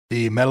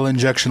The Metal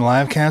Injection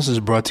Livecast is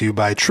brought to you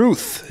by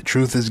Truth.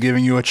 Truth is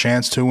giving you a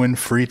chance to win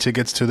free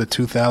tickets to the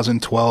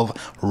 2012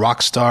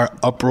 Rockstar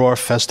Uproar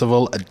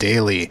Festival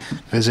daily.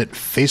 Visit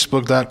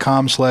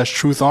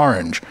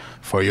facebook.com/truthorange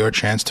for your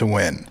chance to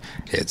win.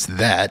 It's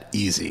that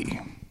easy.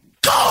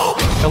 Go!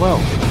 Hello,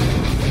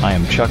 I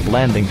am Chuck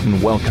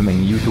Landington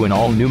welcoming you to an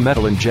all-new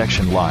Metal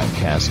Injection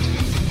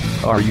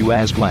Livecast. Are you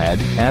as glad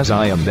as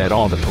I am that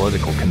all the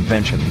political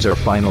conventions are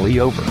finally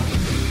over?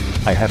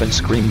 I haven't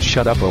screamed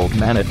 "shut up old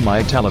man" at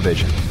my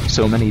television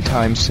so many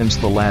times since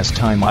the last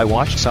time I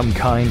watched Some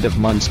Kind of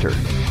Monster.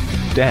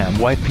 Damn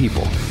white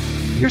people.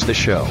 Here's the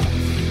show.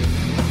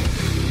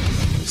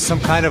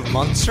 Some Kind of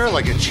Monster?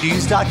 Like a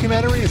cheese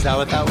documentary? Is that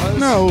what that was?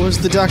 No, it was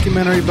the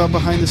documentary about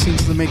behind the scenes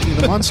of the making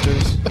of the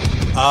Monsters.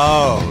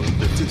 Oh.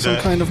 Some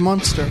Kind of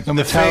Monster.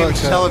 The famed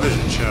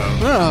television show.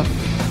 Yeah.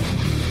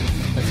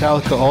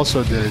 Metallica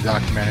also did a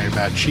documentary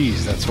about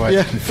cheese. That's why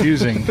it's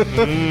confusing.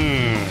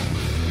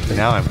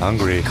 Now I'm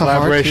hungry.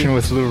 Collaboration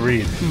with Lou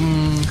Reed.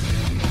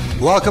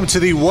 Welcome to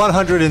the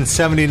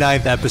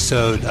 179th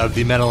episode of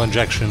the Metal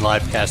Injection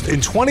Livecast. In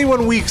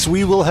 21 weeks,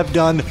 we will have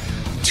done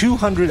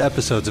 200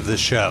 episodes of this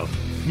show.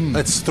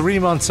 That's 3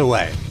 months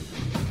away.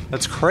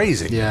 That's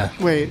crazy. Yeah.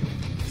 Wait,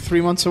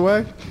 3 months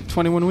away?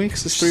 21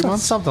 weeks is 3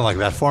 months? Something like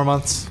that. 4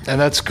 months. And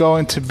that's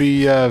going to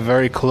be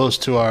very close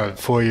to our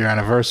 4-year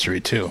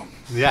anniversary, too.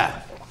 Yeah.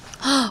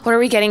 What are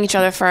we getting each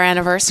other for our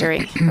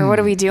anniversary? Or what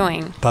are we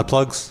doing? Butt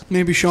plugs?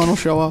 Maybe Sean will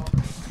show up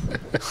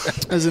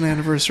as an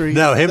anniversary.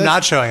 No, him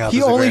not showing up. He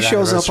is a only great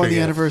shows up on the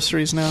gift.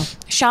 anniversaries now.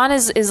 Sean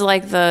is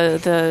like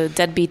the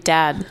deadbeat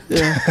dad.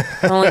 Yeah.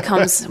 Who only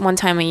comes one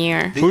time a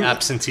year. The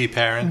absentee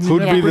parent.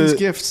 Who'd Yeah. be Brings the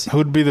gifts.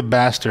 Who'd be the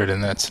bastard in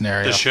that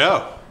scenario? The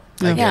show.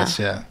 I guess,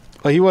 yeah.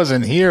 Well, he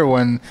wasn't here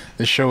when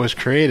the show was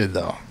created,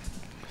 though.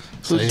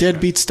 So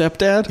deadbeat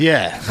stepdad?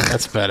 Yeah,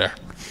 that's better.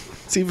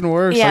 It's even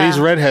worse. Yeah. But he's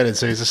redheaded,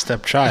 so he's a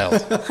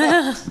stepchild.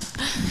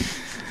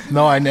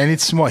 No, I need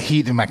some more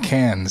heat in my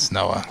cans,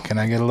 Noah. Can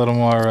I get a little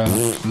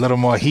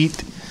more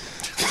heat?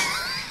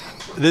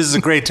 This is a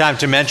great time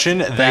to mention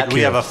that we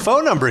you. have a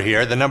phone number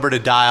here. The number to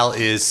dial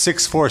is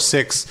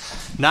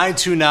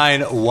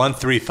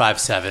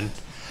 646-929-1357.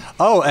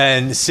 Oh,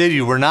 and Sid,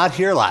 you were not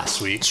here last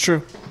week. It's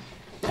true.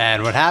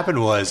 And what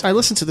happened was I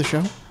listened to the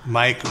show.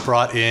 Mike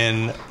brought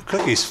in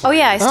cookies for Oh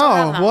yeah, I you. still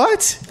have them.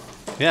 What?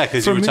 Yeah,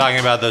 because you were talking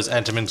about those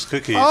Entenmann's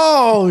cookies.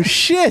 Oh,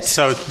 shit.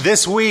 So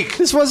this week...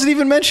 This wasn't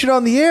even mentioned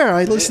on the air.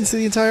 I listened to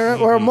the entire,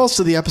 or most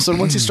of the episode.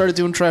 Once you started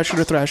doing Trash It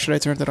or Thrash It, I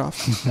turned it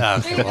off.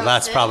 Okay, well,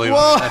 that's probably...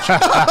 Whoa. What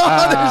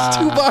There's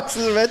 2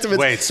 boxes of Entenmann's.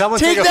 Wait,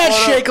 someone Take a that,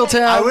 photo.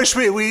 Shackleton. I wish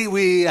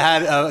we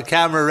had a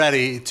camera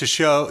ready to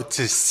show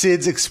to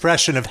Sid's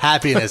expression of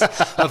happiness,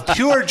 of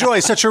pure joy,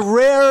 such a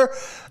rare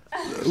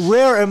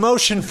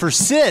emotion for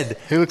Sid.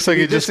 He looks like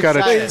he just got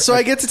excited. a... So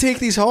I get to take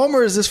these home,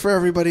 or is this for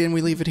everybody and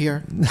we leave it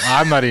here?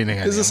 I'm not eating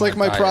it. Is this like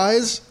my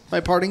prize?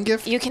 My parting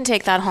gift? You can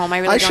take that home. I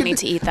really don't need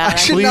to eat that. I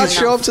should I've not eaten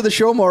show enough. up to the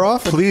show more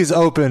often. Please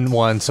open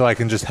one so I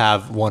can just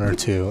have one or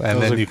two,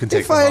 and then you can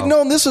take If them I had home.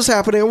 known this was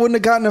happening, I wouldn't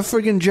have gotten a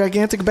friggin'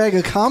 gigantic bag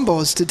of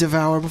combos to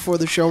devour before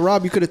the show.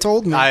 Rob, you could have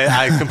told me.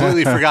 I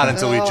completely forgot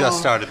until we just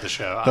started the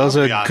show. Those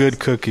I'll are be honest. good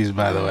cookies,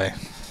 by the way.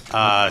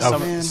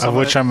 Of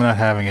which I'm not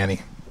having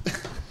any.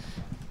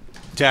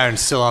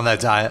 Darren's still on that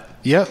diet.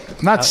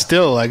 Yep. Not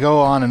still. I go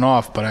on and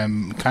off, but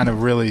I'm kind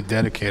of really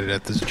dedicated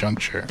at this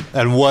juncture.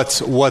 And what's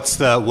your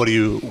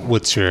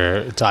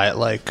diet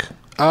like?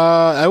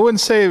 I wouldn't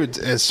say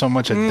it's so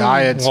much a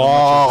diet. So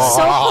much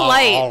So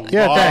polite.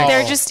 yeah, thanks.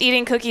 They're just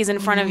eating cookies in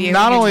front of you.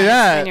 Not You're only nice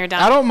that, and you're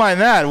done. I don't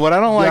mind that. What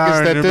I don't like is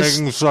that this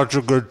such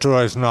a good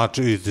choice not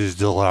to eat these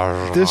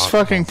delicious. this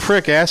fucking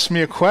prick asks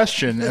me a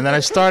question, and then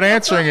I start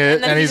answering it,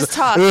 And then and he he's just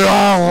talks.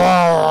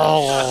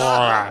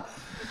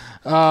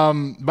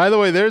 By the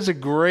way, there's a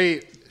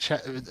great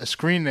a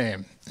screen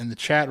name in the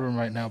chat room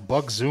right now,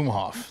 Buck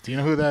Zumhoff. Do you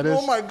know who that is?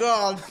 oh my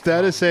God.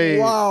 That is a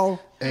Wow.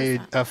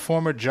 a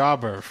former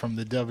jobber from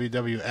the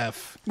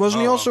WWF.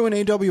 Wasn't he also in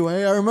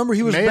AWA? I remember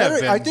he was May have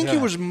better. been, I think he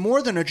yeah. was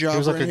more than a jobber. He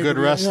was like a in good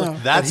AWA, wrestler. yeah.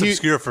 That's But he-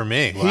 obscure for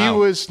me.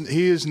 Wow.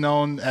 He is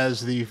known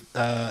as the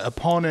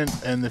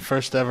opponent in the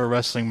first ever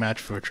wrestling match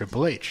for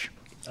Triple H.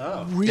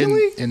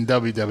 Really? In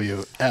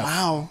WWF.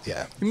 Wow.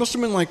 Yeah. He must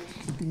have been like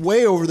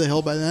way over the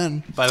hill by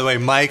then. By the way,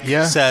 Mike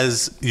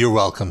says you're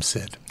welcome,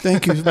 Sid.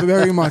 Thank you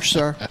very much,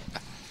 sir.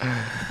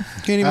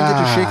 Can't even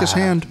get to shake his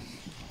hand.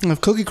 I have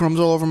cookie crumbs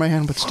all over my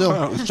hand, but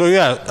still. So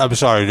yeah, I'm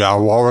sorry. What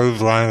were you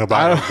saying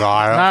about the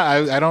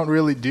diet? I don't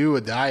really do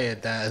a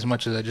diet as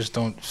much as I just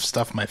don't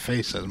stuff my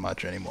face as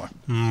much anymore.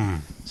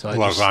 So I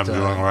Like just, I'm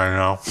doing right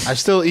now. I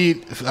still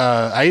eat.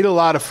 I eat a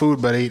lot of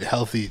food, but I eat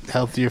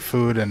healthier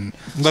food, and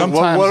Like,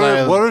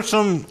 sometimes what are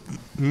some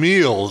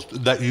meals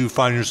that you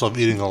find yourself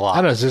eating a lot?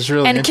 I don't know. Is this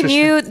really And can interesting?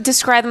 you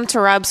describe them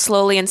to Rob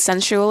slowly and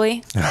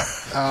sensually?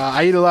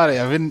 I eat a lot.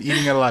 I've been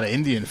eating a lot of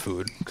Indian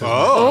food.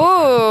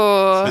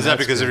 Oh. Is that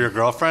That's because of good. your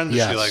girlfriend?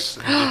 Yes. She likes.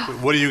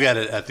 What do you get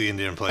at the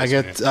Indian place? I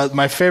get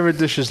my favorite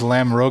dish is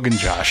lamb rogan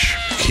josh,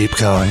 Keep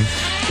going.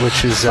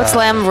 which is What's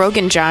lamb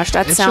Rogan Josh?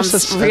 That it's sounds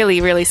just a-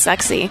 really, really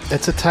sexy.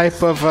 It's a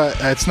type of.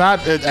 It's not.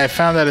 I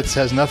found that it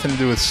has nothing to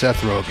do with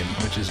Seth Rogen,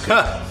 which is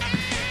good.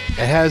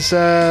 It has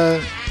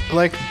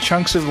like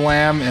chunks of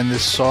lamb and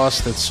this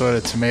sauce that's sort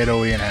of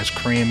tomatoey and has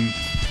cream.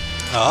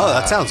 Oh,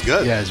 that sounds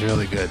good. Yeah, it's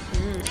really good.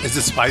 Is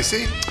it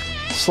spicy?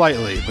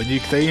 Slightly, but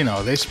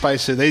they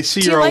spice it. They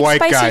see Do you you're a like white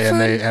spicy guy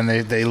food? and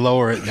they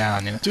lower it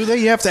down. Do they?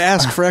 You have to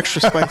ask for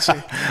extra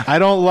spicy. I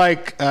don't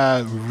like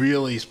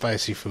really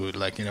spicy food,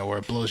 like where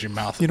it blows your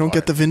mouth. You don't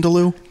get apart. the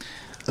vindaloo?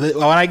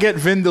 When I get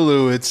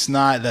vindaloo, it's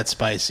not that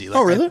spicy. Like,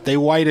 Oh, really? They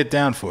white it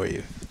down for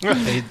you.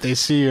 they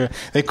see your.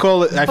 They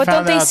call it. I But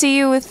found don't they out, see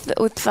you with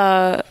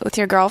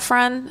your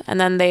girlfriend, and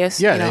then they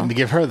Yeah, they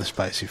give her the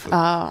spicy food.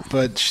 Oh.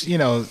 But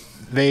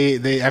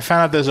they. I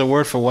found out there's a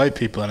word for white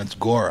people, and it's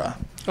gora.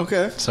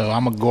 Okay. So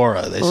I'm a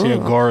gora. They see a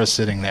gora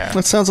sitting there.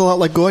 That sounds a lot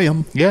like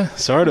Goyim. Yeah,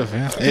 sort of.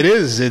 Yeah, it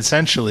is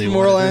essentially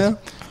More what like it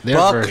is. Their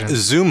Buck version.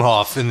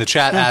 Zoomhoff in the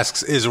chat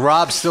asks, "Is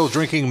Rob still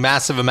drinking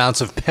massive amounts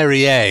of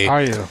Perrier?"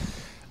 Are you?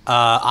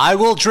 I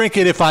will drink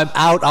it if I'm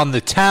out on the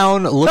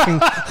town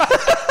looking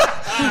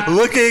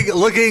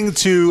looking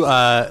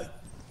to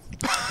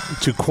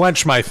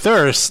quench my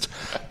thirst.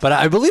 But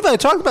I believe I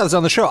talked about this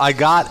on the show. I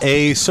got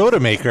a soda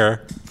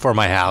maker for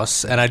my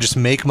house, and I just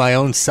make my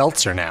own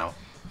seltzer now.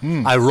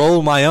 I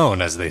roll my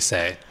own, as they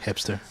say.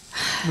 Hipster.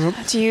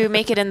 Do you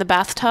make it in the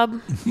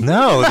bathtub?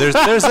 No, there's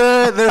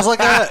like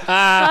a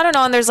I don't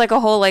know. And there's like a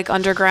whole like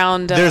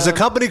underground. there's a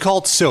company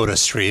called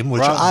SodaStream,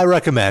 which Rob. I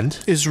recommend.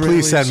 Israelis.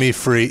 Please send me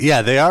free.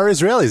 Yeah, they are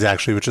Israelis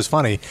actually, which is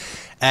funny.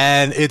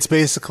 And it's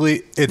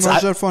basically it's Why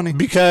is that funny?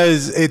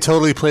 Because it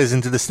totally plays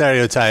into the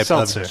stereotype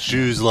Seltzer. of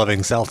Jews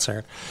loving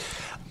seltzer.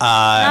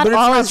 Not but it's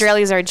all not-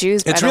 Israelis are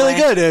Jews. By It's the really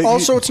way. good.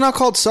 Also, it's not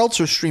called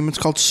Seltzer Stream. It's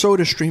called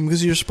Soda Stream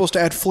because you're supposed to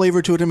add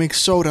flavor to it to make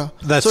soda.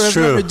 That's so it has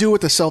true. nothing to do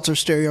with the seltzer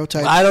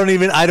stereotype. I don't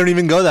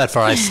even go that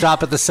far. I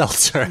stop at the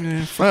seltzer.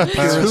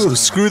 Ooh,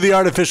 screw the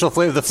artificial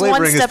flavor. The one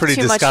flavoring is step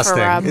pretty too much for disgusting.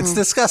 Rob. It's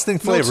disgusting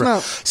No, it's flavor.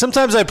 not.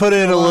 Sometimes I put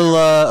in a little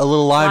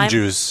lime Lime?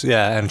 juice,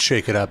 yeah, and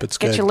shake it up. It's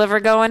Get good. your liver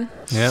going.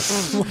 Yep,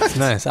 it's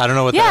nice. I don't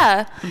know what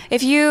that. Yeah,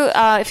 if you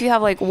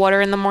have like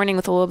water in the morning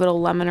with a little bit of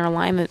lemon or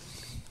lime, it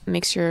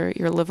makes your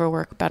liver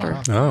work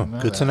better. Oh,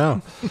 good to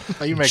know.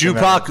 Are you making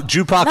that up?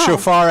 Jupak No.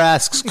 Shofar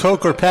asks,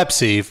 Coke or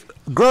Pepsi?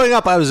 Growing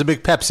up, I was a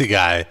big Pepsi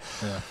guy.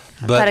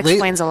 But That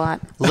explains a lot.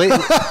 Lately,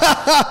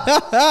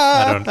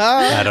 I don't.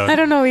 I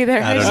don't know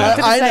either. I don't just know. have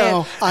to I say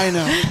know. it. I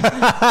know.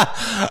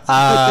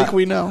 I think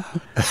we know.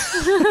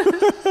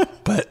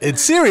 But in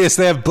serious,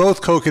 they have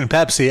both Coke and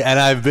Pepsi, and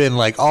I've been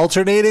like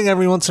alternating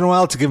every once in a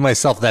while to give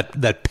myself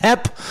that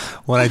pep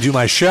when I do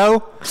my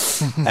show.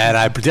 And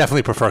I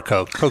definitely prefer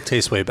Coke. Coke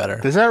tastes way better.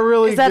 Does that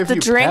really Is that give the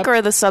you drink pep?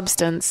 or the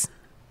substance?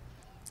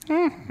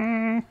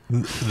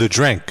 The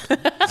drink.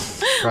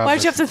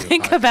 Why'd you have to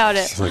think about it?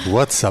 It's like,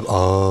 what's up?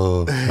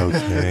 Oh, The one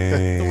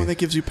okay. that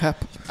gives you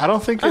pep. I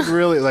don't think it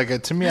really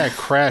to me. I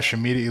crash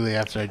immediately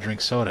after I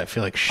drink soda. I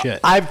feel like shit.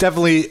 I've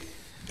definitely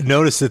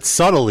noticed it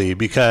subtly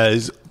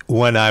because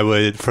when I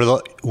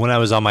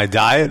was on my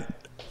diet,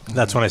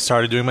 that's when I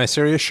started doing my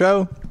serious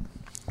show.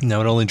 And I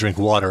would only drink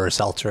water or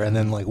seltzer, and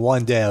then like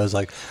one day I was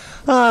like,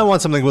 oh, I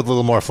want something with a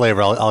little more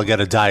flavor. I'll get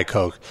a Diet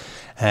Coke.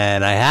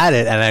 And I had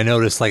it, and I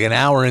noticed like an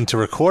hour into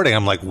recording,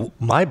 I'm like,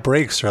 my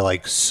breaks are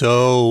like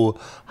so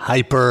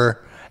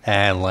hyper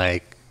and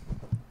like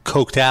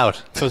coked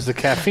out. So it's the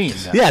caffeine.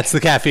 Then. Yeah, it's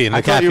the caffeine. The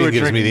I thought you caffeine were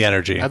gives me drinking- the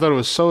energy. I thought it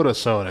was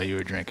soda you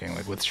were drinking,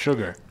 like with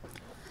sugar.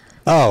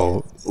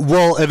 Oh,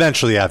 well,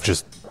 eventually I'm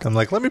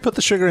like, let me put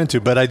the sugar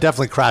into, but I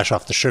definitely crash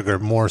off the sugar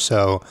more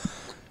so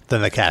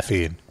than the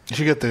caffeine. You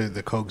should get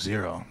the Coke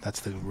Zero. That's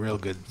the real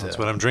good. That's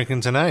what I'm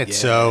drinking tonight. Yeah.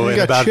 So You in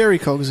got about, Cherry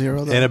Coke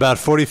Zero, though. in about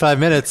 45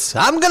 minutes,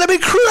 I'm going to be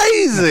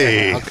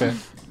crazy. Okay.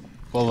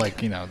 Well,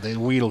 the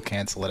weed will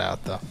cancel it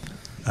out, though.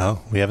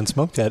 Oh, we haven't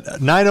smoked yet.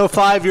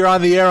 9:05, you're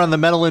on the air on the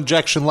Metal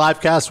Injection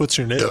Livecast. What's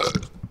your name?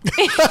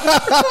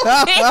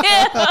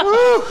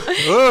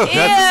 Ooh,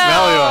 that's a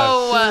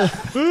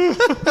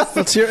smelly one.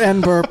 That's your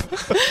N burp.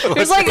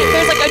 There's like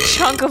a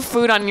chunk of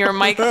food on your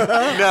mic. No,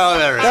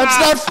 there it is.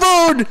 That's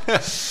not food.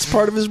 It's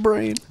part of his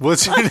brain.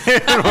 What's your name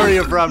and where are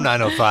you from,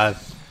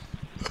 905?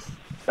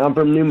 I'm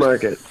from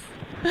Newmarket.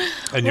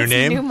 And your What's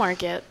name?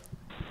 Newmarket.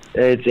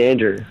 It's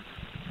Andrew.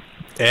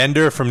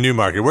 Ander from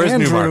Newmarket. Where's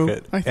Andrew,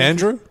 Newmarket? I think.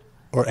 Andrew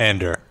or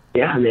Ander?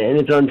 Yeah, man,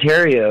 it's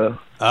Ontario.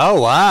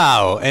 Oh,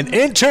 wow. An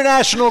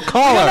international I don't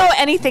caller. know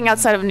anything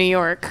outside of New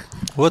York.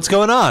 What's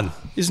going on?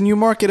 Is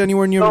Newmarket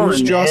anywhere near Oh,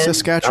 Moose Jaw, man.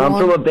 Saskatchewan? I'm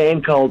from a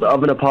band called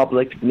Of an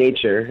Apocalyptic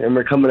Nature, and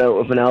we're coming out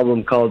with an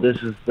album called This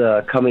is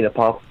the Coming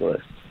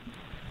Apocalypse.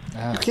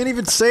 You can't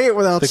even say it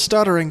without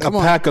stuttering. Come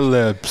on.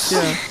 Apocalypse.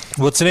 Yeah.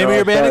 What's the name of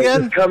your band sorry,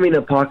 again? It's Coming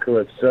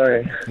Apocalypse,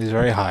 sorry. He's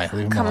very high.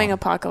 Leave him Coming alone.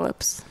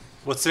 apocalypse.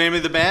 What's the name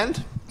of the band?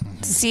 Of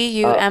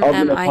an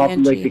CUMMING.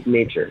 Apocalyptic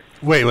Nature.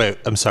 Wait.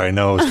 I'm sorry.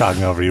 No, I was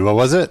talking over you. What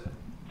was it?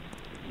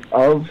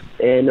 of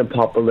an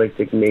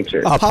apocalyptic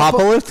nature.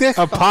 Apocalyptic?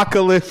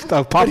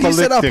 But he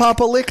said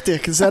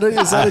apocalyptic. Is that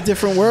a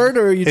different word,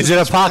 or are you? Is it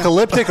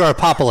apocalyptic or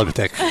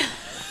apocalyptic?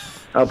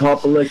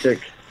 Apocalyptic.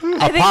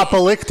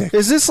 Apocalyptic.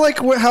 Is this like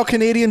how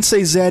Canadians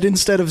say Z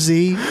instead of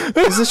Z?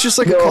 Is this just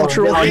like a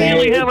cultural I'm thing?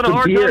 really having a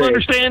hard time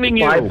understanding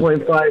you.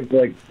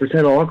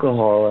 5.5%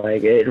 alcohol,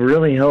 like it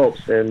really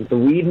helps. And the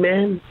weed,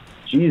 man,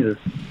 Jesus.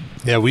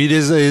 Yeah, weed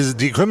is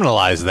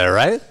decriminalized there,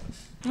 right?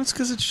 That's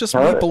because it's just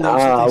maple leaves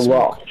that they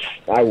smoke.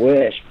 Well, I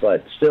wish,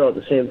 but still at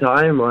the same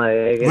time,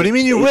 like. What do you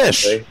mean you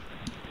wish?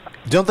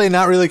 Don't they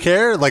not really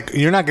care? Like,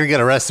 you're not going to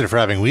get arrested for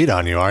having weed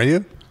on you, are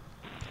you?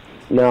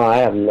 No, I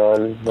have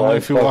none. Only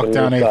if you walk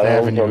down 8th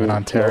Avenue in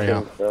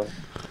Ontario.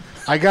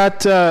 I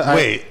got...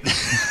 Wait.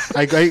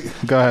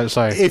 Go ahead,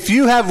 sorry. If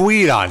you have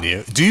weed on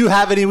you, do you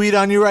have any weed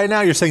on you right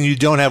now? You're saying you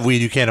don't have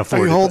weed, you can't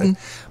afford it. Are you holding?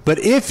 But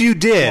if you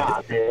did,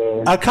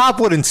 a cop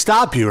wouldn't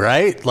stop you,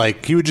 right?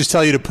 Like, he would just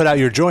tell you to put out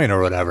your joint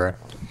or whatever.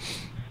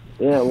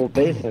 Yeah, well,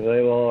 basically,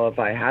 if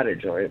I had a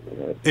joint.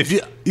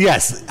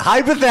 Yes,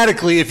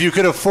 hypothetically, if you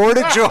could afford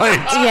a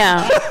joint.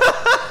 Yeah.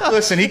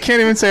 Listen, he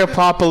can't even say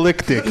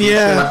apocalyptic.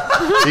 Yeah.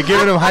 You're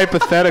giving him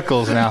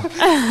hypotheticals now.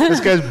 This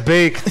guy's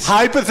baked.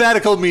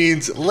 Hypothetical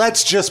means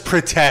let's just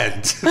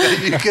pretend that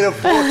you can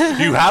afford.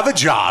 You have a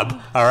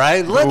job, all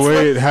right?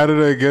 How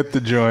did I get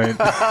the joint?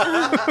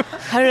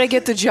 How did I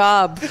get the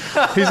job?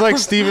 He's like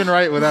Stephen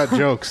Wright without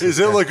jokes. Is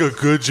it like a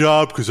good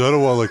job? Because I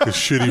don't want like a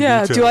shitty.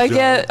 Yeah. retail Do I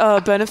job.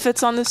 get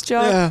benefits on this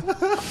job?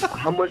 Yeah.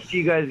 How much do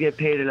you guys get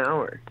paid an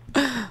hour?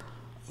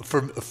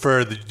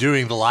 For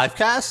doing the live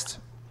cast?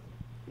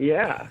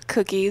 Yeah.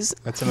 Cookies.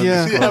 That's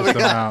another close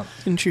amount.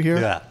 Didn't you hear?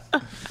 Yeah.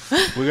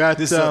 We got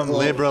This is a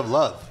labor of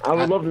love. I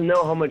would love to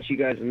know how much you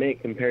guys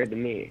make compared to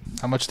me.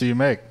 How much do you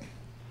make?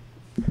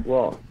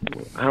 Well,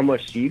 how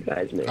much do you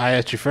guys make? I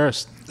asked you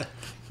first.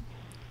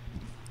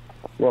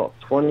 Well,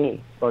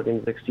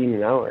 16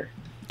 an hour.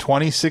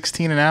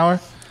 2016 an hour?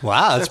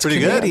 Wow, that's pretty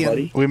Canadian.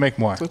 good. We make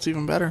more. That's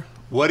even better.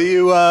 What do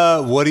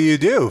you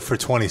do for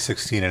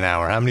 2016 an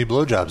hour? How many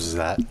blowjobs is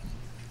that?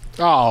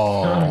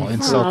 Oh,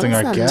 insulting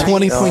our guest.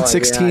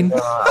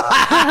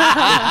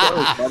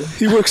 20.16.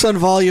 He works on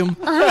volume.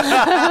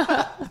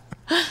 No,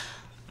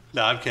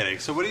 I'm kidding.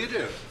 So what do you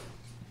do?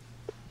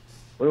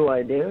 What do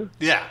I do?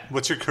 Yeah,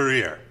 what's your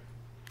career?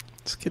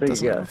 This kid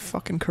doesn't have a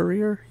fucking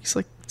career. He's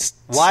like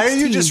 16. Why are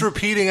you just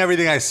repeating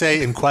everything I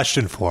say in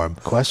question form?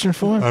 Question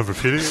form? I'm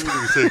repeating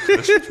everything you say in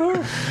question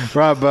form?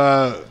 Rob,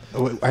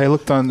 I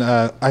looked on,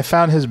 I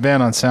found his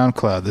band on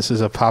SoundCloud. This is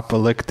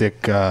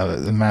Apocalyptic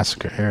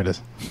Massacre. Here it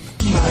is.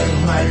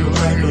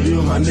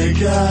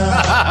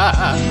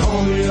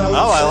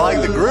 Oh, I like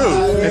the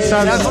groove. It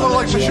sounds a little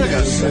like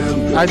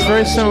Meshuggah. It's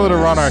very similar to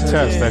Ron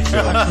Artest, I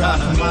feel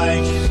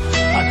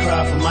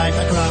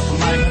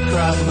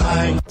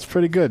like. It's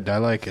pretty good. I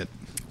like it.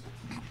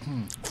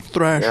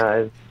 Thrash.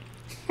 Yeah,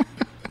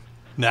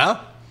 No?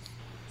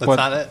 That's What,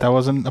 not it? that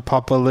wasn't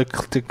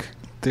apocalyptic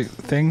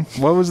thing?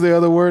 What was the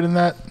other word in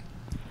that?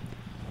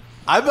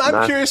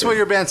 I'm curious what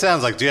your band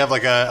sounds like. Do you have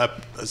like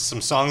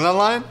some songs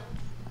online?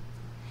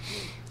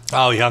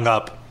 Oh, he hung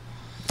up.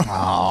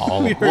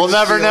 Oh. We'll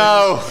never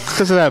know. It's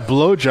because of that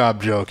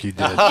blowjob joke you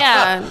did.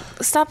 Yeah.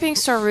 Stop being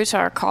so rude to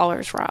our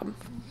callers, Rob.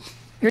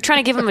 You're trying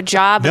to give him a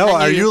job. No, and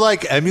then are you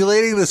like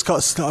emulating this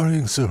call?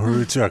 Starting so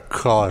rude to our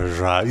callers,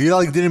 right? You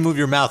like didn't move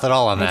your mouth at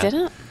all on I that.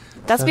 didn't.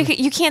 That's because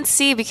you can't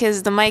see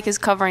because the mic is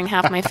covering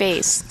half my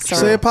face. So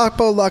Say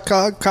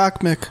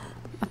apocalyptic.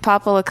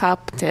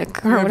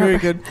 apocalyptic or Yeah, whatever. very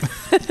good.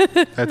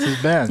 That's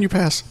his band. You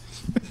pass.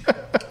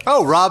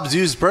 Oh, Rob's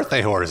used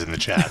birthday whores in the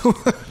chat.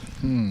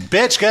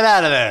 Bitch, get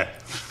out of there.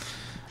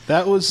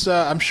 That was,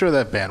 I'm sure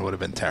that band would have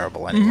been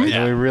terrible anyway.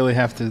 Yeah. Do we really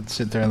have to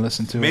sit there and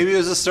listen to it? Maybe it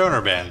was a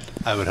stoner band,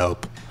 I would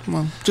hope.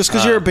 Well, just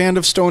because you're a band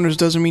of stoners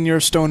doesn't mean you're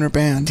a stoner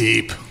band.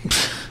 Deep.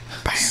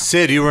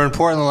 Sid, you were in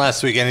Portland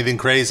last week. Anything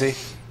crazy?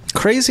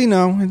 Crazy?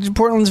 No.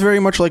 Portland's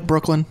very much like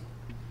Brooklyn,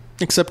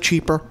 except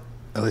cheaper.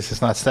 At least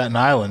it's not Staten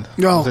Island.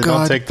 Oh, They God.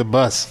 don't take the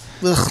bus.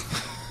 Ugh.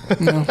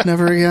 No,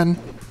 never again.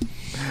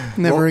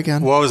 Never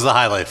again. What was the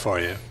highlight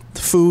for you?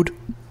 The food.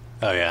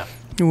 Oh, yeah.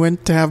 We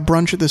went to have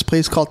brunch at this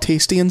place called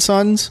Tasty and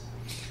Sons.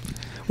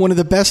 One of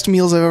the best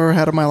meals I've ever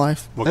had in my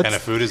life. What kind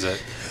of food is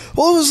it?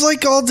 Well, it was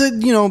like all the,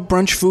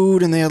 brunch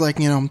food, and they had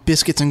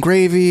biscuits and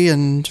gravy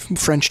and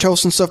French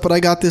toast and stuff, but I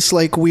got this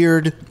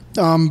weird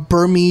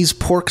Burmese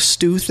pork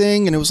stew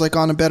thing, and it was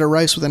on a bed of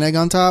rice with an egg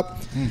on top,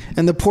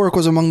 and the pork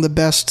was among the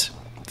best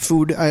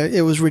food.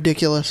 It was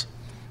ridiculous.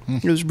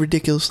 It was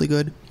ridiculously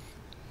good.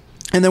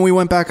 And then we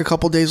went back a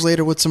couple days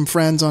later with some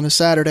friends on a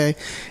Saturday,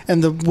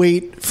 and the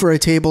wait for a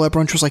table at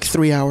brunch was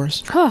 3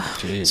 hours.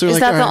 So Is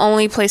that the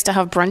only place to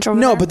have brunch over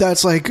there? No, but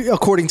that's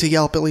according to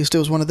Yelp, at least, it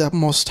was one of the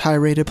most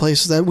high-rated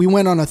places. That we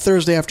went on a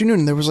Thursday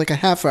afternoon, and there was a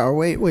half-hour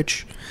wait,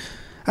 which,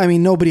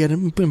 nobody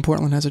in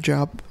Portland has a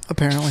job,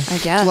 apparently. I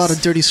guess. A lot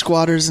of dirty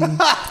squatters and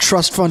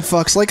trust fund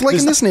fucks, like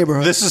in this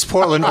neighborhood. This is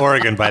Portland,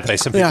 Oregon, by the way.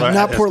 Some people Yeah, are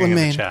not asking Portland, in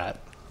the Maine. chat.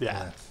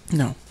 Yeah.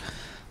 No.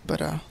 But,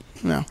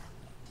 no.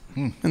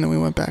 And then we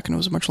went back, and it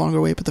was a much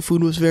longer wait, but the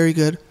food was very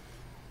good.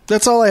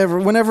 That's all I ever.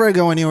 Whenever I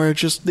go anywhere,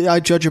 I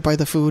judge it by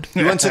the food.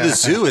 You went to the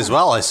zoo as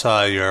well. I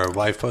saw your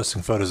wife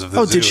posting photos of the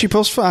zoo. Oh, did she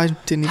post? I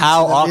didn't. Even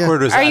How see that.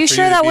 awkward was that? Are you for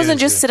sure to that be in wasn't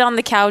the just zoo? sit on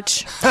the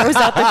couch? Or was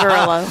that the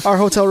gorilla? Our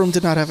hotel room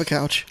did not have a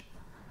couch.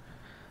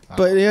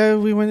 But yeah,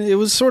 we went. It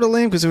was sort of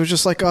lame because it was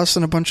just like us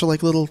and a bunch of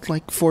like little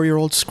like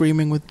 4-year-olds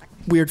screaming with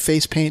weird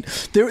face paint.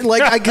 They were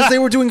like because they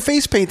were doing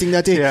face painting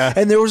that day, Yeah.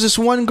 and there was this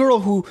one girl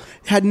who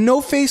had no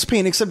face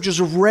paint except just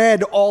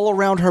red all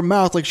around her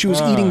mouth, like she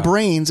was eating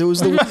brains. It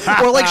was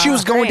or like she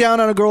was going Great. down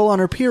on a girl on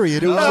her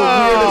period. It was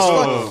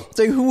the weirdest. It's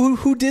like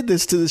who did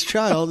this to this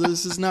child?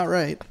 This is not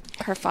right.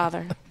 Her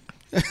father.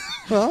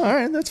 Well, all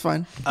right, that's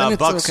fine. Then it's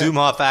Buck okay.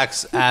 Zumhoff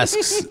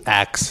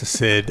asks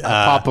Sid,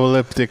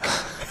 Apocalyptic.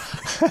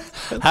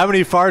 how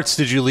many farts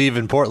did you leave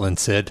in Portland,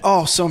 Sid?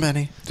 Oh, so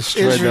many.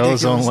 Destroyed It was the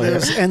ridiculous. ozone layer. It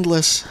was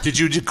endless. Did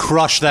you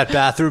crush that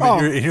bathroom Oh.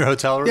 in your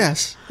hotel room?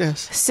 Yes.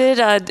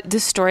 Sid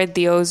destroyed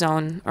the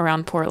ozone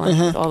around Portland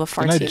with all the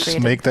farts Didn't I he just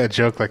created. make that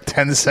joke like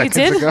 10 seconds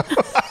did? ago?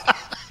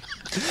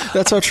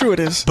 That's how true it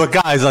is. But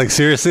guys, like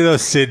seriously though,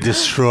 Sid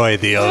destroyed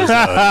the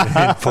ozone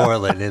in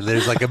Portland, and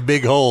there's like a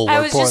big hole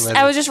where Portland.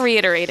 I was just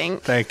reiterating.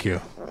 Thank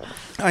you.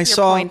 I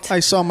saw point.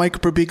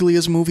 Mike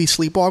Birbiglia's movie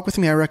Sleepwalk with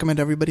Me. I recommend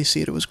everybody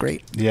see it. It was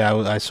great. Yeah,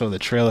 I saw the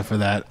trailer for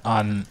that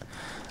on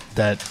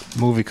that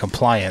movie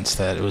Compliance.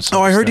 That it was.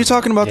 Oh, I heard you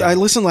talking about. Yeah. I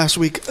listened last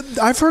week.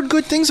 I've heard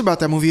good things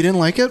about that movie. You didn't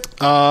like it?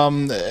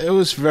 It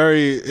was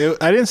very.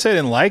 I didn't say I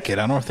didn't like it.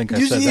 I don't think I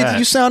said that.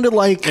 You sounded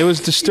like It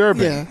was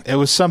disturbing. Yeah. It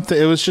was something.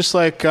 It was just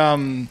like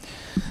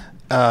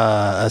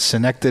a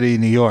Schenectady,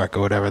 New York,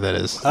 or whatever that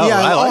is. Oh,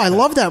 I that.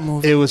 love that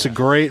movie. It was a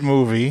great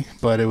movie,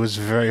 but it was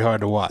very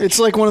hard to watch. It's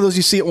like one of those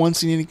you see it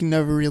once and you can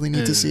never really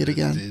need to see it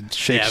again. It Yeah,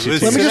 shakes it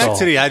was you. to the soul.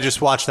 Schenectady. I just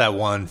watched that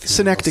one.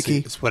 Synecdoche.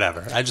 It's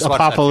whatever. I just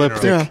watched Apocalyptic.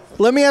 that funeral. Yeah.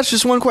 Let me ask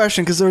just one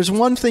question because there's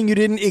one thing you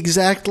didn't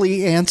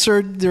exactly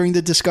answer during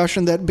the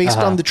discussion that, based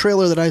on the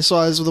trailer that I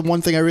saw, is the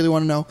one thing I really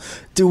want to know.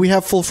 Do we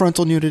have full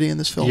frontal nudity in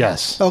this film?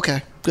 Yes.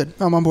 Okay, good.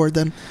 I'm on board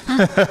then.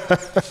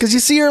 Because you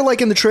see her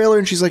like in the trailer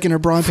and she's like in her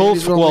bra and Full.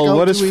 panties, but I'm Well, like, oh,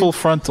 what do does we- full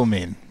frontal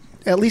mean?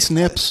 At least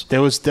nips.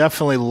 There was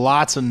definitely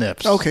lots of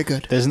nips. Okay,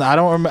 good. I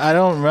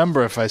don't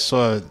remember if I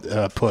saw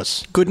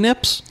puss. Good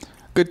nips.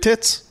 Good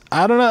tits.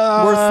 I don't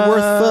know.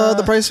 Worth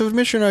the price of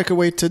admission. Or I could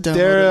wait to download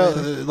They're it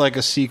later. like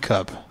a C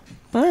cup.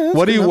 All right, that's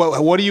What do good you enough.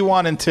 what do you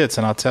want in tits?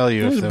 And I'll tell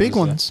you. Those if are there big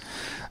was ones.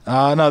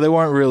 No, they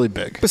weren't really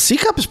big. But C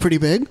cup is pretty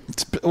big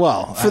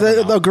Well, for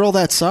a girl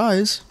that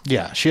size.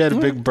 yeah, she had a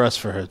big breast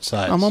for her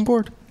size. I'm on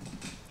board.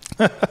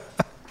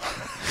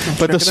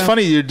 But it's it out.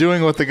 funny you're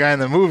doing what the guy in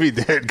the movie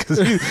did because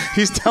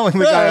he's telling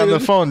the guy on the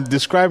phone,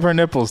 describe her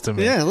nipples to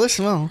me. Yeah,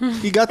 listen, well,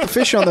 you got the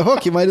fish on the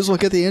hook. You might as well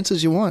get the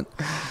answers you want.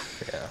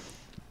 Yeah.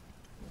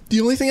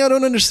 The only thing I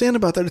don't understand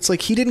about that, it's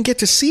like he didn't get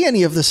to see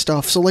any of this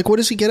stuff. So, like, what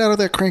does he get out of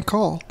that crank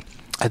call?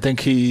 I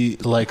think he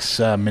likes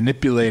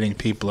manipulating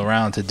people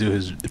around to do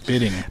his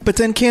bidding. But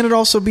then can it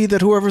also be that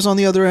whoever's on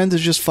the other end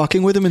is just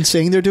fucking with him and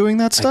saying they're doing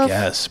that stuff?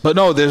 Yes, but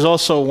no. There's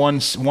also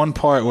one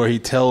part where he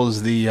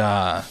tells the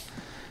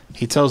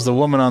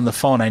woman on the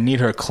phone, "I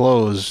need her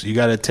clothes. You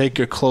got to take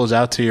your clothes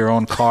out to your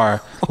own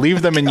car,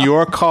 leave them in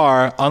your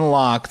car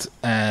unlocked,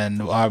 and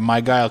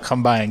my guy will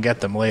come by and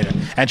get them later."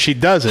 And she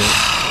does it.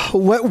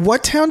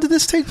 What town did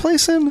this take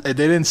place in? They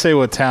didn't say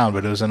what town,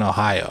 but it was in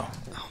Ohio.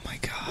 Oh, my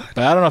God.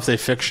 But I don't know if they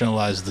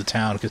fictionalized the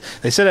town because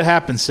they said it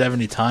happened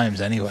 70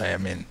 times anyway. I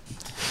mean,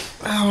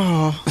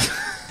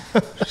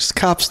 Just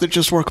cops that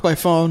just work by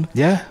phone.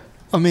 yeah.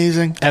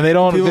 Amazing. And they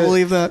don't People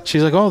believe that.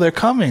 She's like, "Oh, they're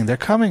coming. They're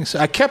coming." So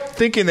I kept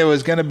thinking there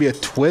was going to be a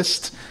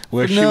twist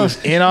where she No.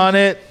 was in on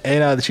it.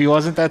 And she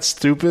wasn't that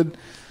stupid.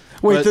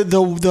 Wait, But-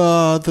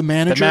 the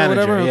manager, or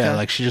whatever? yeah, Okay.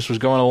 like she just was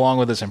going along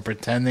with this and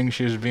pretending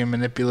she was being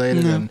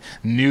manipulated and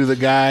knew the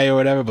guy or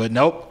whatever. But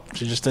nope,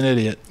 she's just an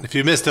idiot. If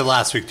you missed it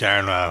last week,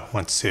 Darren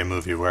went to see a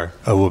movie where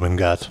a woman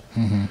got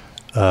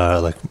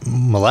like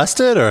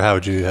molested, or how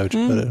would you put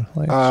it?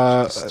 Like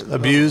just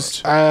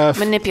abused.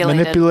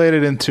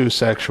 Manipulated. into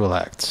sexual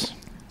acts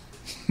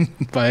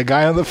by a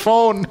guy on the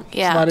phone.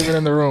 Yeah. He's not even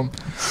in the room.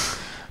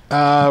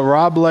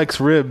 Rob Likes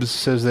Ribs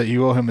says that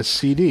you owe him a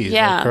CD. Is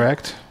that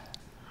correct?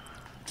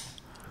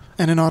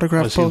 And an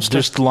autograph Was he poster.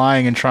 just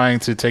lying and trying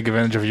to take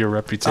advantage of your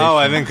reputation? Oh,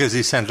 I think because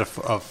he sent a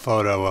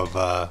photo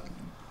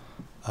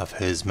of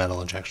his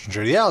metal injection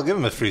shirt. Yeah, I'll give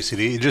him a free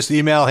CD. Just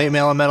email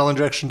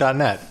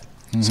hatemail@metalinjection.net.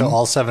 So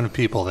all 7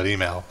 people that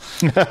email.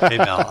 We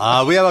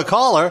have a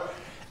caller,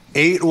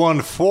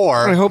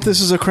 814. I hope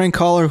this is a crank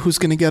caller who's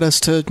going to get us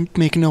to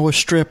make Noah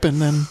strip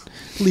and then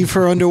leave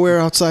her underwear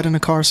outside in a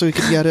car so he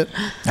can get it.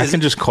 I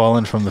can just call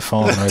in from the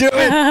phone. Right? Do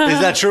it. Is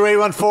that true,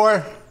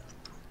 814?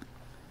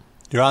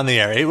 You're on the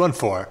air,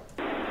 814.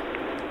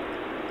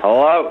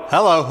 Hello?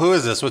 Hello, who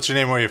is this? What's your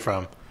name? Where are you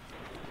from?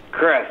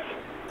 Chris.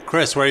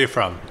 Chris, where are you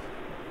from?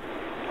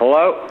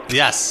 Hello?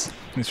 Yes.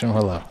 He's from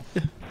Hello.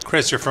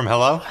 Chris, you're from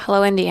Hello?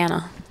 Hello,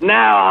 Indiana. No,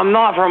 I'm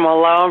not from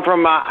Hello. I'm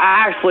from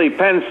actually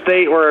Penn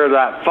State, where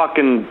that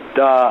fucking.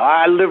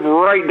 I live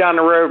right down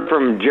the road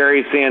from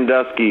Jerry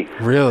Sandusky.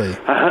 Really?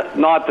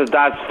 Not that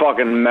that's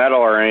fucking metal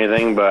or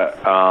anything, but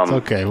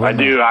okay, I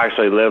do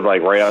actually live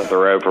like right up the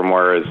road from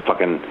where his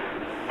fucking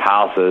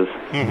houses.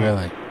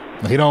 Really?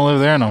 He don't live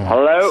there no more.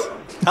 Hello?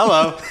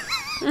 Hello.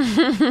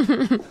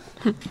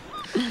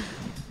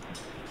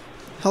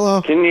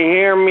 Hello. Can you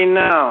hear me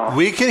now?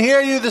 We can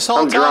hear you this whole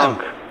I'm time.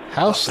 drunk.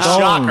 How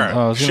stoned? Shocker.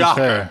 Oh, I was gonna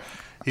Shocker. say.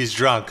 He's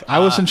drunk. I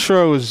wasn't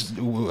sure it was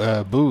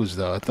booze,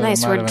 though. I thought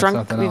Nice, it might we're have been drunk.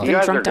 something We've else. You been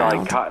guys are drunk like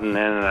dialed. cutting in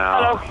and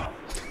out.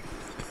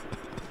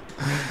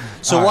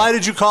 So why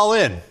did you call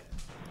in?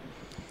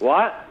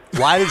 What?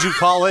 Why did you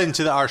call in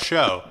to our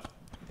show?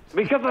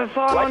 Because I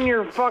saw it on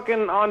your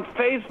on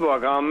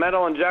Facebook on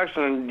Metal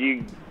Injection, and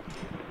you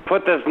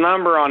put this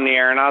number on the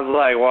air, and I was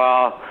like,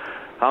 well,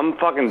 I'm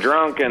fucking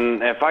drunk,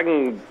 and if I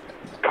can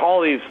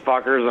call these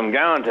fuckers, I'm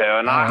going to.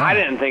 And I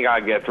didn't think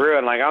I'd get through it.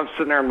 And like I'm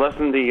sitting there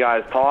listening to you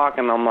guys talk,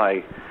 and I'm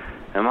like,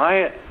 am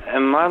I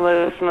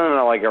listening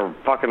to like a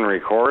fucking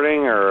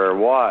recording or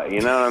what?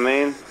 You know what I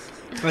mean?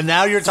 And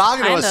now you're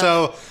talking to us.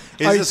 So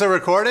is this a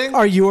recording?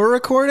 Are you a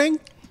recording?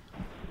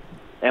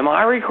 Am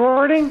I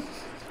recording?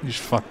 You just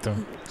fucked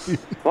him.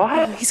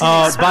 What?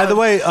 By the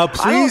way,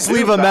 please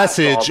leave a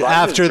message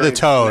after the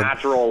tone.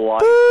 Natural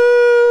light.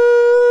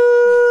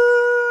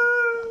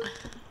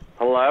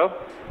 Hello?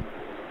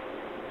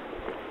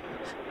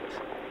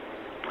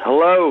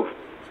 Hello?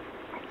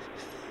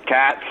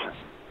 Cats?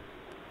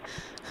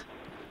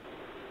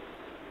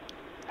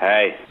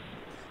 Hey.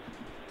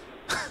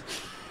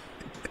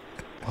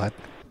 What?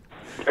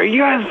 Are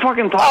you guys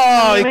fucking talking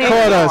Oh, to he me?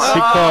 caught us. He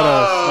caught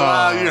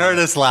us. Oh, you heard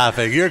us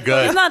laughing. You're He's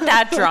good. not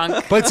that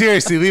drunk. But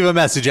seriously, leave a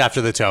message after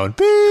the tone.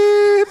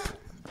 Beep.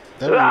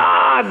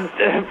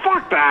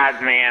 Fuck that,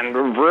 man.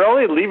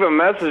 Really? Leave a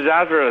message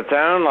after the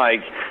tone?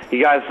 Like,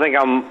 you guys think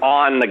I'm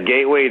on the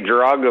gateway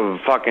drug of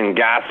fucking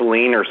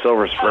gasoline or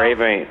silver spray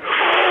paint?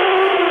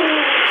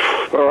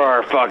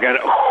 Or fucking...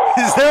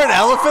 Is there an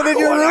elephant in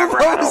your room? whatever.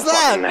 What was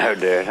that? No,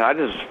 dude. I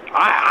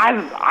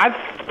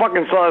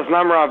fucking saw this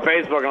number on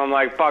Facebook, and I'm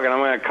like, fuck it, I'm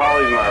going to call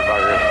these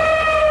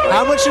motherfuckers.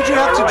 How much did you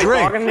have to really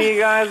drink? talking to you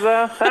guys,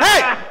 though?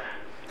 Hey!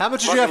 How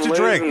much did you have to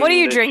drink? What are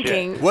you This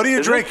drinking? shit. What are you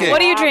Is this drinking?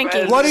 What are you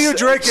drinking? What are you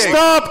drinking?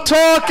 Stop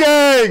talking!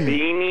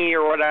 Beanie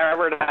or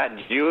whatever, that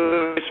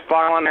Jewish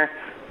foreigner.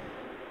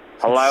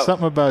 Hello?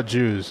 Something about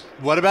Jews.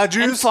 What about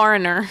And Jews?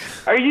 foreigner.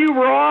 Are you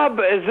Rob?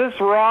 Is this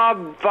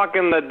Rob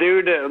fucking the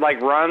dude that like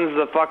runs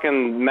the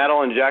fucking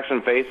Metal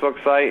Injection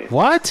Facebook site?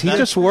 What? He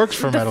just works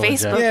for The Metal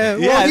Facebook.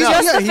 Injection. Yeah, no.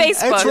 Just the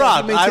Facebook. It's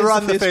Rob. He I maintains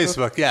run the the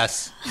Facebook. Facebook.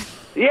 Yes.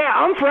 Yeah,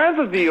 I'm friends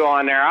with you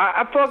on there.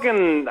 I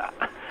fucking...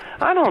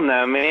 I don't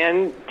know,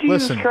 man.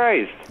 Jesus Listen,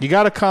 Christ. You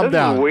got to calm This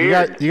down. is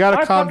weird. You got to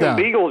My calm fucking down.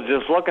 Beagle's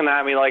just looking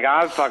at me like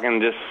I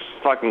fucking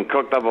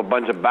cooked up a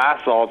bunch of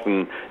bath salts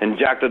and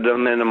injected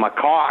them into my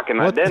cock, and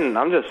What I didn't.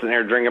 I'm just sitting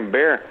here drinking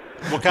beer.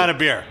 What kind of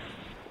beer?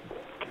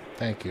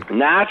 Thank you.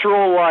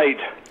 Natural Light.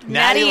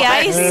 Natty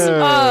Ice.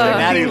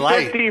 Natty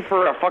Light. $50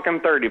 for a fucking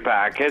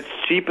 30-pack. It's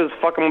cheap as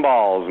fucking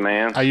balls,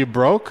 man. Are you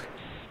broke?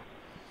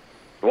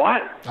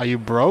 What? Are you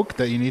broke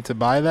that you need to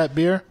buy that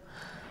beer?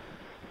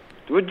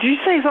 Would you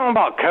say something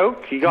about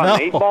Coke? You got No,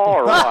 an 8-ball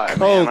or not what? Coke.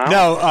 Man?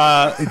 No,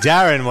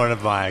 Darren, one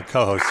of my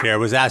co-hosts here,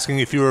 was asking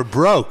if you were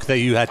broke that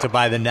you had to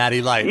buy the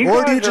Natty Light, You or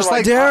do guys you just are,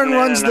 like? Darren cutting in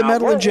runs and the out.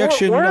 Metal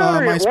Injection, Where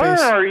MySpace.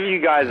 are you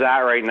guys at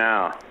right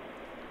now?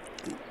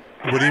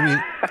 What do you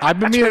mean? I've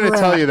been meaning to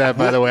tell you that,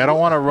 by the way. I don't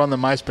want to run the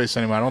MySpace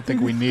anymore. I don't think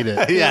we need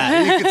it.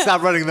 Yeah, you can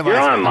stop running the You're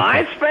on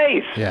MySpace.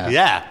 MySpace? Yeah.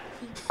 Yeah.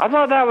 I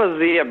thought that was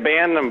the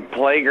abandoned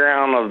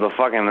playground of the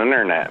fucking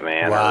internet,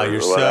 man. Wow, or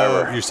you're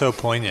whatever. so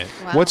poignant.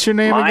 What's your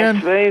name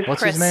again? MySpace?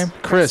 What's Chris. his name?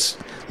 Chris.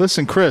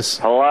 Listen, Chris.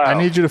 Hello. I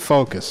need you to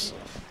focus.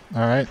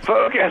 All right?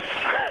 Focus.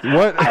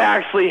 What? I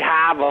actually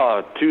have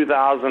a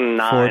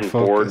 2009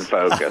 Ford Ford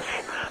Focus.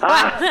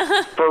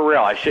 For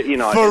real. I should, For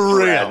it's real.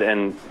 red,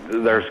 and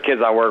there's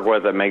kids I work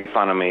with that make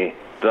fun of me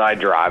that I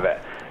drive it.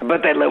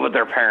 But they live with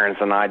their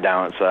parents and I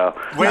don't, so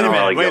Wait I a don't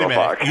minute. really Wait give a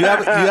minute. fuck. You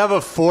have a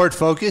Ford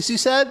Focus, you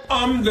said?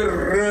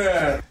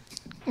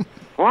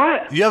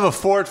 What? You have a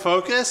Ford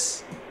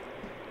Focus?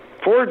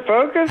 Ford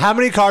Focus? How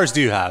many cars do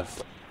you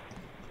have?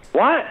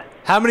 What?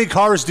 How many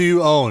cars do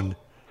you own?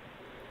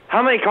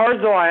 How many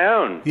cars do I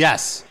own?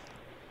 Yes.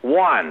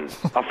 One.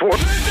 A Ford.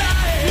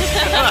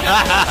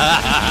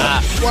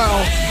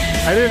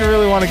 I didn't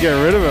really want to get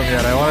rid of him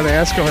yet. I wanted to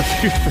ask him a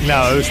few things.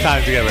 No, it was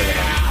time to get rid of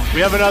him. We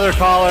have another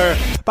caller.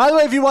 By the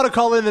way, if you want to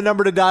call in, the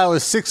number to dial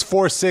is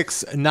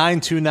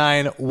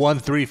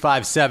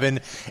 646-929-1357.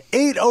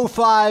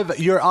 805,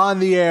 you're on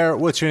the air.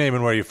 What's your name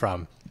and where are you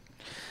from?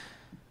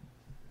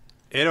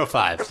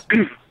 805.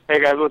 Hey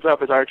guys, what's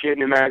up? It's Archie in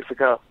New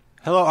Mexico.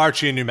 Hello,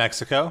 Archie in New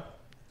Mexico.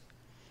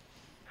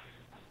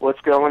 What's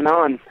going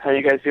on? How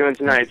you guys doing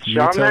tonight? Is You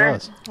Sean tell there?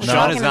 us.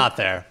 Sean is not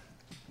there.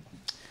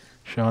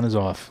 Sean is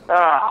off.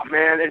 Oh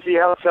man, is he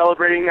out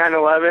celebrating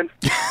 9/11?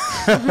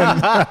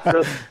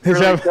 He's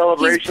Early having-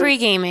 celebration. He's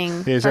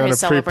pre-gaming He's for having a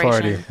his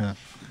pre-party. celebration.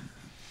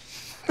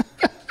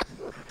 Yeah.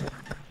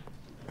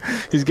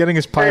 He's getting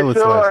his Hey, pilot's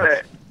so,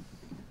 license.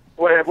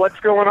 what's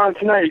going on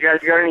tonight? You guys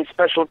got any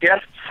special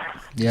guests?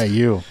 Yeah,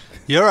 you.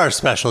 You're our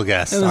special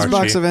guest, And this Archie.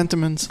 box of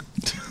Entenmann's.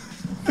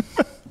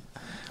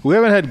 We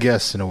haven't had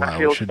guests in a while. I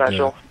feel We should,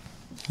 special.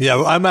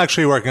 Yeah, I'm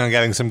actually working on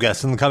getting some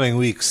guests in the coming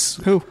weeks.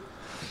 Who?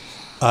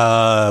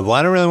 Well,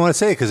 I don't really want to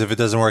say it because if it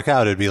doesn't work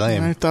out, it'd be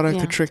lame. I thought I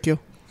could trick you.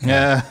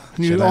 Yeah.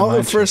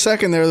 For a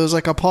second there was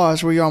like a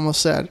pause where you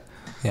almost said.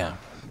 Yeah.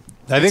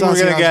 I think we're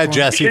going to get You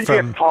Jesse should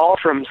from... get Paul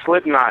from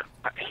Slipknot.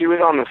 He was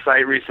on the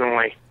site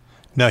recently.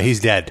 No, he's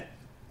dead.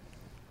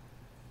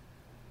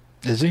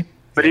 Is he?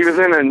 But he was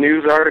in a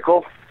news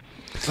article.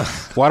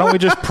 Why don't we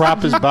just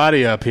prop his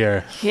body up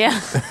here Yeah.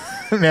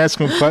 and ask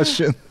him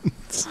questions?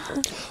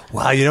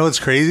 Wow, you know what's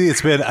crazy?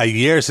 It's been a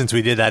year since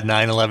we did that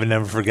 9/11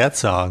 Never Forget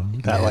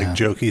song. That, like,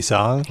 jokey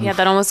song. Yeah,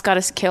 that almost got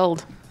us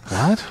killed.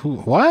 What?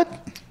 What?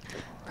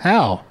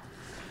 How?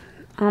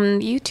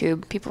 On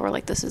YouTube, people were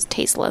like, this is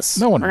tasteless.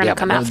 No one. We're going yeah, to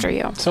come but- after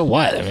you. So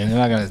what? I mean, they're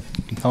not going to...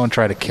 No one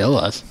tried to kill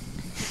us.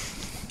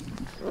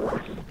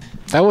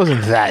 That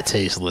wasn't that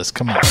tasteless.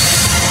 Come on.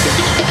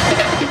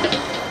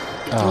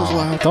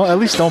 At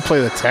least don't play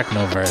the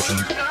techno version.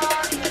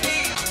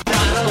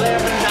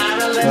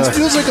 It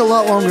feels like a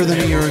lot longer than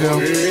a year ago.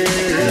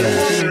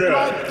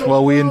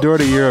 Well, we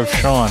endured a year of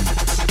Sean.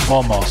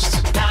 Almost.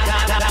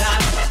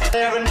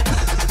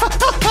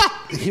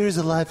 Here's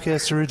a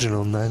Livecast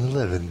original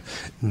 9/11.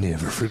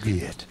 Never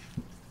forget.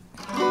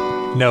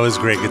 Noah's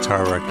great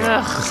guitar work.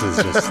 This is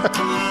just...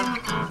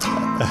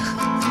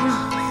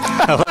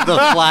 I love the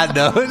flat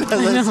note.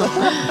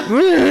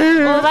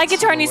 Well, that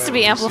guitar needs to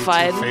be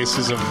amplified.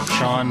 Faces of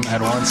Sean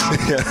at once.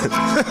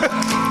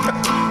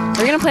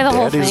 We're going to play the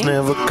whole Daddy's thing.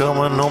 never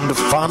coming home to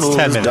find It's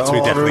 10 minutes.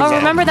 We definitely Oh,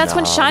 remember, that's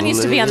when Sean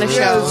used to be on the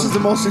Yeah, this show. is the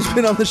most he's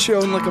been on the show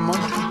in like a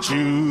month.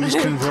 Jews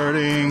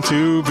converting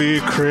to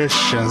be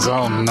Christians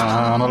on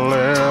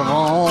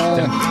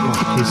 9/11.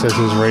 He says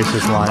his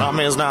racist line.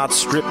 Mommy's not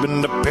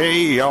stripping to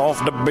pay off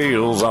the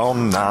bills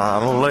on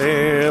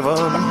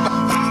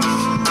 9/11.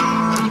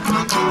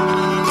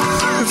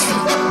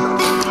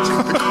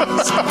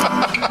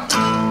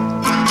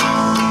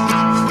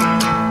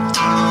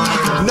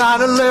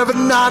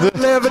 9/11,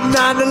 9/11,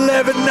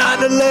 9/11,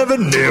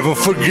 9/11, never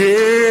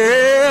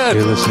forget.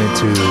 You're listening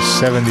to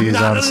 70s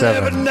on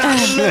 7.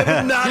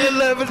 9/11,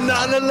 9/11,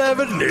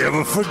 9/11,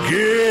 never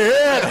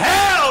forget.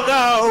 Hell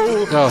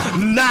no. Oh.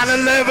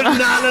 9/11,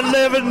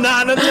 9/11,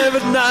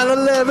 9/11,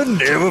 9/11,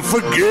 never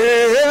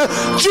forget.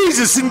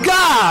 Jesus and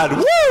God.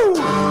 Woo!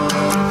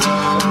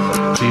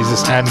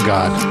 Jesus and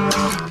God.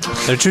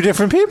 They're two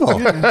different people.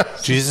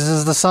 Jesus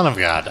is the Son of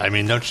God. I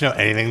mean, don't you know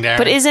anything, Darren?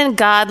 But isn't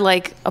God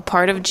like a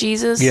part of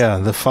Jesus?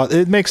 Yeah,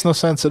 it makes no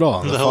sense at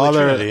all. The Holy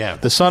Father, Trinity, yeah.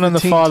 the Son and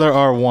the Father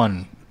are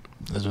one.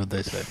 Is what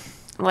they say.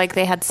 Like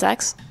they had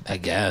sex? I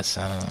guess.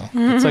 I don't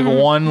know. It's like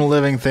one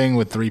living thing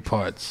with 3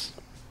 parts.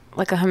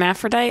 Like a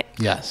hermaphrodite?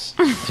 Yes,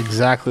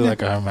 exactly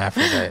like a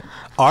hermaphrodite.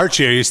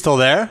 Archie, are you still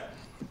there?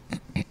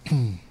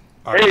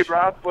 Hey,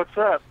 Rob, what's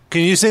up?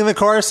 Can you sing the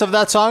chorus of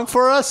that song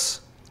for us?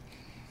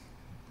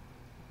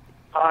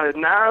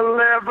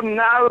 9/11,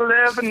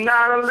 9/11,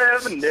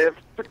 9/11, never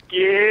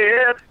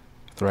forget.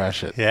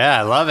 Thrash it. Yeah,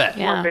 I love it.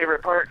 Yeah. My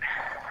favorite part.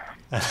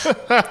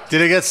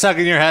 Did it get stuck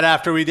in your head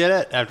after we did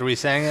it? After we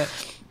sang it?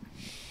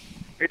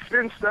 It's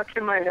been stuck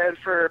in my head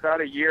for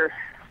about a year.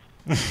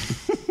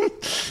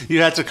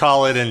 You had to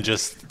call it and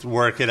just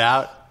work it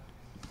out?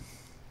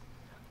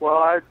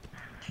 Well,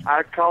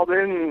 I called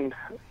in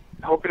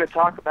hoping to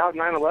talk about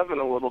 9/11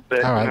 a little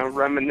bit, All right.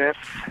 reminisce.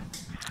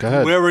 Go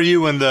ahead. Where were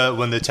you when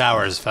the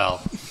towers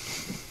fell?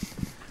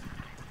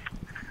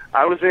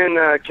 I was in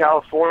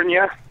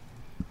California.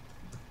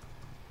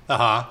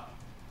 Uh-huh.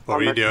 What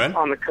were you doing?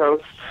 On the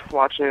coast,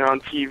 watching it on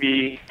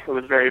TV. It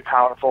was very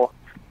powerful.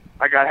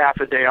 I got half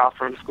a day off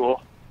from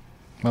school.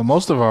 Well,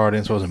 most of our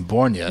audience wasn't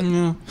born yet.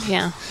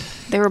 Yeah.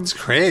 They were. It's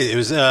crazy. It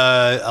was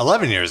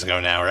 11 years ago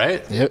now,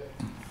 right? Yep.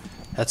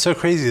 That's so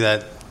crazy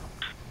that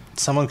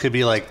someone could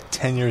be like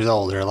 10 years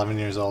old or 11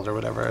 years old or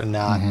whatever and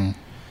not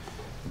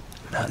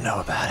know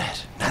about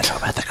it. Not know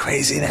about the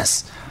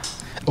craziness.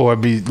 Or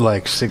be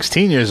like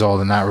 16 years old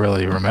and not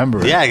really remember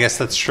it. Yeah, I guess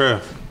that's true.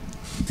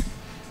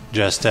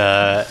 Just,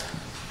 yeah,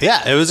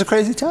 it was a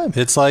crazy time.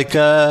 It's like,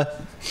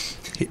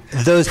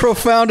 those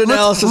Profound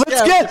analysis.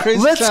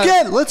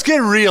 Let's get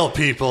real,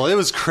 people. It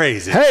was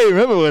crazy. Hey,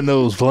 remember when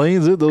those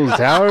planes hit those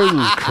towers? It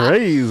was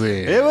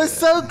crazy. It was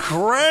so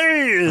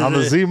crazy. On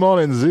the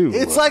Z-Morning Zoo.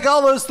 It's like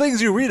all those things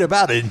you read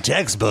about in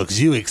textbooks.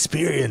 You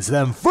experience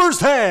them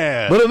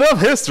firsthand. But enough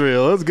history.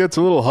 Let's get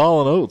to a little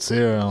Hall & Oates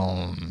here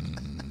on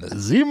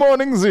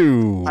Z-Morning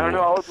Zoo. I don't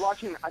know.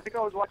 I think I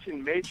was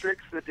watching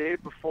Matrix the day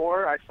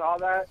before I saw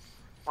that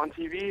on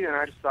TV, and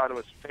I just thought it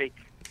was fake.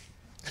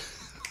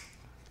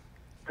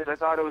 Because I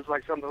thought it was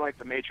like something like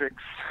The Matrix.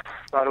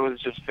 Thought it was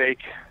just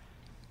fake.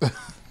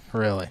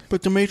 Really?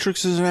 But The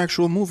Matrix is an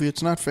actual movie.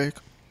 It's not fake.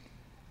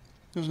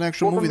 There's an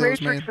actual movie The that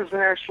was made. Matrix is an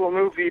actual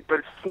movie,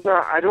 but it's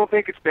not, I don't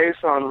think it's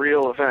based on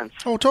real events.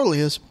 Oh, it totally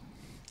is.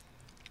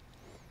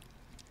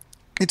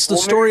 It's the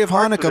Well, story maybe of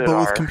parts Hanukkah, it but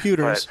with are,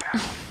 computers.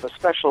 but the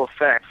special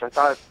effects, I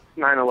thought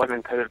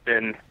 9/11 could have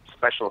been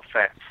special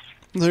effects.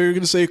 They're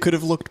going to say it could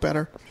have looked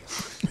better.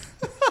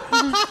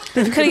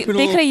 They could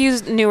have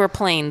used newer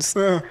planes.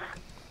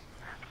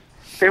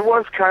 It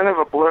was kind of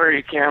a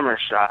blurry camera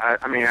shot.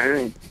 I mean, I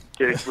didn't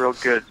get a real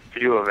good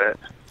view of it.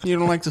 You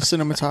don't like the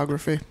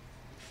cinematography.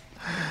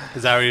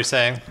 Is that what you're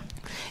saying?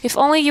 If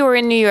only you were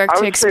in New York I to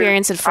would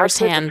experience say, it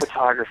firsthand. I'd say the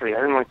photography.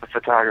 I didn't like the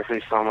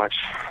photography so much.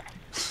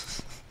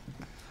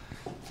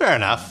 Fair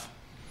enough.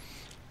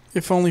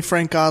 If only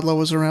Frank Godlow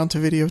was around to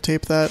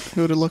videotape that, it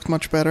would have looked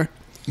much better.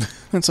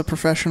 That's a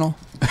professional.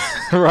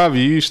 Rob,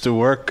 you used to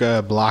work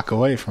a block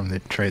away from the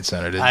Trade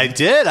Center, didn't you? I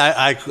did.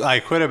 I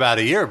quit about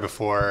a year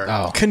before.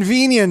 Oh.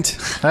 Convenient.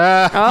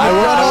 I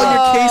run all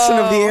your casing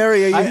of the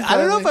area. I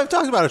don't know if I've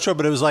talked about it, sure,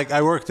 but it was like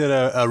I worked at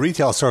a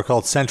retail store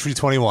called Century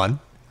 21.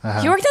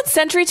 You worked at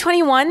Century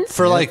 21?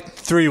 For like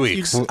 3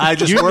 weeks. I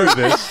just You worked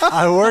knew this.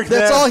 I worked there.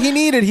 That's all he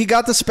needed. He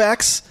got the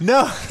specs.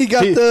 No. He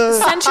got the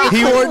Century the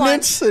 21.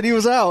 ordinance, and he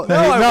was out.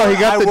 No, he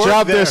got I the worked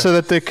job there there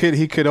so that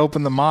he could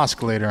open the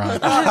mosque later on.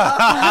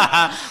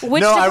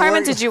 Which No, I department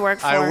worked- did you work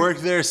for? I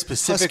worked there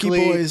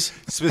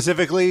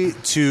specifically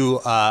to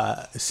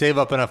save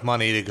up enough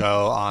money to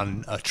go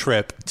on a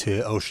trip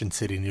to Ocean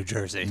City, New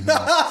Jersey.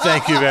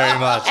 Thank you very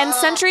much. And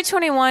Century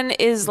 21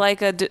 is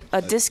like a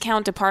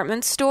discount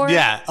department store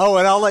Yeah. Oh,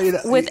 and I'll let you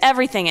know. with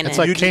everything in It's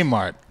it. like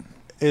Kmart.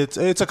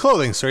 It's a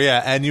clothing store,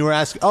 yeah. And you were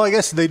asking. Oh, I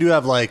guess they do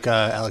have like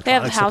electronics. They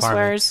have department.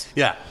 housewares.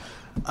 Yeah.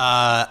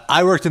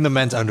 I worked in the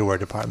men's underwear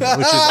department,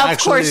 which is Of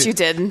actually. course you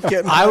did.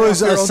 I was.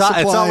 Their own It's not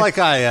supply. like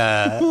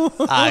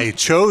I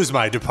chose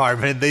my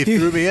department. They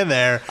threw me in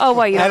there. Oh,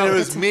 well, you and don't it get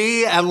was to-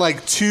 me and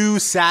like two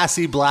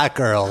sassy black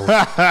girls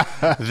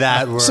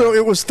that were. So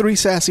it was 3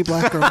 sassy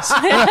black girls.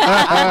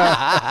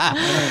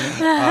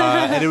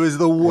 And it was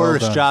the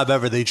worst done. job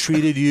ever. They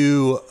treated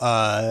you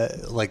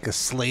like a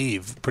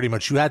slave, pretty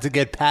much. You had to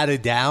get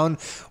patted down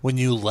when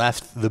you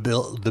left the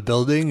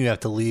building. You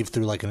have to leave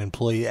through like an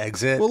employee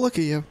exit. Well, look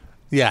at you.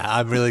 Yeah,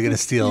 I'm really going to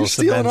steal You're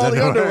some stealing men's all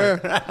the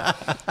underwear.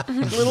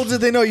 underwear. Little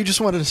did they know you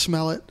just wanted to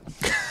smell it.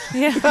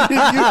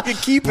 Yeah. You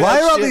keep Why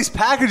that are all shit. these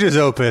packages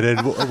open?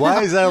 And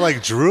why is that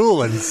like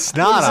drool and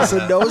snot Is this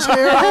on a it? nose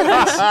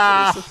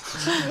hair?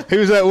 He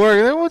was at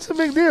work. Like, what's the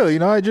big deal? You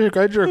know, I jerk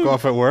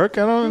off at work.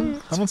 I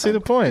don't see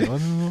the point.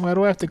 Why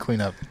do I have to clean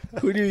up?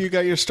 Who knew you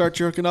got your start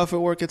jerking off at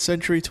work at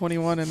Century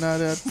 21 and not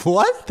at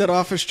What? that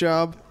office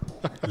job?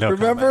 No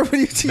Remember comment.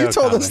 when you No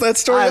told us comment. that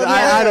story? on the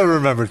I air? don't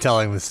remember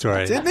telling the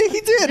story. Didn't he? He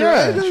did,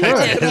 Yeah, right? sure. He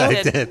did. I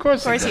He did. did. Of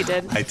course he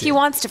did. I did. He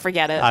wants to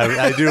forget it.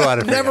 I do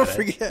want to Never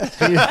forget.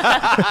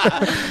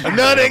 forget.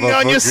 Nutting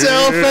on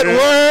yourself at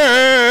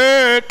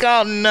work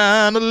on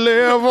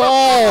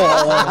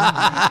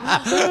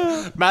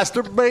 9/11.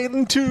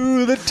 Masturbating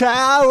to the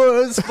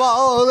towers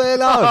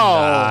falling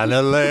on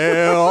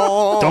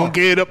 9/11. Don't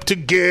get up to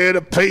get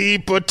a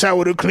paper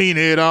towel to clean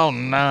it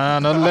on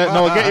 9/11.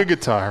 No, get your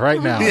guitar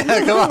right now. Yeah,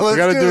 come on, let's We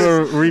gotta do do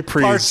a this.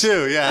 reprise. Part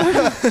 2,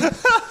 yeah.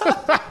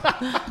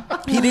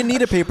 He didn't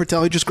need a paper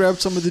towel. He just grabbed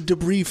some of the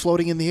debris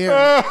floating in the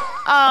air.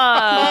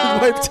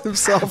 Wiped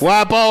himself.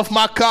 Wipe off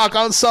my cock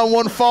on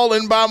someone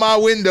falling by my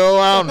window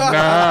on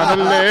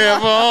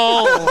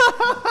 9/11.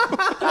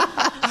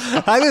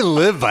 I didn't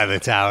live by the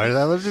towers.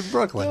 I lived in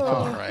Brooklyn.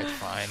 All right,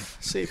 fine.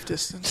 Safe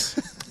distance.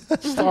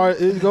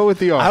 Go with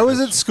the office. I was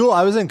at school.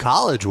 I was in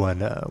college when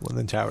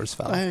the towers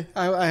fell.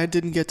 I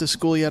didn't get to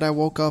school yet. I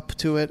woke up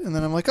to it, and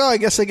then I'm like, oh, I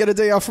guess I get a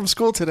day off from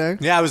school today.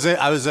 Yeah, I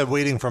was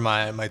waiting for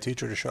my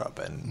teacher to show up,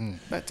 and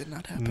That did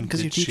not happen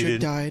because your She teacher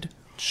didn't. died.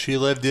 she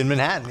lived in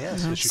Manhattan. Yeah,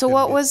 she So couldn't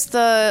what be- was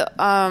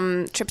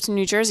the trip to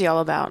New Jersey all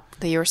about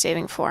that you were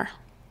saving for?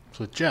 It's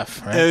with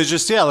Jeff, It right? was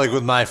just like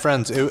with my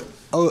friends. It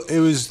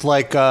was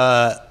like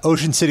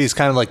Ocean City is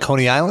kind of like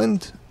Coney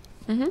Island,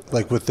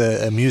 like with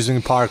the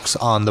amusement parks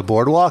on the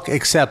boardwalk,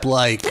 except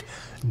like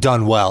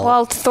done well.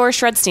 Well, Thor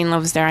Shredstein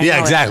lives there. I yeah, know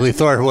it. exactly.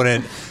 Thor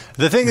wouldn't.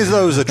 The thing is,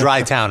 though, it was a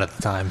dry town at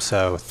the time,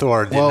 so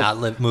Thor did Well,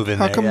 not move in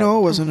How there come yet.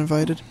 Noah wasn't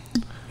invited?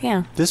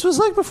 Yeah. This was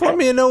like before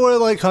me and Noah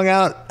like hung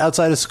out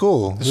outside of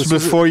school. This was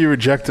before you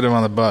rejected him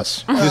on the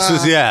bus. This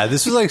was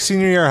This was like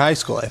senior year of high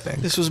school, I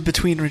think. This was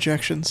between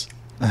rejections.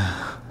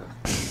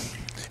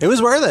 It was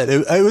worth it.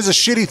 It was a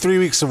shitty 3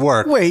 weeks of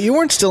work. Wait, you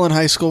weren't still in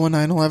high school when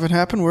 9/11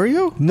 happened, were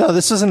you? No,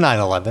 this isn't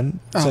 9/11.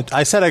 So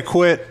I said I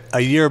quit a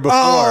year before.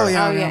 Oh,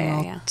 yeah. Oh,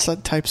 yeah.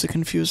 Types are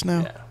confused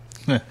now.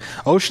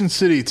 Ocean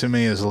City to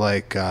me is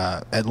like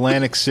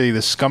Atlantic City, the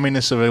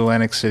scumminess of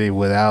Atlantic City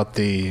without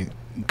the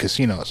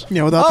casinos.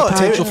 Yeah, without the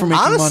potential for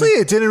making honestly,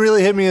 money. it didn't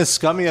really hit me as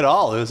scummy at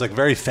all. It was like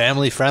very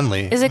family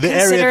friendly. Is it The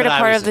area considered a that I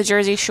part was of the in.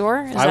 Jersey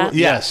Shore? Is that?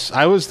 Yes,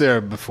 I was there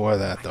before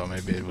that though.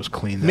 Maybe it was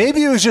cleaned up.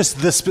 Maybe it was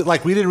just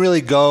like we didn't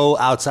really go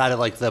outside of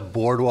like the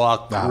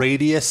boardwalk Wow.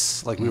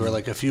 radius. Like we were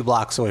like a few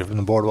blocks away from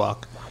the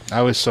boardwalk. I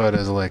always saw it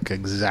as like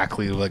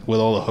exactly like with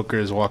all the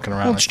hookers walking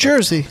around. Well, it's like,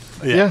 Jersey.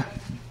 Yeah.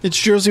 It's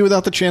Jersey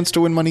without the chance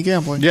to win money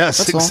gambling. Yes,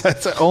 That's all.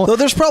 exactly. Oh, Though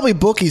there's probably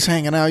bookies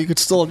hanging out. You could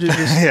still just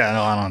yeah,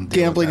 no, I don't. deal with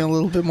gambling that. a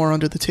little bit more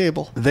under the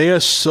table. They are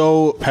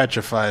so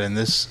petrified in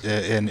this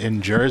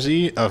in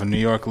Jersey of New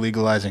York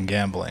legalizing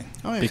gambling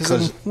Oh, yeah,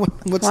 because then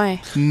what's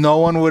Why? no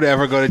one would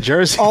ever go to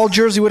Jersey. all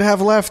Jersey would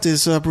have left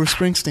is Bruce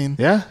Springsteen.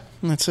 Yeah,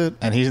 And that's it.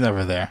 and he's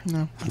never there.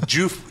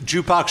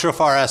 Jupak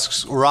Shofar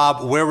asks,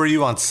 Rob, where were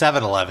you on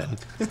 7-Eleven?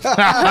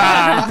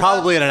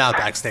 Probably at an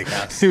Outback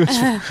Steakhouse. He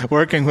was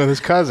working with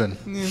his cousin.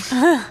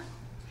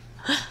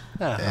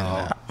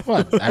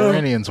 What?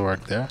 Iranians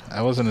work there.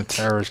 That wasn't a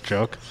terrorist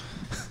joke.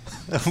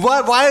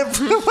 What? Why? What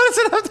does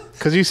it have to...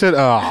 Because you said,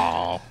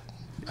 oh.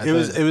 It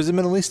was a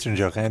Middle Eastern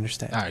joke. I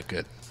understand. All right,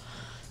 good.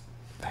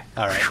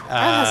 All right.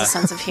 That has a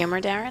sense of humor,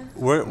 Darren.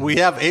 We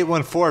have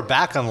 814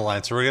 back on the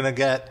line, so we're going to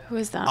get... Who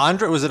is that?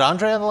 Andre. Was it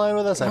Andre on the line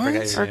with us? I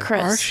forget your Or name.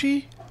 Chris.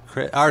 Archie?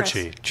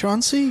 Archie.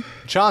 Chauncey?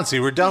 Chauncey,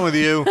 we're done with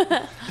you.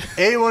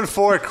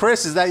 814,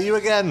 Chris, is that you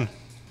again?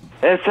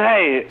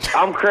 Hey,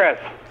 I'm Chris.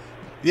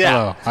 Yeah.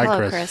 Hello. Hi, Hello,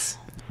 Chris. Chris.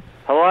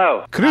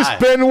 Hello. Chris Hi.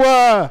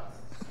 Benoit.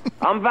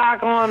 I'm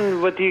back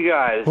on with you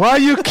guys. Why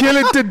you kill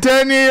it to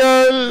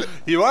Daniel?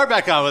 You are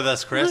back on with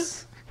us,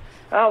 Chris.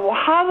 Well,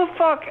 how the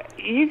fuck,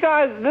 you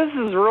guys, this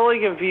is really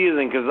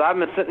confusing because I've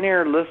been sitting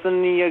here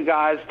listening to you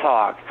guys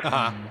talk.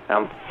 Uh-huh.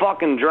 I'm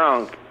fucking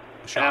drunk.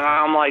 And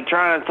I'm like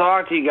trying to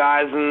talk to you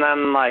guys and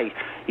then like,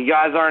 you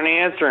guys aren't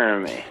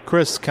answering me.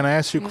 Chris, can I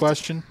ask you a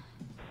question?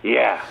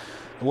 Yeah.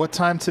 What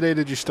time today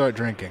did you start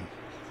drinking?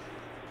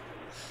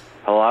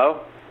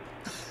 Hello?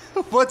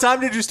 What time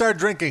did you start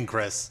drinking,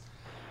 Chris?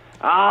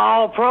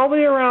 Oh,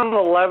 probably around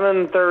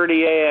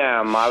 11:30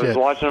 a.m. I was Shit.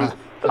 watching I was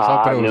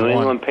hoping it was New 1.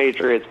 England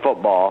Patriots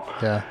football.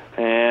 Yeah.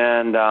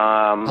 And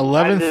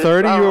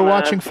 11:30 you were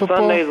watching football?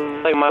 Sunday's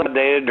like my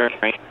day to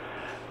drink.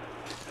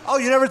 Oh,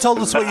 you never told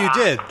us what you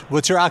did.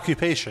 What's your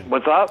occupation?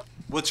 What's up?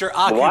 What's your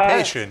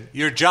occupation?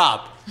 Your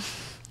job?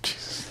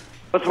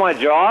 What's my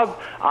job?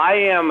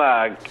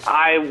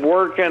 I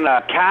work in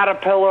a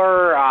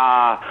Caterpillar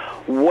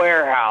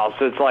warehouse.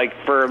 It's like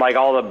for like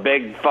all the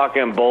big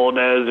fucking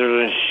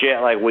bulldozers and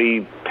shit. Like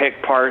we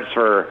pick parts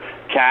for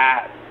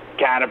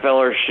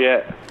Caterpillar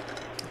shit.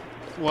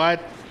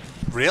 What?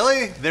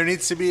 Really? There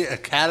needs to be a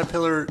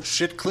Caterpillar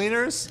shit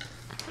cleaners?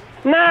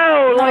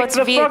 No, like it's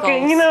the vehicles.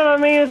 fucking, you know what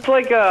I mean? It's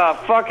like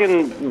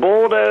fucking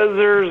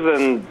bulldozers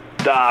and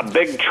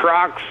big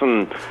trucks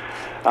and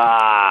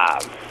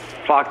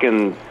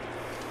fucking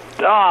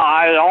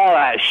all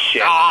that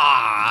shit.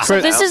 So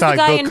this is the Sound like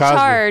guy Bill in Cosby.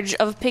 charge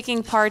of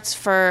picking parts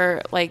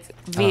for like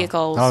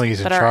vehicles. I don't think he's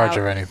in that are charge out.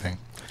 of anything.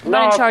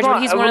 Not in charge, it's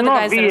but he's one of the not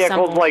guys that vehicles,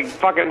 assembles. like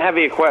fucking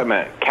heavy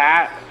equipment.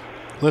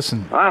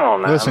 Listen. I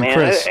don't know, Listen, man.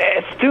 Chris.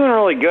 It's doing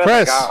really good.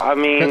 Chris. Like, I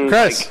mean,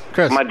 Chris. like,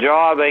 Chris. my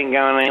job ain't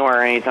going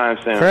anywhere anytime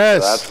soon.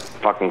 Chris. So that's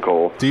fucking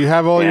cool. Do you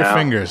have all You your know?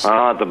 fingers?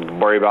 I don't have to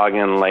worry about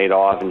getting laid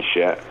off and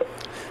shit.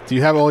 Do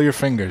you have all your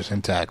fingers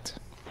intact?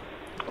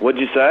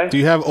 What'd you say? Do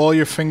you have all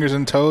your fingers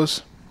and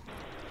toes?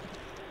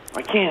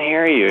 I can't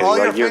hear you. All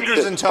your like, your fingers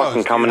shit's and toes.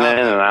 fucking Do coming you in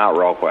have and them? out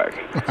real quick.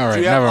 All right,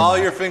 Do you have never all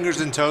mind. your fingers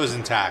and toes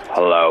intact?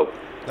 Hello.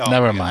 Oh,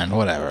 Never yeah. mind.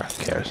 Whatever.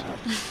 Who cares?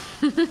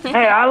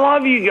 Hey, I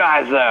love you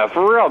guys, though.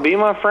 For real. Be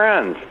my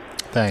friends.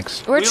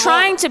 Thanks. We're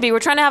trying to be. We're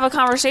trying to have a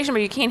conversation,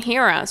 but you can't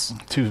hear us.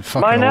 Too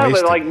fucking I know,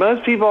 wasted. but like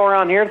most people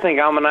around here think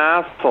I'm an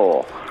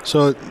asshole.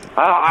 So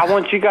I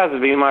want you guys to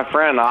be my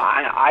friend.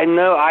 I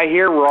know. I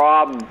hear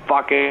Rob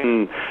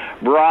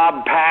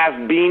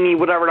Pasbini,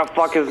 whatever the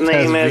fuck his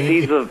name is. Pasbini.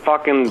 He's a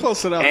fucking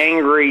Close enough.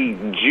 angry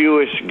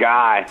Jewish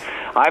guy.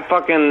 I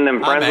fucking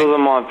am friends with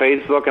him on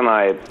Facebook, and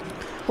I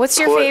What's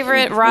your put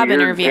favorite Rob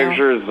weird interview?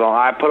 Pictures on,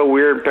 I put a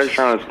weird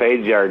picture on his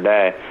page the other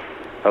day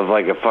of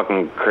like a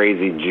fucking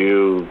crazy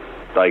Jew,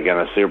 like in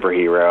a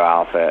superhero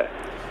outfit.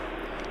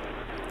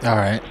 all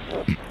right.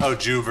 Oh,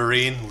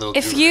 Juverine. Little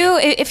If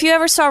Juverine. you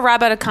ever saw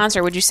Rob at a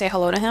concert, would you say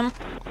hello to him?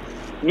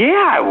 Yeah,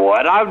 I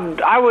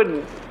would. I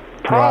would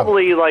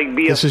probably like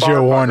be this a is your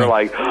star warning.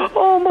 like,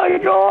 oh my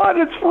god,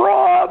 it's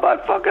Rob! I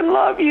fucking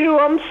love you.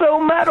 I'm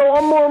so metal.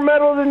 I'm more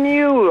metal than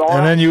you. All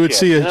And then that you would shit,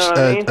 see you know what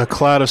I mean? a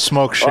cloud of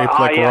smoke shaped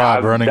like yeah,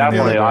 Rob running in the other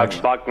definitely. I'd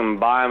direction. fucking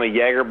buy him a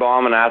Jaeger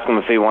bomb and ask him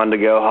if he wanted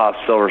to go huff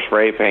silver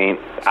spray paint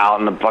out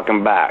in the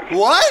fucking back.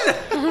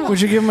 What?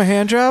 Would you give him a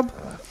hand job?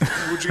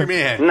 Would you give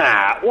me a hand?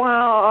 Nah, well,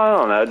 I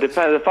don't know.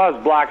 Depends. If I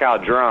was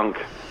blackout drunk,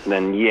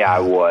 then yeah, I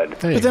would.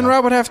 There you But then go.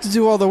 Rob would have to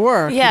do all the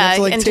work. He'd Yeah, have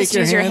to, like, and take just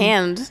use your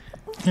hand.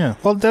 Yeah.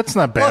 Well, that's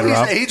not bad, Well,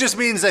 Rob. he just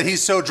means that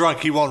he's so drunk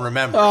he won't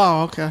remember.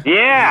 Oh, okay.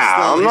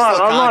 Yeah, He's still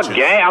I'm not conscious.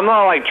 gay. I'm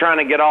not like trying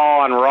to get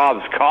all on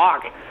Rob's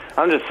cock.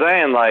 I'm just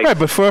saying, like, Right,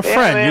 but for a yeah,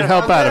 friend, man, you'd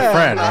help I'm out a there.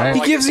 friend, right?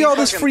 He gives you all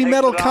this fucking free takes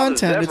metal it out of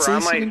the content. It's zipper, I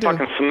easy to might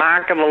do. fucking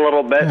smack it a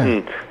little bit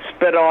and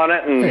spit on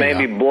it, and There you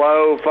maybe go.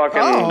 blow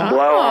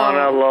on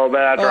it a little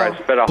bit after I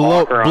spit a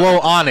hawker on Blow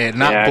it. on it,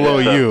 not Yeah,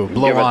 blow just to you.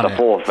 Blow give on it the it.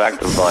 full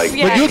effect of like.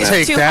 Yeah, But you'll it's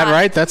take too that, hot.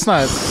 right? That's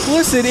not.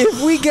 Listen,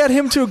 if we get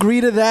him to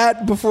agree to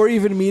that before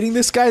even meeting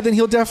this guy, then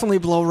he'll definitely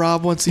blow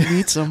Rob once he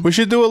meets him. We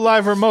should do a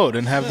live remote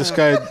and have this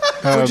guy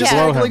We're just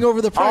blow haggling him.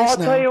 over the Oh, price I'll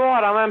now. tell you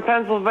what, I'm in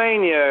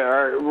Pennsylvania,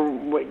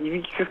 or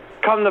you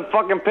come to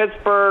fucking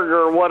Pittsburgh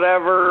or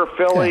whatever,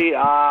 Philly,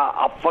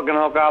 I'll fucking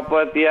hook up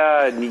with you,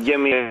 and you give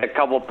me a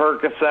couple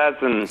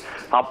Percocets, and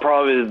I'll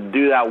probably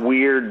do that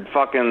weird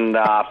fucking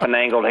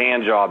finagled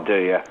hand job to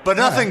you. But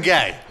nothing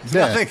gay.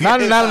 Yeah. Nothing Not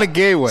gay. in a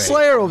gay way.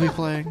 Slayer will be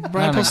playing.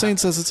 Brian No. Posehn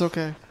says it's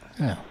okay.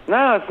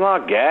 No, it's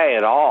not gay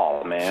at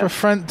all, man. For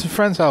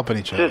friends helping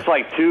each It's other. just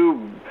like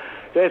two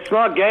it's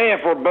not gay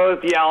if we're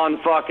both yelling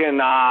fucking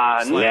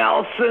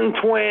Nelson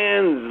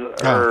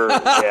twins or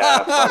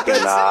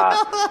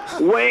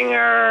fucking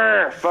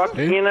Winger. Fuck,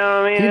 you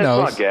know what I mean? It's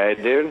not gay,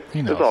 dude.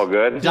 It's all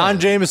good. John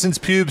Jameson's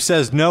pube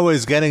says Noah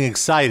is getting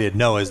excited.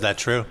 Noah, is that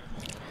true?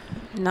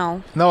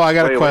 No. No, I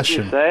got a Wait, what'd you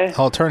question. say?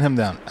 I'll turn him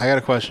down. I got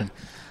a question.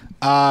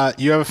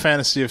 You have a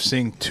fantasy of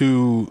seeing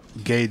two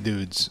gay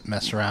dudes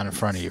mess around in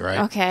front of you, right?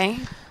 Okay.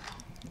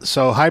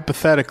 So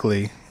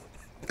hypothetically,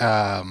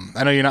 I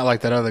know you're not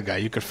like that other guy.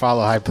 You could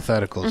follow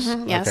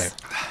hypotheticals. Yes.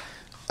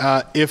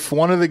 Okay. If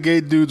one of the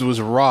gay dudes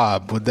was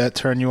Rob, would that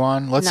turn you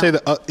on? Let's No. say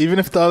even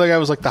if the other guy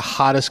was like the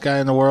hottest guy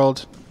in the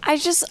world. I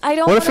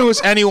don't. What if it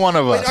was any one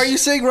of us? Wait, are you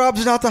saying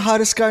Rob's not the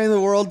hottest guy in the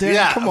world, Dan?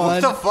 Yeah, Come on.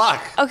 what the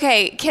fuck?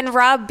 Okay, can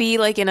Rob be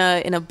like in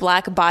a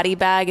black body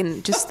bag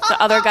and just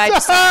the other guy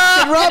just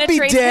Can Rob be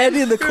penetrates dead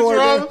him? in the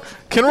corner?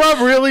 Can Rob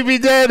really be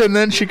dead, and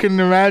then she can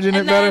imagine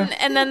it better?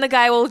 And then the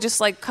guy will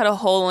just like cut a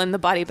hole in the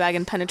body bag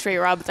and penetrate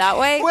Rob that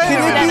way. Wait,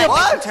 then I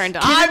what? think I'm turned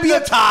on. I'm the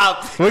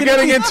top. We're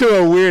getting into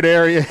a weird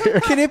area here.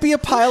 Can it be a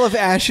pile of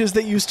ashes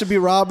that used to be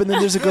Rob, and then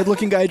there's a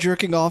good-looking guy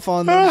jerking off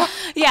on them?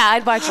 Yeah,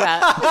 I'd watch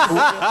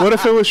that. What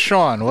if it was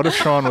Sean? What if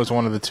Sean was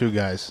one of the two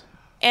guys?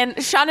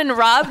 And Sean and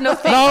Rob, no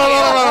thank you.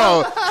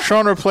 No.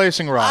 Sean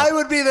replacing Rob. I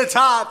would be the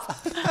top.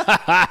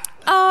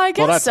 I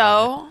guess that's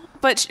so.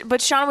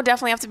 But Sean would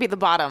definitely have to be the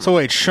bottom. So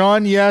wait,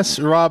 Sean yes,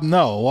 Rob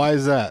no. Why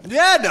is that?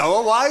 Yeah,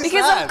 Noah, why is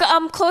because that?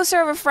 I'm closer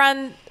of a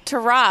friend to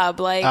Rob.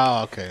 Like,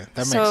 Oh, okay. That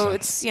makes so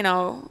sense.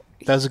 it's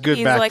That's a good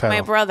he's backpedal. like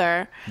my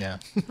brother. Yeah.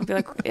 I'd be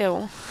like,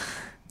 ew.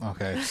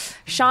 Okay.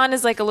 Sean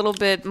is like a little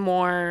bit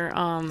more I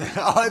thought you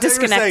were saying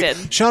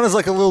disconnected. Sean is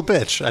like a little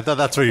bitch. I thought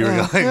that's where you were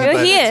going. Yeah,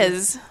 but he it's-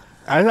 is.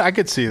 I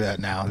could see that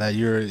now that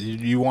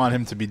you want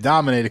him to be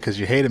dominated because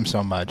you hate him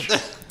so much.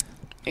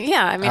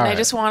 Yeah, I mean, All I right.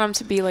 just want him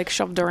to be like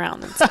shoved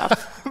around and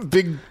stuff.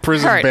 Big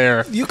prison Hurt.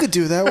 bear. You could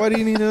do that. Why do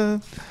you need a...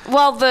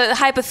 Well, the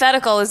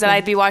hypothetical is that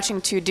I'd be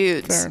watching two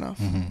dudes. Fair enough.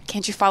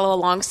 Can't you follow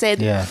along,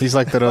 Sid? Yeah, he's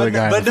like that other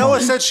guy. But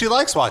Noah said she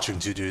likes watching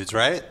two dudes,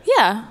 right?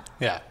 Yeah.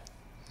 Yeah.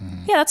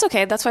 Yeah, that's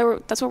okay. That's what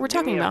we're talking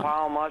Give me a about.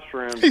 pile of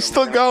mushrooms. He's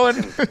still going.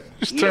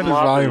 Just Eat turn his them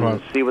up volume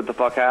and up. see what the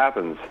fuck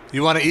happens.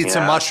 You want to eat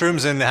some Yeah.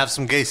 mushrooms and have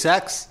some gay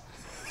sex?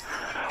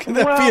 Can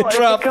that be a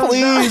drop,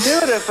 please?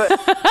 Dude, if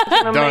it's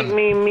gonna Done. make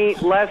me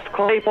meet Les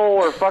Claypool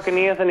or fucking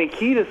Anthony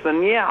Kiedis,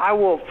 then yeah, I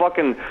will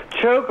fucking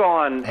choke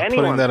on I'm anyone's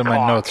putting that in my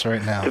cock notes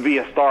right now. to be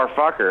a star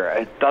fucker.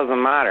 It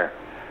doesn't matter.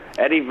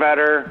 Eddie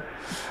Vedder,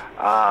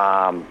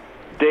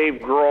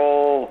 Dave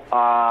Grohl,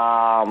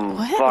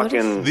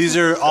 fucking. These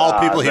are all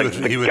people he would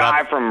the he would guy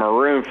have. from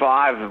Maroon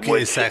 5, Gay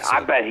which sex I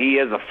with. bet he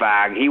is a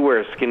fag. He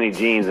wears skinny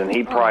jeans, and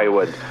he probably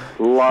would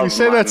love. You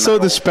say my that so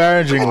metal.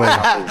 disparagingly.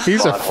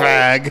 He's a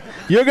fag.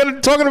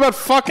 You're talking about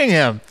fucking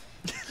him.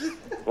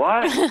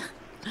 What?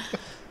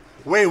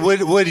 Wait,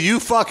 would you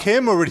fuck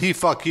him or would he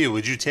fuck you?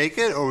 Would you take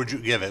it or would you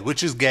give it?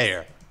 Which is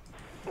gayer?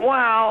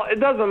 Well, it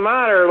doesn't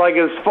matter. Like,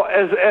 as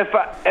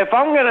if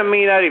I'm gonna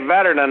meet Eddie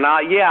Vedder or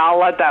not, yeah, I'll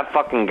let that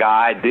fucking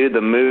guy do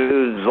the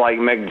moves like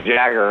Mick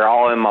Jagger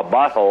all in my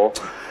butthole,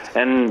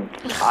 and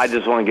I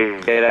just want to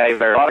get Eddie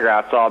Vedder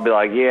autograph. So I'll be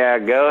like, yeah,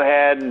 go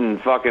ahead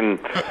and fucking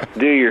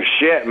do your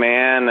shit,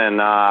 man,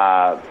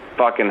 and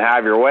fucking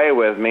have your way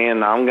with me,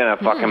 and I'm gonna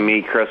fucking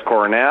meet Chris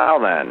Cornell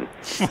then.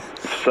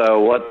 So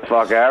what the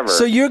fuck ever.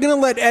 So you're going to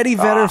let Eddie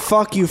Vedder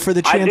fuck you for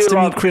the I chance do to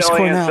love meet Chris Billy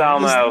Cornell?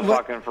 Anselmo, Is- what-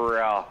 fucking for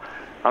real.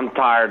 I'm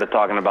tired of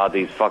talking about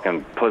these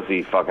fucking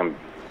pussy fucking.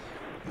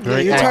 Yeah,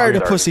 you're tired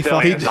of pussy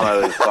Billy fucking.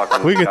 Anselmo's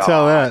fucking We could God.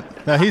 tell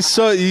that. Now he's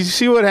so. You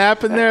see what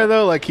happened there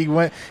though? Like he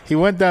went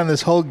down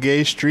this whole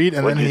gay street,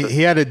 and then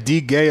he had to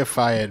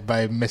de-gayify it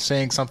by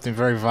saying something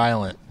very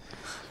violent.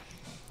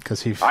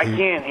 Because I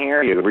can't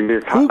hear you.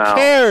 You're Who cutting out.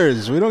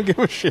 cares? We don't give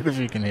a shit if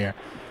you can hear.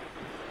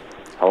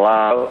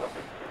 Hello.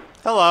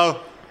 Hello.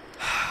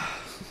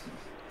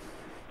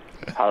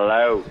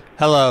 Hello.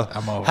 Hello.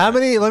 I'm over. How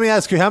many? Let me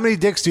ask you. How many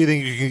dicks do you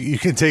think you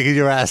can take in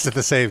your ass at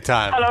the same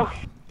time? Hello.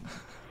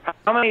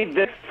 How many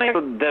did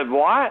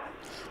what?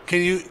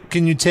 Can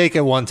you take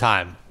at one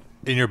time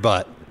in your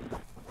butt?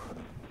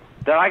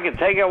 That I could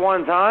take at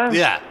one time?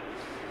 Yeah.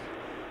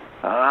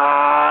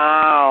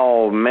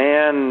 Oh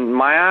man,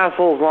 my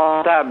asshole's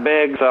not that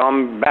big, so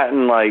I'm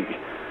betting like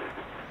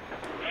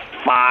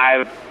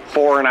 5,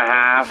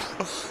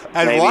 4.5.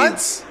 At maybe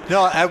once?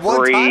 No, at one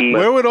 3. time.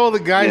 Where would all the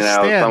guys You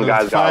know, stand? some with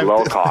guys got a 5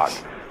 little cock.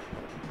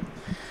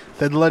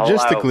 Then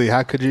logistically,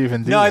 how could you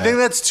even do No, that? I think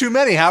that's too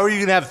many. How are you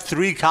gonna have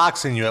 3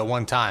 cocks in you at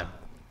one time?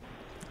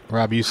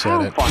 Rob, you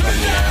said it. Okay.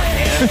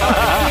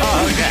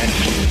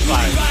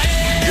 Fine.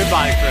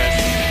 Goodbye,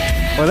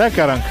 Chris. Well, that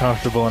got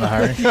uncomfortable in a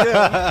hurry.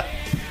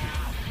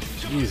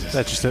 Jesus.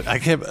 That just I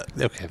can't.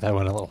 Okay, that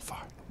went a little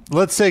far.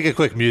 Let's take a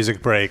quick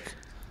music break,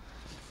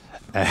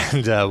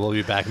 and we'll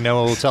be back.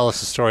 Noah will tell us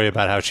a story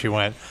about how she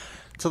went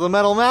to the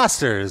Metal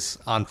Masters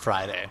on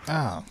Friday.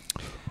 Oh.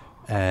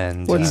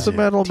 And What's the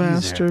Metal teaser.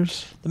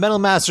 Masters? the Metal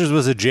Masters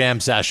was a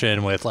jam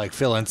session with like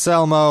Phil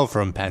Anselmo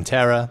from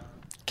Pantera.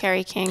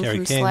 Kerry King Kerry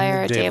from King,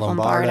 Slayer, Dave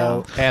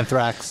Lombardo.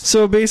 Anthrax.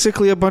 So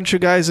basically, a bunch of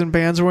guys in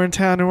bands were in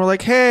town and were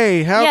like,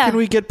 "Hey, how Yeah. can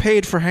we get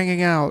paid for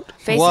hanging out?"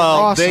 Basically. Well,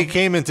 Awesome. they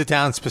came into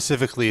town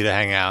specifically to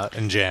hang out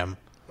and jam.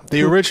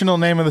 The original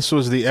name of this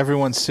was the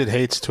Everyone Sid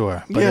Hates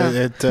Tour, but Yeah.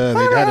 they had to don't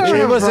change have a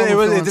It it. wasn't. problem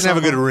with It didn't have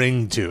a Phil good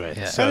ring to it.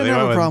 I So didn't they have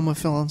went a with problem with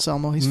Phil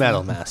Anselmo. He's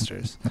Metal fine.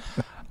 Masters.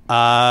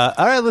 All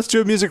right, let's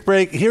do a music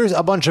break. Here's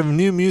a bunch of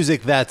new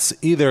music that's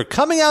either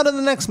coming out in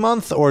the next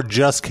month or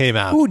just came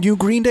out. Ooh, new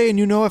Green Day and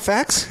new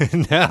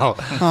NoFX. No.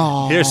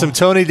 Aw. Here's some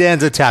Tony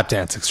Danza Tap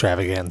Dance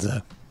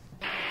Extravaganza.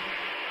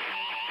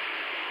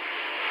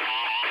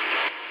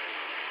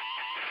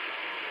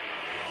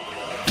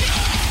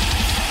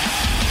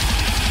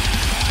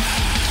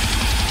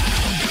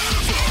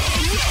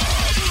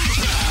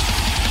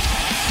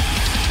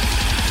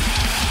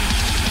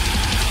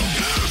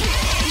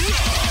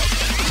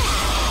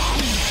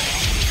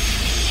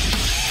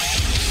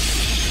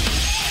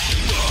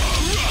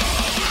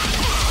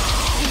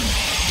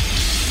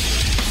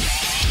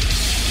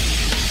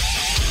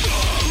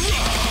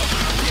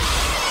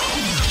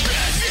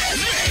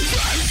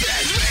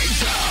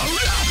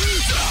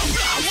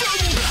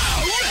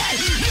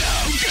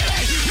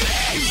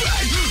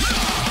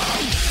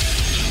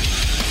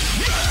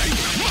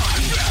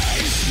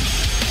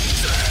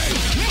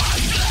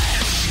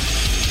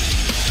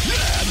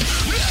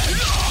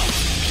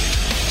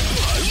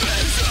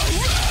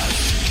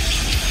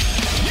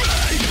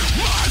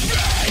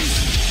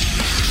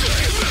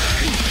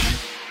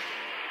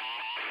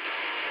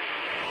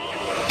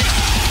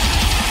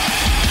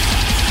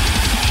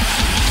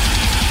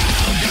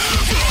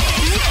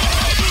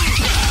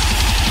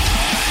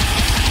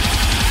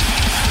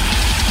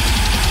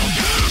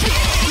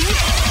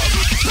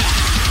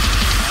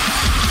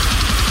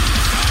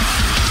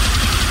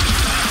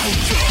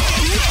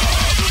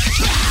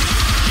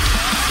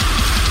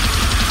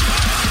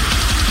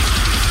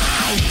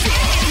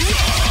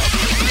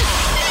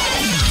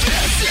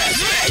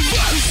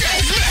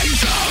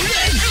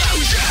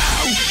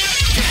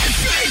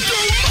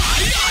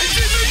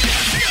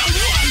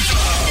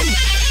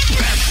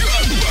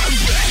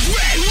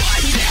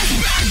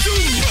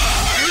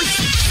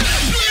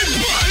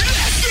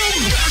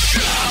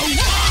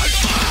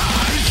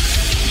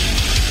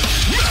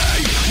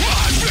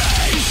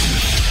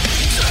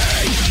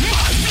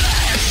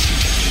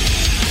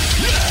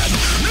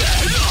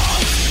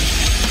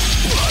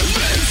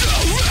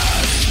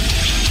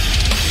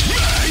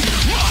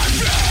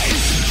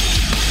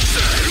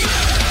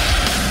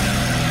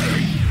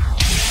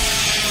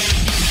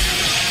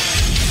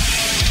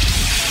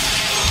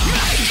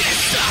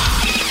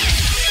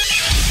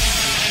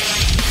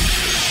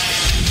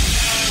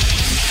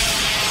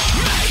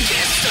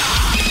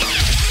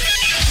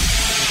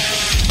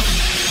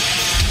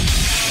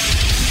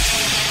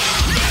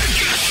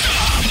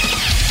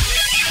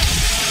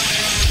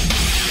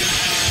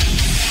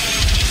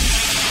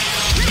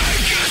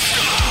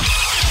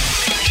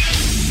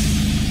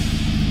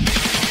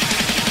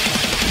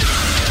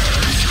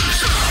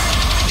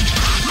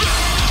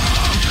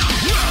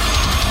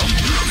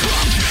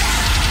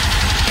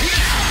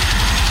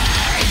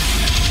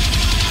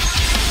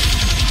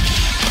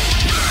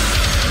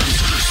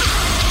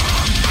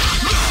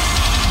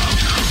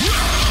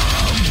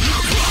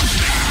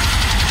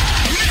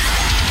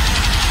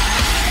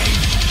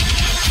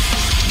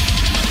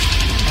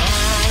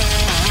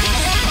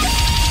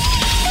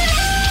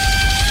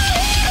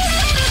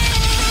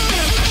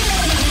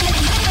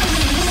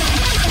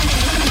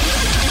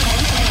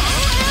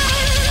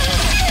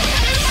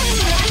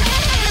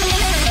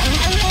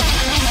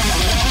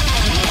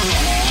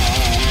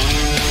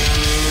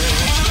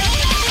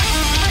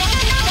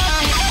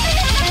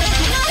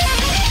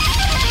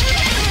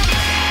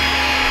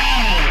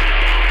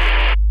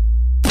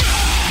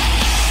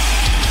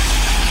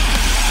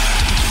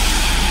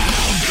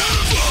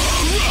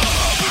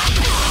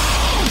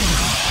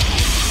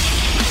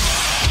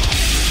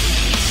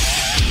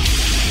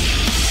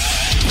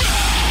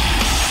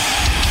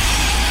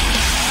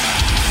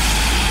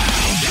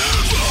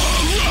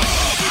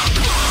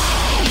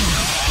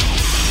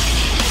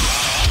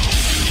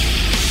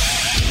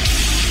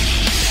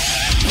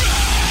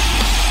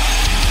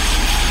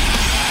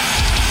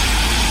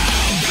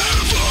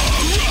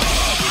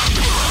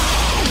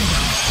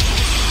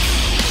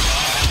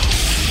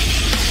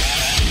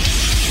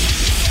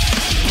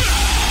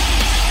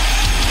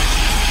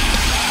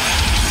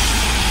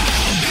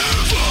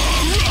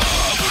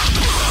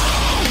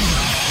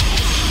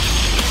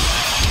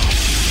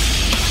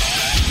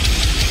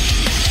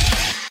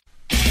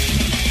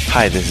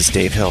 Hi, this is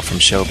Dave Hill from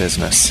Show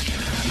Business.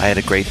 I had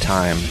a great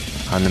time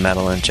on the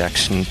Metal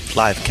Injection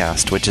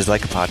livecast, which is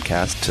like a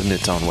podcast in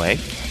its own way,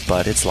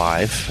 but it's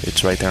live.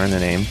 It's right there in the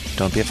name.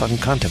 Don't be a fucking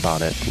cunt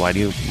about it. Why do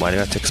you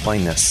have to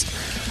explain this?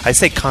 I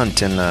say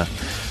cunt in the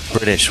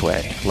British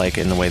way, like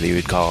in the way that you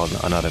would call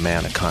another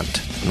man a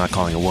cunt. I'm not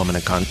calling a woman a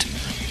cunt.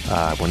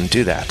 I wouldn't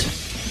do that.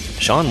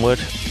 Sean would.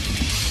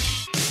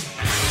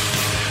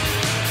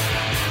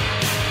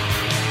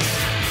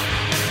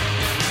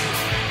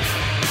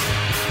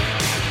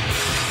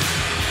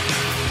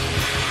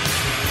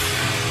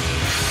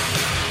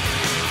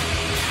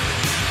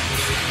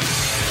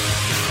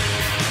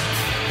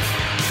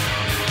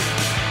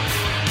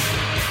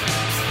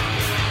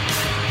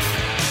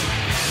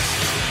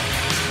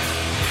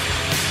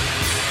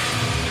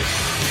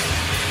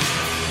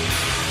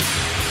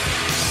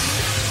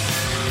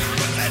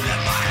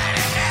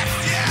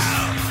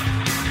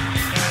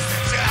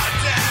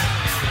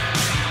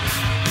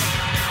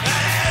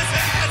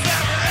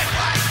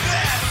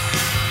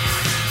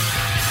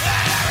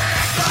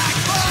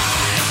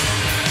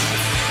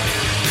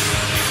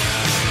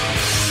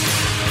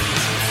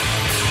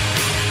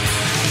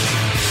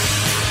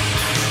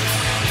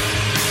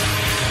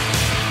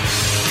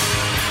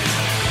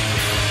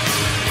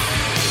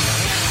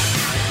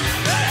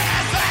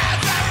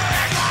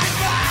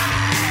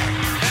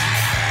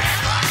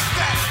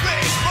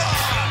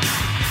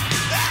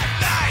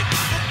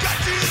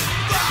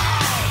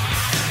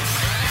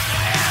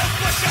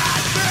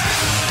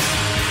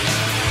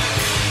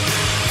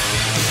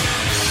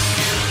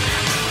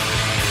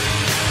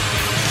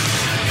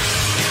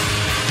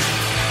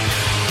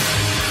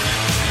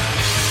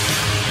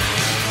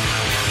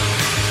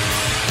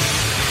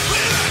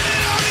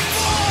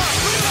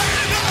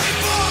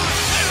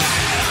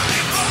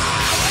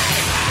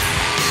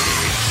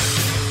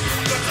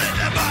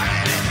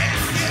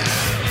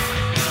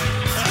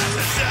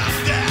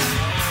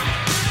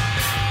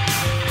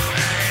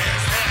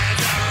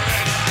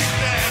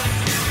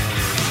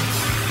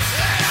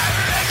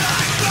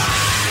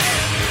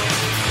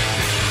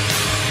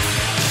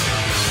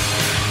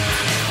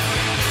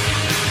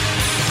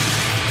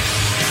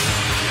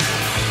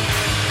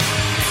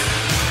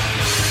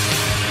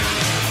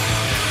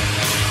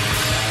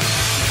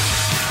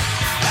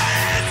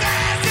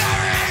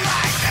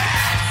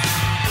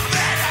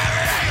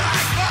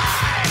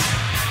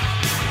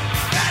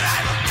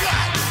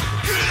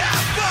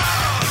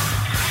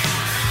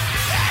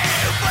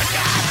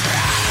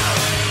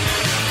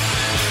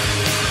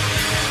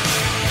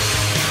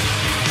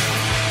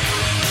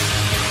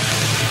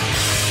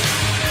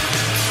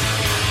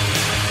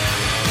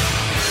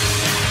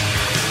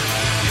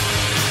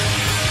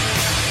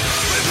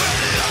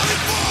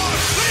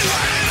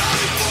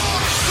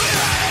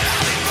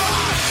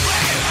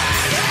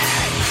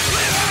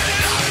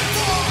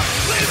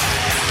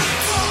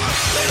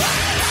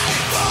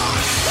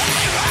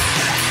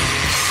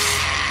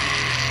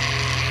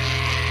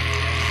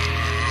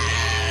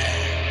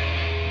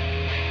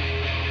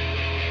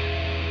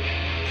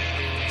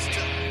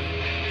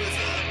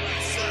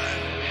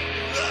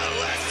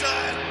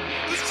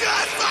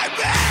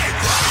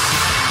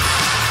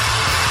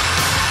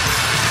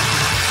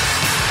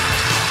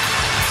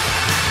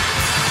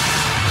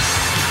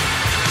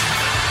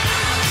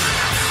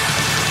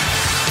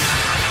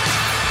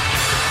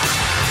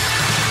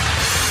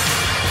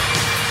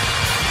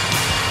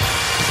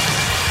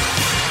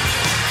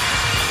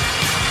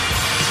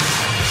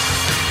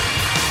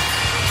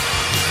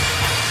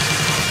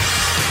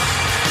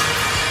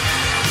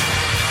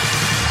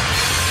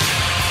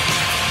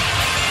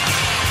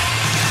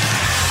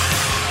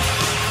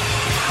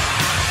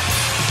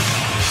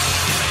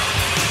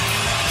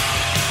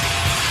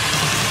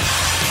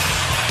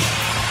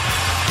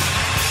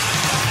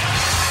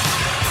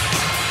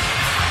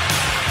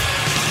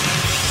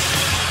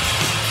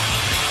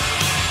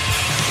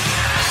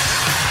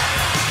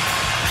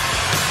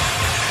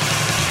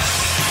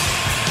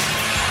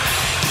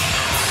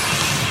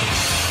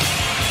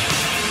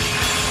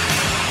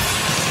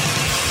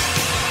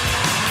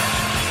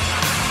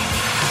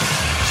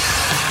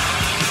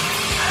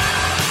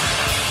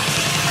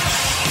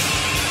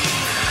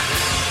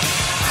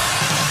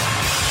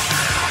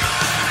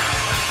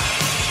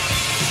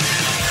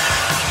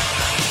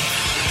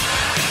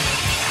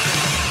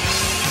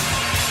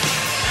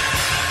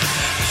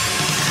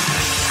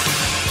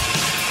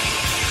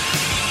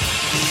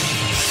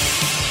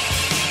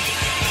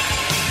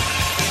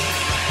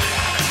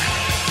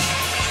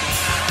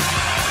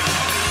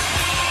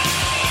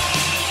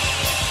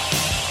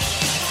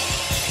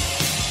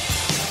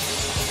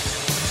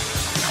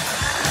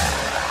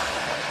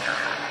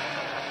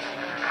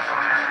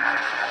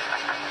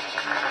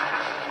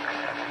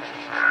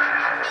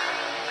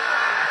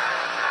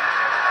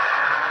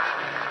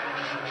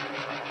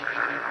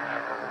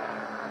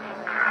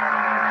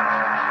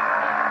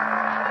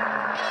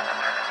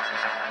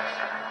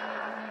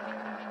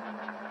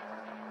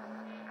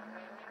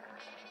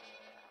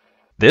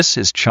 This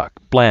is Chuck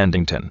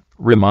Blandington,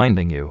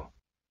 reminding you.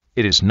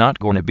 It is not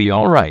going to be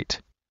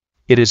alright.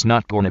 It is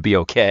not going to be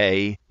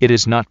okay. It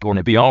is not going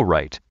to be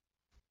alright.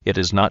 It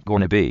is not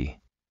going to be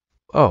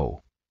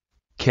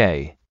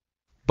okay.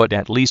 But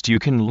at least you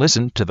can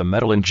listen to the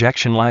Metal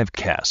Injection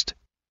livecast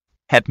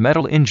at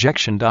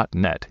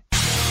metalinjection.net.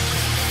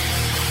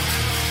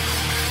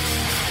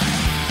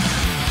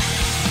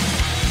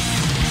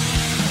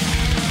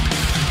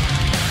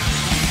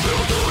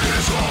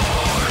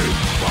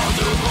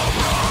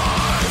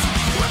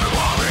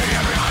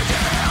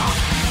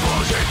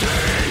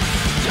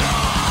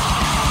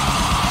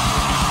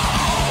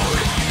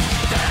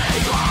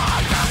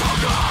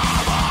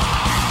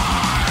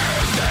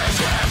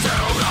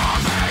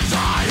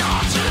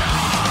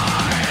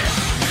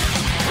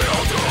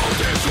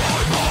 Destroy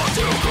more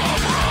to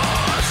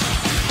compress.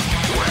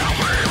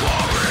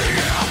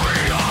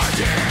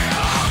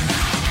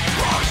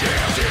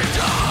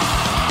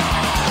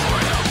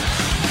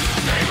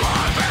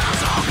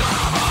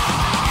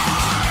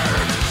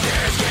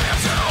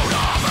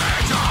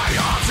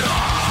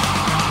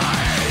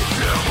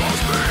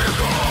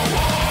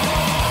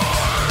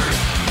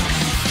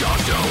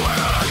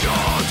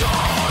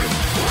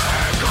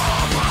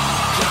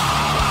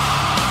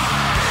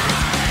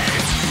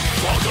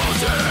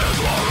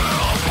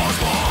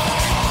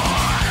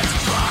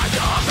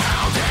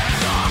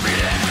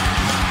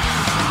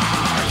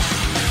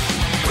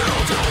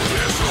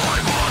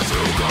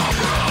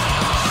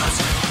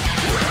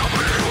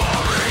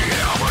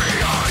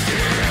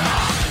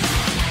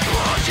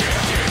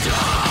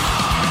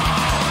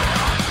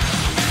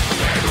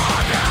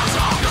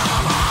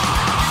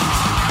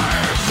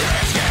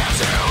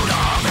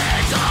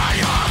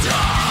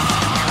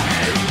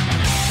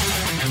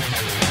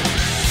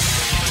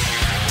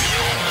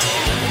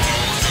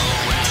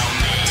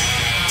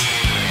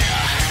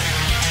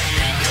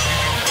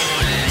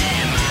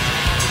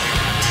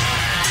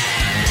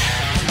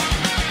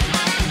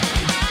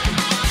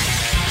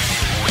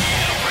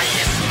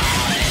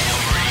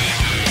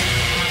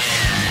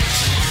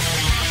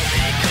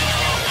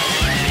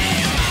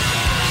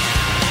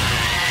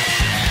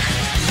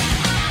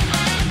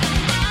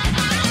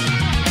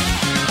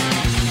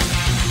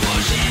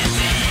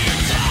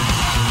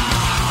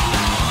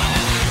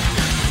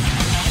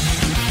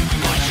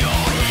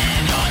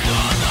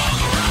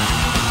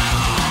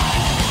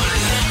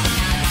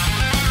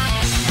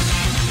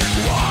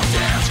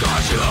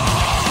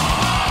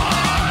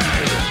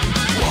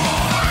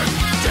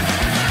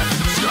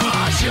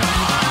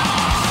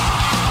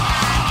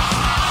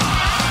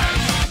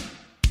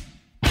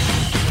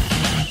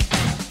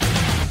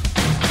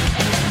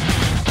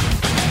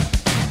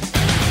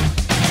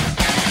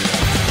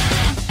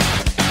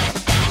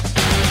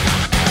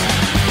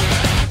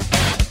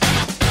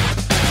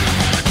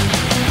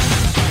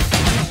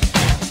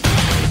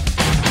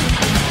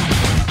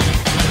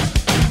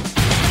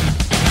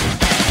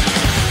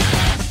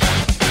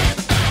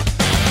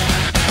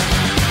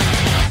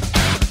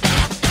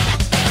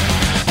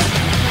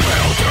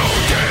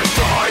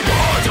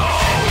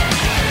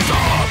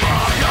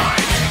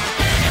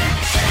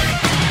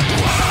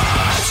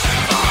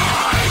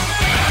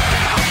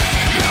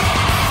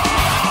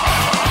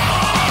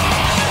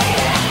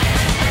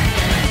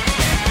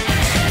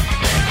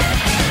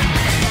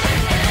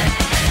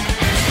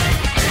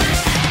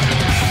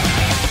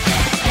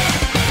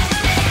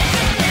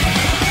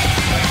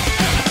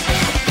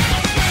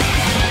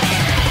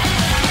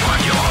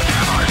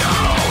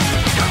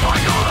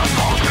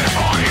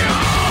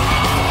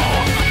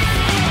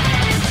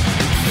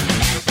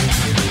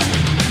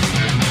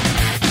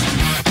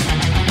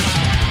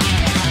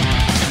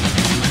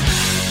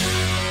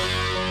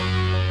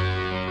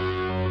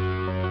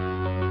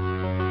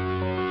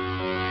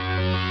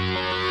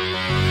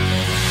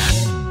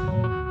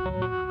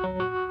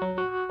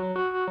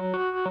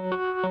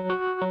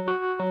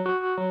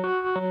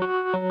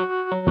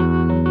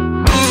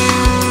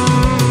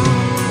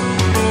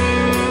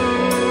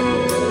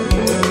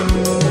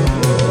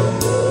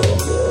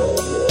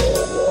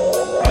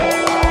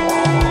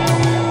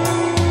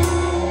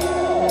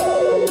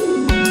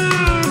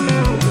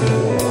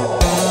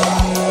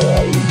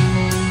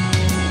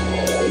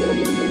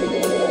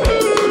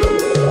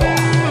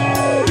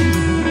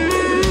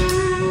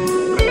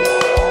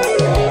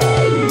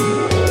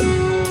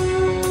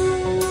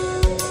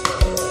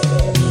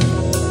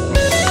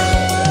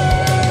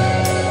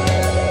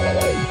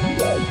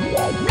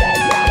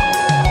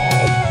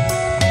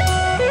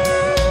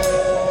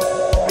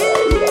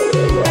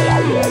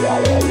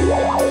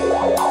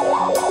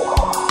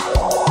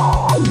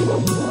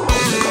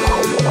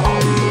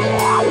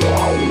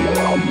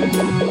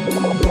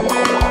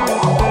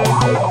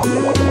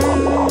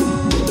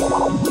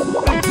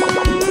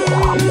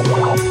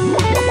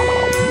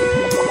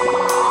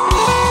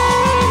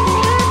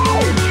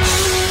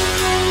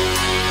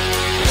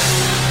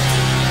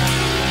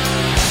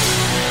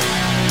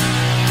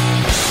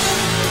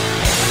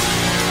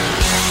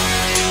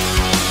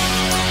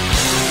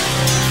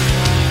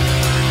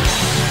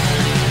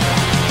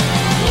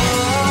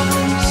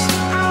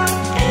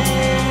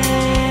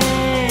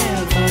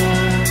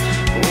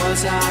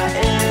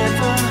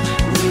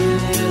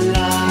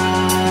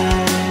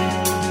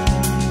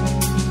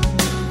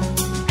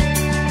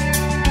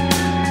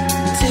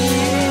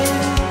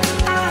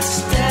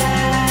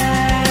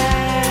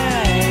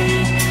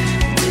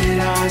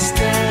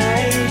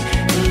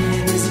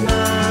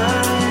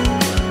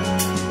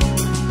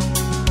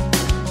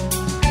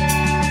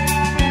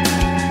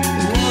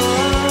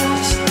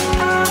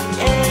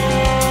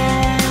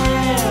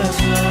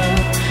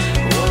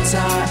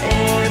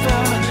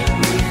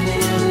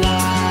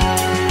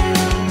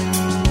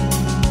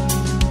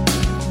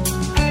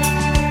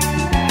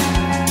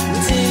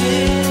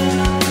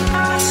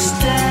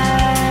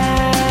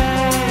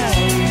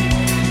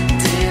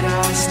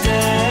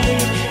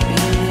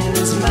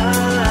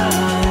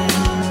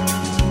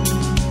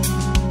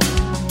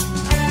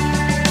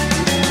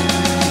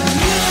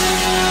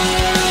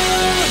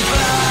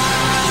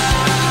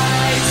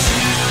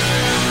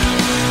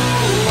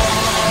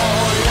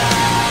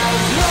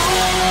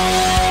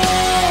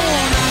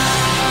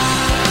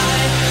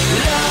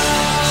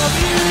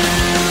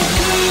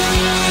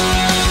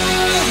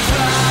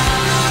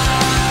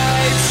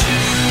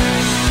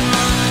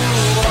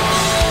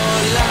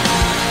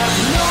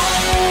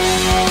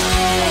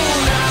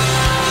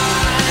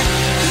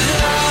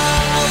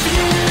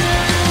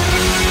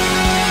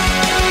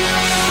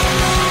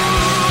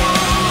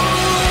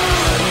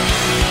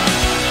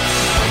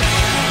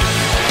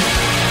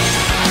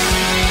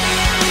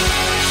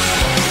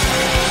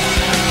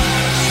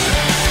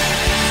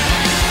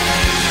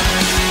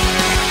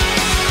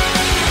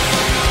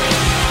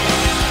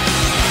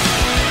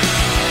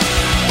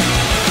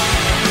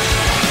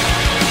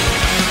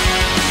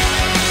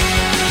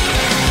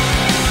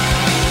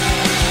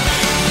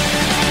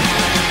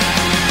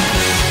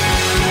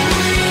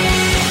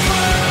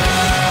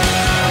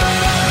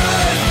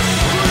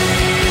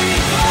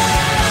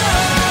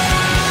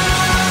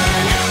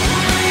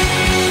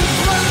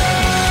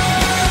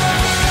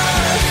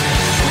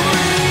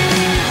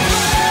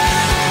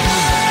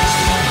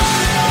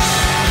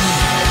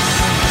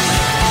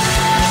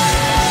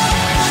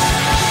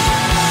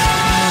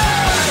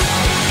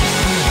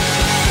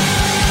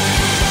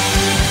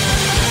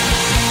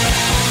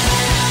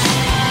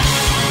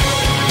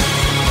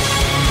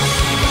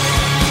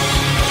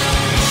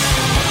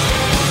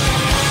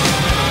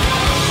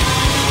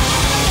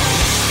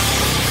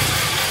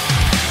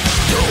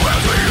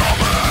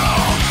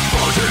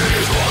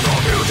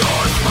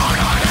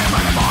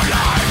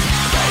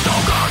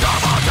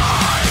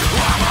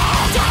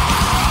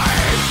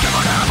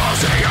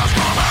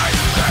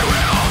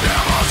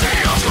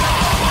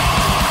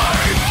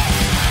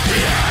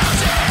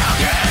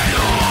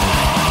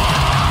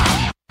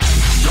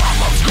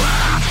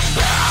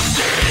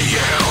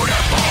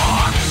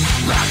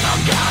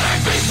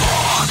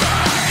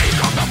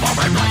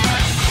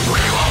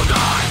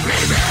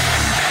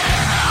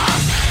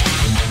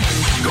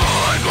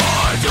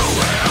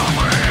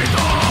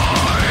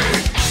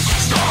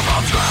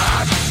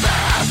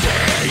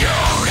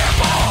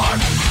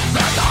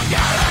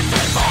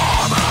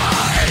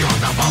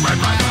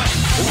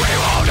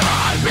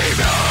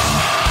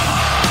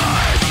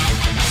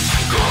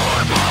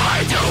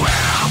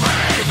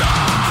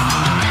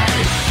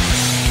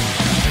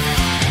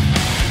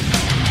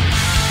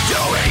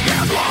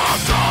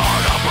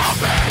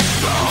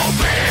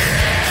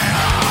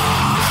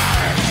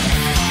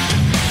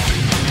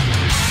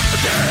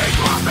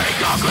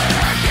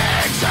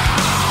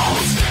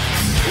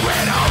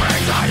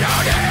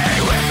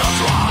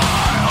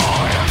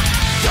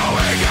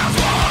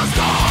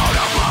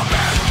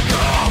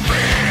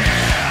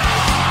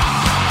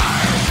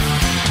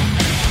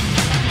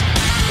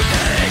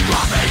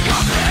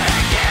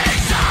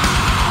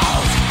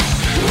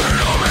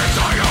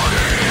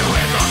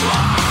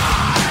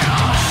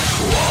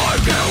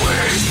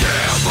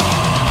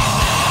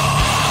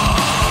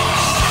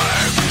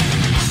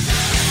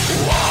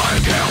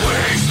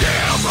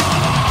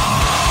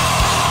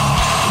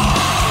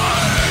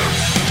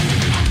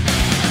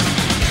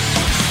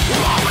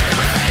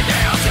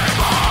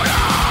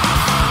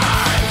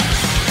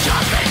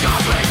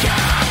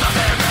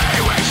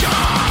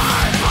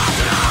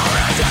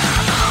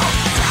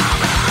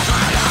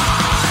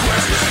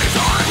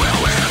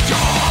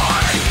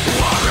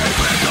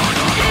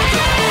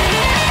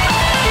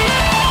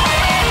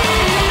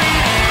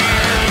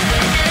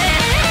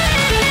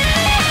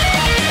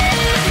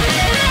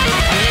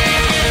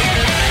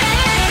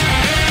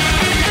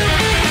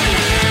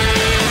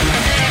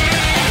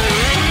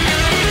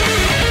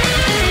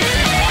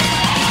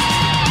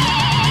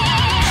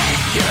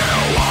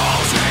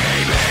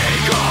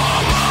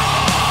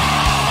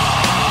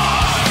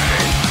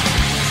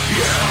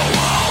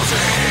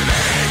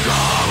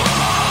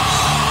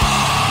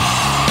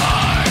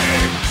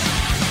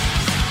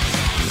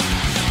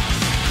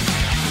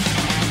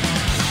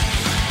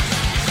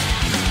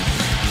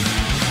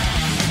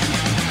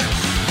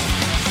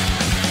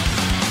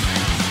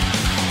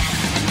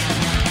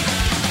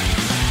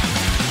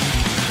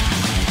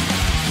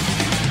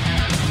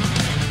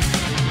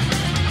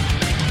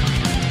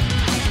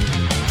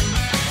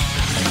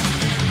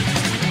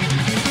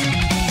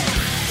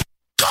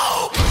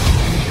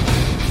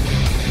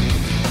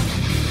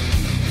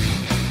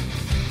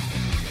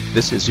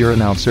 This is your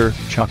announcer,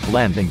 Chuck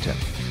Landington.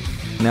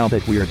 Now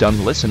that we are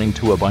done listening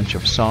to a bunch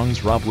of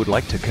songs Rob would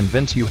like to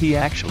convince you he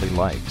actually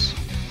likes,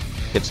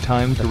 it's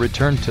time to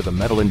return to the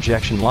Metal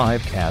Injection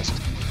Livecast.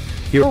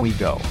 Here we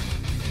go.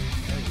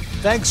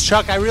 Thanks,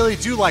 Chuck. I really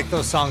do like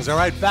those songs. All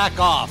right, back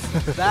off.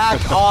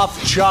 Back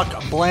off, Chuck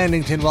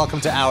Blandington.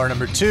 Welcome to hour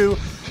number 2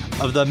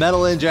 of the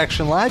Metal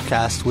Injection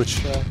Livecast, which,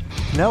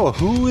 Noah,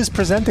 who is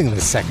presenting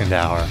this second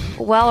hour?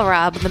 Well,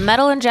 Rob, the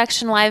Metal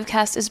Injection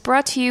Livecast is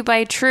brought to you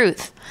by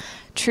Truth.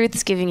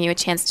 Truth's giving you a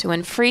chance to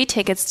win free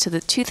tickets to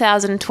the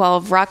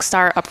 2012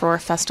 Rockstar Uproar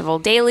Festival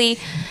Daily.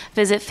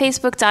 Visit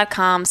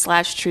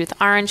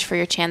facebook.com/truthorange for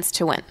your chance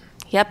to win.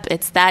 Yep,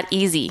 it's that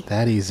easy.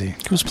 That easy.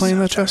 Who's playing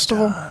that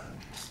festival?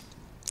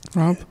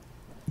 Rob?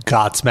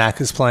 Godsmack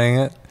is playing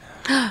it.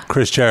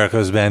 Chris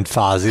Jericho's band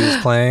Fozzy is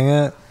playing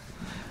it.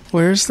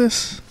 Where is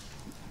this?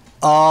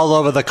 All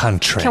over the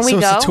country. Can we So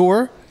go? it's a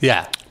tour?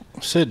 Yeah.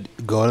 Sid,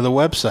 go to the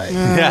website.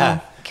 Yeah.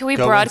 Can we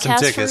Go win some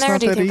broadcast from tickets. there? Not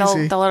Do you that think they'll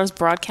easy. let us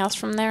broadcast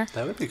from there?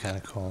 That would be kind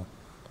of cool.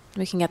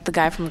 We can get the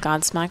guy from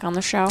Godsmack on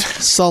the show.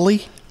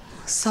 Sully?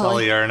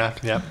 Sully Erna.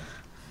 Yep.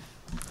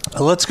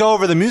 Let's go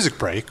over the music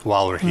break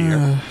while we're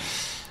here.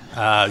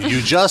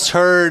 You just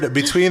heard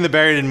Between the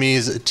Buried and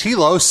Me's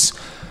Telos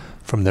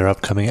from their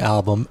upcoming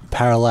album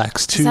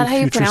Parallax 2 Is that how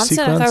you Future pronounce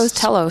Sequence. it? I thought it was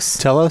Telos.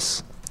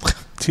 Telos?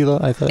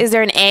 Telo, I thought. Is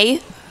there an A?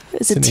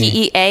 Is it It's an E.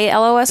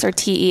 T-E-A-L-O-S or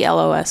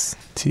T-E-L-O-S?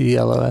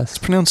 T-E-L-O-S.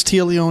 Pronounced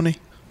Tia Leone.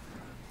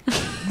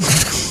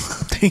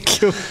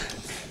 Thank you.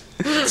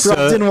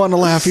 Rob didn't want to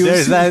laugh. He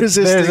was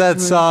resisting. There's that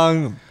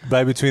song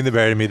by Between the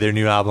Buried and Me. Their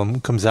new album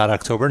comes out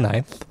October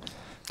 9th.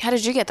 How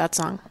did you get that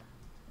song?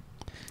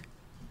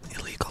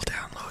 Illegal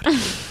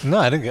download. No,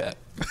 I didn't get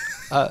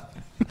it.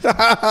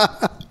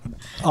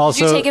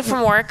 Also, Did you take it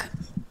from work?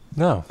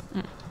 No.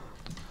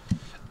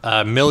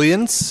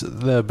 Millions.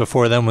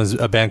 Before them was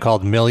a band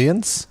called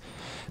Millions.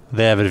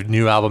 They have a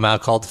new album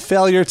out called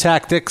Failure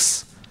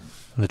Tactics.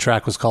 And the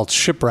track was called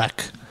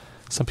Shipwreck.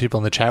 Some people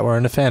in the chat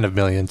weren't a fan of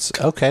Millions.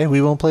 Okay,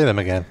 we won't play them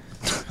again.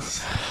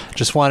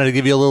 Just wanted to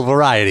give you a little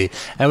variety.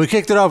 And we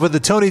kicked it off with the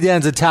Tony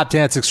Danza Tap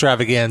Dance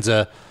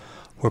Extravaganza.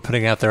 We're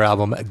putting out their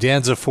album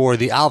Danza 4,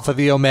 the Alpha,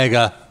 the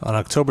Omega, on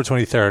October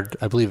 23rd.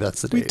 I believe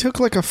that's the date. We took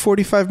like a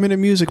 45-minute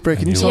music break,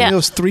 and you told Yeah. me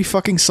those 3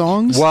 fucking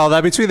songs? Well,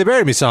 that Between the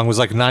Buried Me song was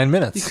like 9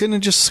 minutes. You couldn't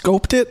have just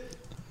scoped it?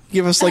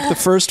 Give us like the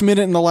first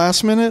minute and the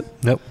last minute?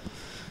 Nope.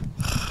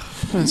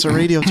 That's a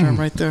radio term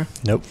right there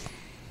Nope.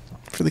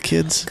 for the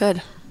kids.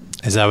 Good.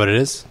 Is that what it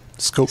is?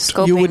 Scoped.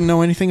 Scoping. You wouldn't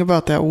know anything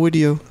about that, would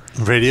you?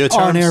 Radio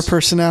terms? On-air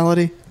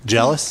personality.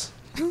 Jealous?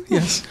 No,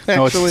 Yes,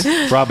 actually.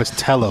 it's Rob, it's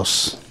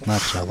Telos,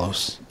 not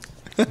Jellos.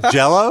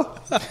 Jello?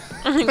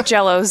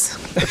 Jellos.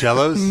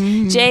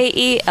 Jellos?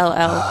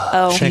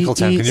 J-E-L-L-O.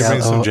 Shankleton, can you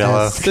bring some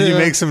Jello? Jello. Can you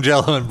make some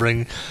Jello and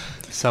bring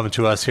some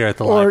to us here at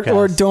the Or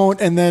Livecast?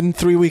 don't, and then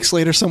 3 weeks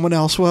later someone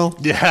else will.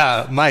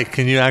 Yeah, Mike,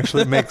 can you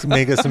actually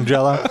make us some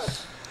Jello?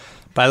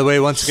 By the way,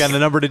 once again, the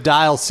number to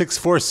dial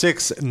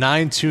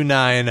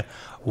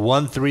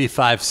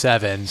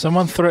 646-929-1357.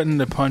 Someone threatened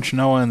to punch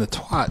Noah in the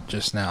twat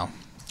just now.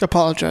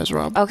 Apologize,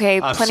 Rob.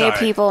 Okay, I'm plenty of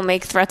sorry. people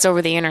make threats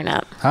over the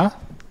internet. Huh?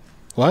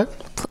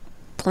 What?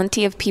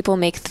 Plenty of people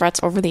make threats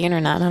over the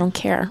internet. I don't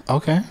care.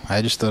 Okay.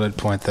 I just thought I'd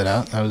point that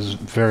out. That was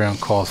very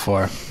uncalled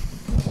for.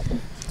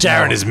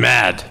 Jared is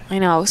mad. I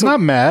know. It's So not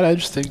mad. I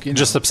just think, you know.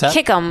 Just upset?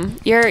 kick them.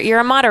 You're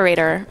a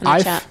moderator in the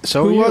chat.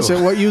 So Who are was you.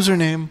 it? What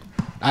username?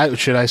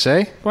 Should I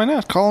say? Why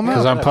not? Call him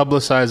Because out. I'm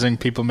publicizing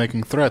people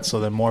making threats, so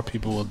then more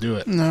people will do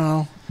it.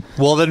 No.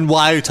 Well, then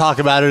why talk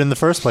about it in the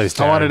first place,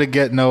 I Darren? wanted to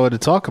get Noah to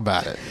talk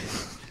about it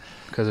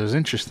because it was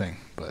interesting,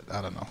 but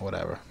I don't know.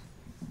 Whatever.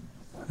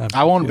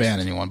 I won't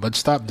ban anyone, but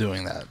stop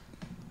doing that,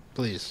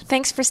 please.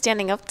 Thanks for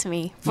standing up to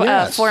me. For,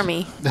 Yes. for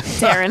me,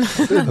 Darren.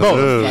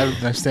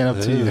 Both. I stand up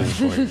to you then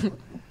for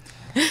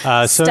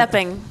you. So,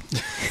 Stepping.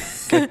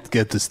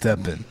 Get the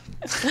step in.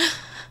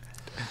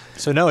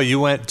 So, Noah,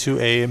 you went to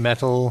a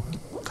metal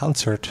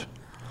concert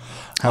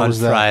How on was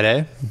that?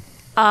 Friday.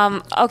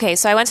 Okay,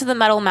 so I went to the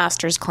Metal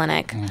Masters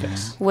Clinic,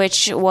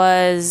 which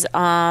was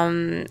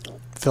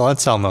Phil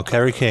Anselmo,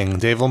 Kerry King,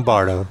 Dave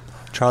Lombardo,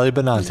 Charlie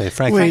Benante,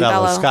 Frank Wait.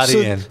 Bello, Bello. Scotty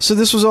Ian. So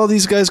this was all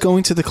these guys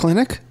going to the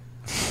clinic?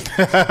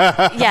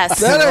 yes.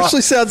 That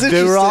actually sounds They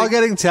interesting. were all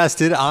getting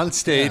tested on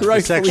stage for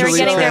Rightfully They were sexually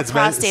getting their transmitted-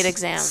 prostate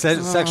exams.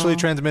 sexually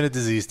transmitted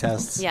disease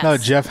tests. Yes. No,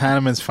 Jeff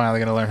Hanneman's finally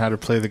going to learn how to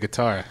play the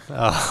guitar.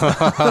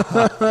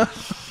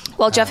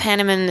 Well, Jeff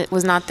Hanneman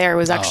was not there. It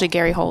was actually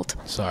Gary Holt.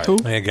 Sorry. Who?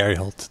 Yeah, Gary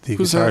Holt, the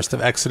Who's guitarist that?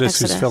 of Exodus,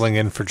 who's Exodus. filling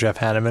in for Jeff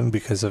Hanneman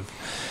because of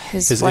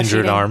his flesh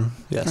injured eating. arm.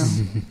 Yes,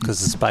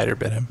 because the spider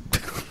bit him.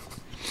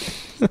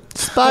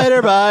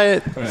 Spider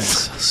bite.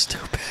 So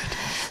stupid.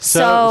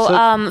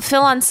 So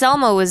Phil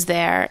Anselmo was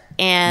there,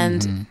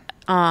 and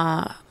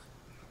I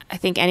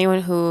think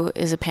anyone who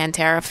is a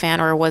Pantera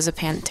fan or was a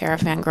Pantera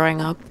fan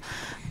growing up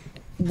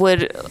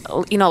would,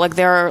 like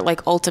their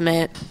like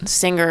ultimate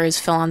singer is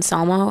Phil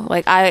Anselmo.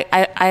 Like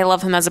I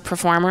love him as a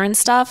performer and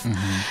stuff.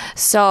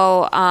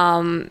 So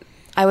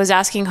I I was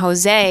asking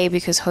Jose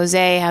because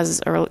Jose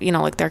has,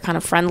 like they're kind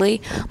of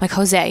friendly. I'm like,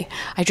 Jose,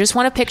 I just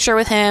want a picture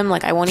with him.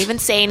 Like, I won't even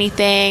say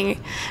anything.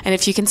 And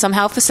if you can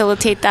somehow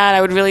facilitate that,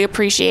 I would really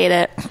appreciate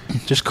it.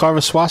 Just carve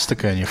a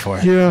swastika in your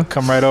forehead. Yeah.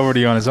 Come right over to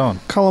you on his own.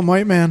 Call him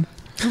white man.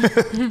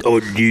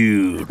 Oh,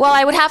 dude. Well,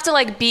 I would have to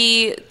like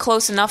be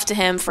close enough to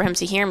him for him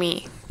to hear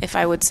me if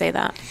I would say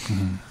that.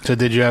 So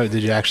did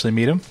you actually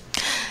meet him?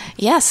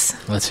 Yes.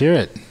 Let's hear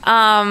it.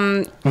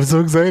 I'm so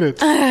excited.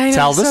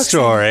 Tell the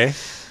story.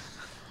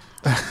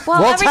 Well,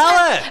 Well,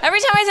 tell it.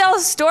 Every time I tell a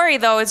story,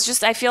 though, it's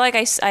just I feel like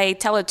I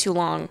tell it too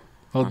long.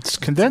 Well,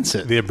 just condense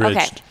it. The abridged.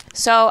 Okay.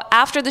 So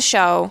after the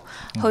show,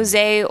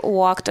 Jose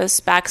walked us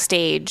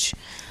backstage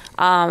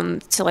to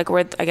like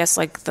where I guess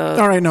like the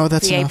All right, no,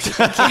 that's VIP.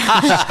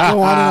 enough.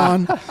 Go on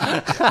and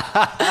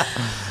on.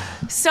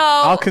 So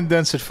I'll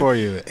condense it for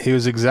you. He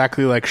was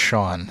exactly like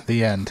Sean.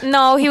 The end.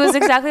 no, he was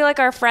exactly like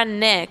our friend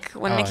Nick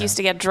when Nick yeah. used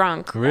to get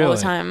drunk all Really?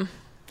 the time.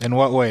 In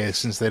what way?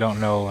 Since they don't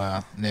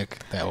know Nick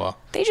that well.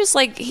 They just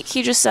like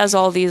he just says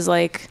all these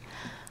like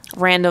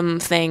random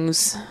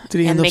things. Did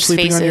he and end up makes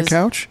sleeping faces. on your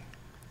couch?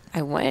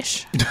 I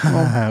wish.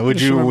 Would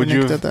sure you Nick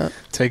have did that.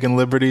 taken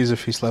liberties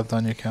if he slept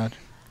on your couch?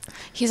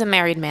 He's a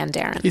married man,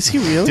 Darren. Is he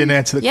really? Didn't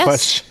answer the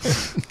Yes.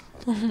 question.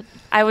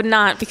 I would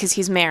not because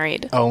he's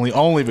married.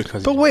 Only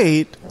because. But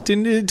wait,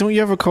 don't you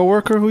have a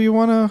coworker who you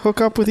want to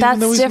hook up with even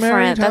though That's he's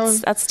married?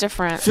 different. That's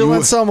different. Phil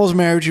Anselmo's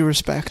marriage you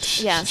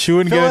respect. Yeah. she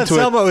wouldn't Phil get into it.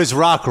 Anselmo is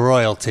rock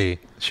royalty.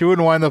 She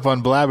wouldn't wind up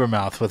on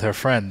Blabbermouth with her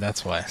friend.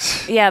 That's why.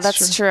 Yeah,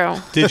 that's true.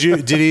 Did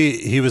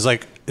he was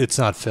like, it's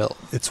not Phil,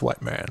 it's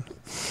White Man.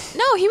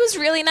 No, he was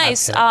really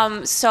nice.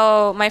 Okay.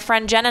 So my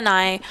friend Jen and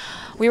I,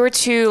 we were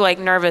too like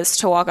nervous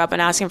to walk up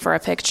and ask him for a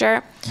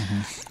picture.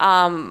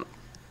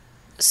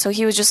 So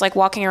he was just like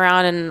walking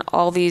around, and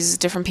all these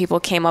different people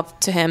came up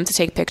to him to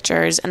take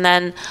pictures. And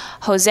then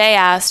Jose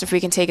asked if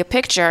we can take a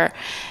picture,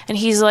 and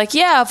he's like,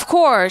 "Yeah, of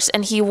course."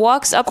 And he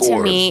walks up to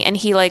me, and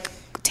he like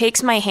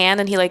takes my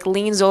hand, and he like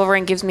leans over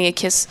and gives me a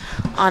kiss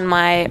on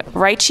my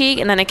right cheek,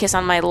 and then a kiss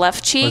on my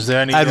left cheek. Was there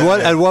any?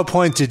 At what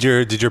point did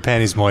your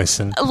panties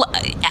moisten?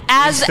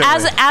 As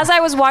I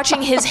was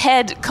watching his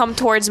head come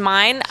towards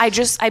mine, I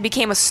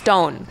became a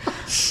stone.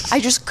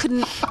 I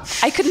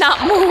could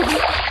not move.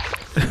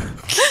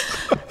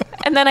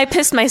 And then I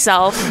pissed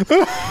myself.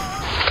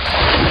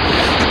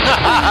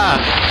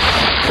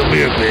 Come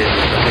here, baby.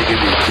 Let me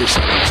give you a kiss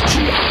on his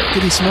cheek.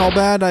 Did he smell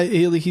bad?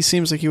 He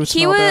seems like he would He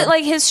smell was bad.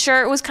 like his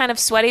shirt was kind of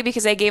sweaty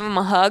because I gave him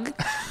a hug.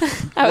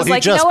 I was he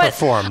like, you just know what?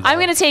 performed, I'm though.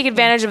 going to take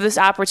advantage of this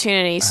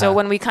opportunity. So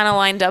when we kind of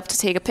lined up to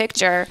take a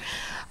picture,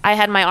 I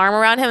had my arm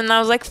around him and I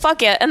was like,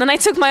 fuck it. And then I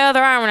took my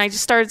other arm and I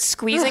just started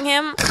squeezing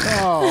him.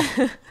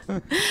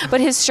 But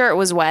his shirt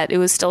was wet. It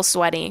was still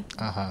sweaty.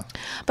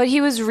 But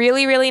he was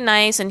really, really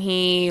nice, and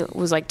he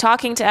was like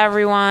talking to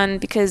everyone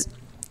because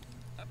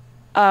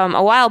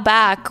a while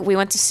back we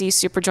went to see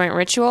Superjoint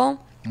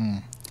Ritual,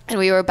 and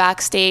we were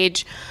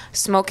backstage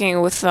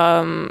smoking with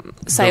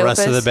Psyopus. The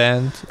rest of the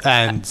band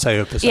and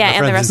Psyopus. Yeah,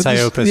 and the rest of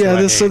of Psyopus. yeah,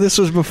 who I so hate. this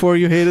was before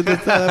you hated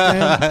that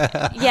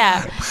band?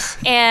 Yeah,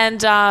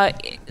 and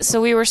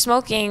so we were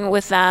smoking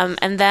with them,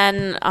 and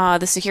then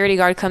the security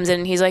guard comes in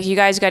and he's like, "You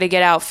guys got to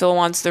get out. Phil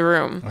wants the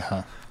room."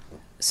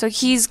 So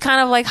he's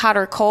kind of like hot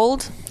or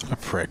cold. A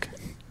prick.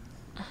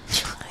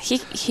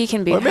 He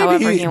can be Or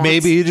however he wants.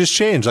 maybe he just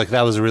changed. Like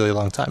that was a really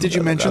long time. Did ago.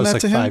 you mention was that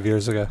like to him? 5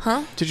 years ago.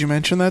 Huh? Did you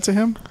mention that to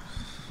him?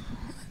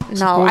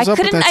 No, What I was up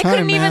at couldn't. that I couldn't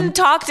time, even man?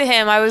 talk to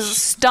him. I was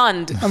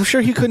stunned. I'm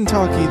sure he couldn't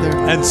talk either.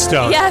 And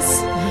Stone. Yes,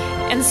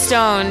 and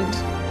stoned.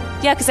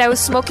 Yeah, because I was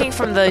smoking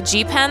from the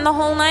G Pen the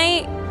whole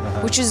night,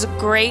 which is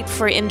great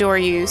for indoor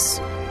use.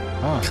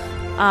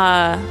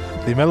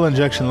 The Metal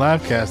Injection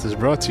Livecast is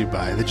brought to you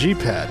by the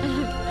G-Pad.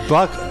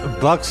 Buck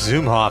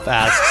Zumhoff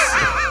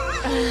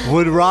asks,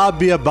 would Rob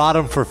be a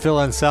bottom for Phil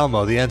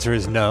Anselmo? The answer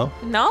is no.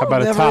 No, How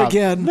about a Never top?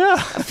 again.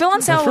 Phil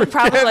Anselmo would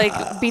probably like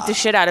beat the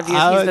shit out of you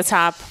if he's the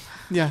top.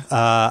 Yeah.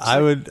 I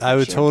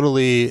would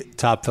totally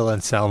top Phil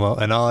Anselmo,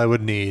 and all I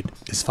would need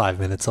is 5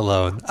 minutes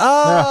alone.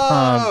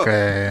 Oh,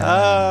 Okay.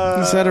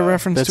 Is that a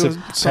reference That's to a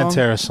a song?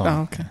 Pantera song.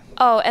 Oh, okay.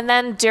 Oh, and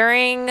then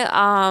during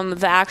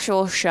the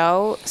actual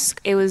show,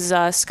 it was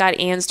Scott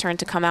Ian's turn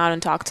to come out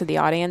and talk to the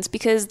audience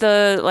because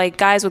the like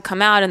guys would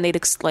come out and they'd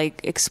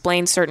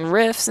explain certain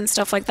riffs and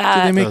stuff like Did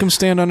that. they make him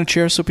stand on a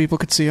chair so people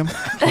could see him?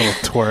 Little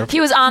twerp.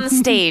 He was on the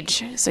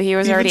stage, so he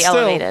was Even already still.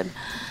 elevated.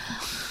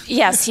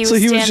 Yes, he was. So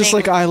he was standing, just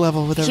like eye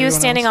level with everyone He was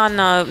standing else.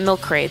 on milk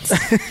crates.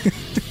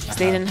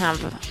 They didn't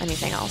have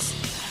anything else.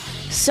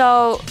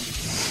 So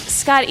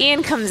Scott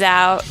Ian comes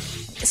out,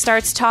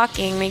 starts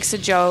talking, makes a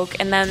joke,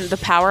 and then the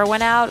power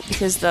went out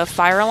because the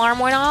fire alarm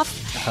went off.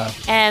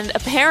 And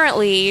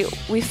apparently,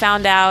 we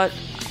found out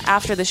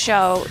after the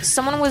show,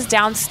 someone was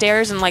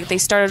downstairs and like they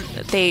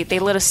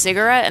lit a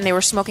cigarette and they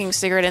were smoking a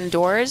cigarette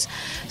indoors.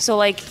 So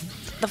like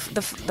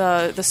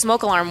the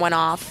smoke alarm went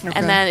off,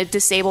 and then it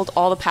disabled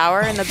all the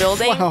power in the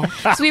building. Wow.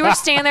 So we were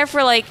standing there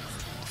for like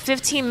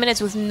 15 minutes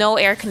with no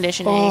air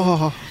conditioning.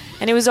 Oh,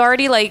 and it was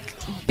already like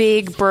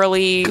big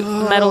burly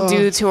metal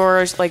dudes who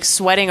were like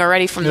sweating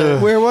already from the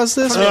Where was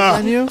this? What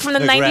venue? from the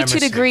The 92 Gramercy.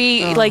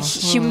 degree like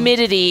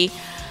humidity.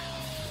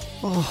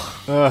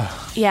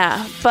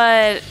 Yeah,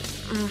 but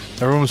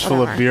The room's full of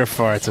Whatever. beer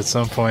farts at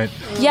some point.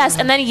 yes,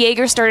 and then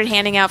Jaeger started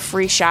handing out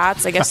free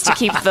shots, I guess, to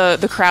keep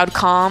the crowd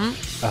calm.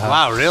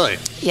 Wow, really?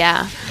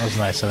 Yeah, That was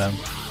nice of them.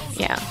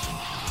 yeah.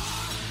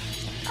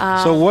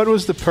 So what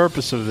was the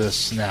purpose of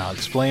this now?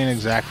 Explain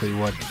exactly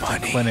what the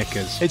clinic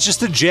is. It's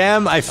just a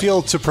jam, I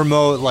feel, to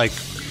promote, like,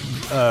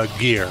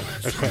 gear,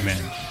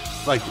 equipment.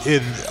 Like,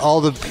 all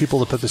the people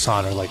that put this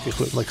on are, like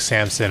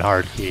Samson,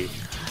 Hardkey.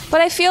 But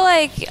I feel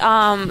like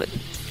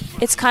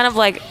it's kind of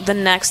like the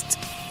next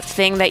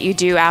thing that you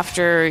do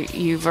after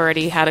you've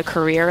already had a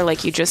career.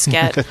 Like you just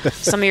get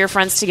some of your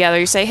friends together.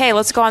 You say, "Hey,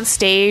 let's go on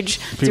stage,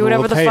 People do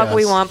whatever will the pay fuck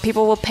we us. want.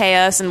 People will pay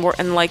us and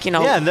like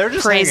Yeah, and they're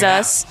just praise hanging out.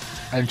 us."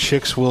 And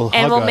chicks will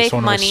And hug we'll us make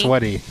when money. we're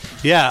sweaty.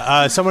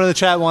 Yeah, someone in the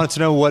chat wanted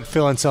to know what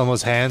Phil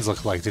Anselmo's hands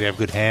look like. Did he have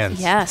good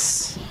hands?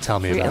 Yes, Tell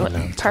me about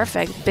Really, it.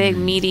 perfect, big,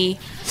 meaty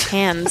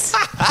hands.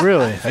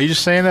 Really? Are you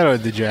just saying that, or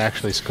did you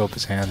actually scope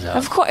his hands out?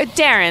 Of course,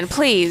 Darren,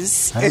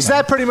 please. Is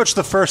that pretty much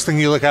the first thing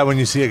you look at when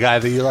you see a guy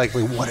that you like?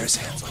 Like, what are his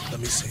hands like? Let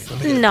me see.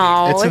 Let me get a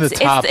No, It's in the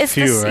top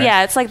few, right?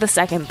 Yeah, it's like the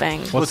second thing.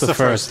 What's What's the the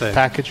first first thing?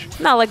 package?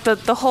 No, like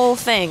the whole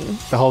thing.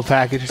 The whole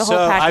package? The whole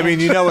So, I package. mean,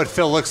 you know what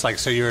Phil looks like,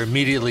 so you're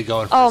immediately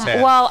going for Oh his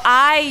hands. well,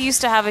 I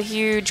used to have a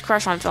huge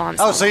crush on Phil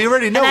Anselmo. Oh, so you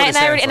already know and what I, his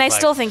and I, hands and I look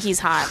still like. think he's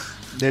hot.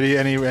 Did he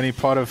any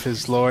part of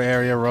his lower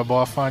area rub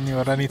off on you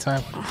at any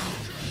time?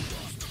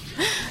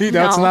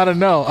 That's No. not a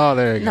no. Oh,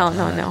 there you No, go.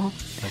 no,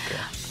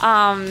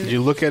 All right. no. Did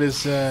you look at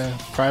his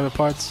private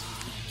parts?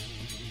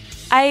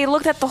 I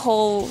looked at the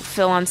whole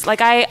Phil Anselmo.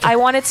 Like I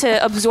wanted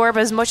to absorb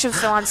as much of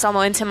Phil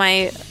Anselmo into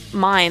my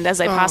mind as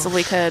I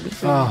possibly could.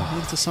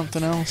 Into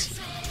something else.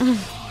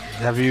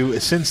 Have you,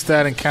 since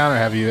that encounter,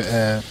 have you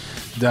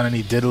done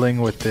any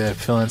diddling with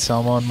Phil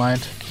Anselmo in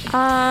mind?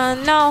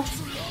 No,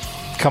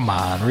 Come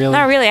on, really?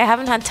 not really. I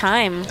haven't had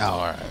time. Oh, all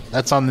right.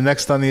 That's on the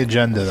next on the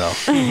agenda, though.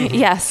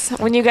 Yes,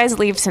 when you guys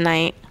leave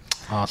tonight,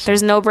 Awesome.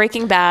 there's no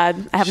Breaking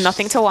Bad. I have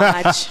nothing to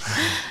watch.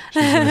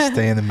 She's gonna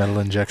stay in the Metal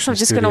Injection I'm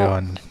just studio gonna-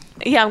 and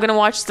Yeah, I'm gonna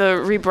watch the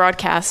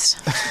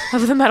rebroadcast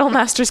of the Metal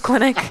Masters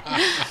Clinic.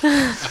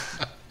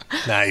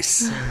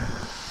 Nice.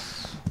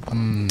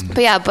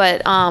 But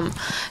yeah,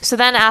 so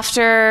then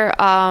after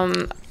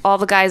all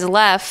the guys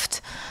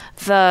left,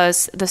 the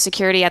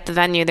security at the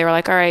venue, they were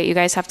like, "All right, you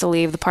guys have to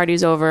leave. The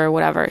party's over,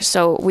 whatever."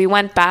 So we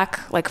went back,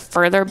 like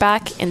further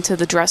back into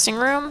the dressing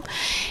room,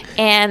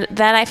 and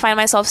then I find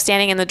myself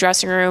standing in the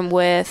dressing room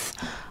with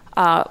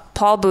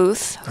Paul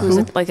Booth,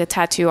 who's like a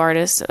tattoo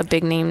artist, a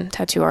big name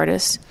tattoo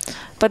artist,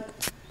 but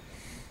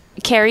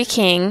Carrie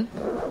King,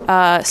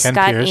 Scott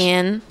Pierce.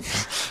 Ian.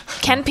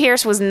 Ken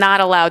Pierce was not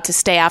allowed to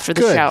stay after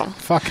the good. show.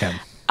 Fuck him.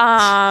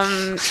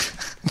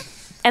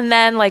 And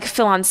then like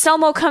Phil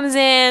Anselmo comes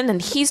in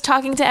and he's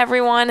talking to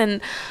everyone,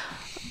 and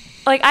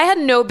like I had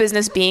no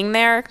business being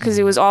there because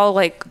it was all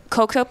like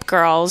coked up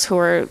girls who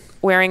were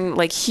wearing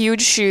like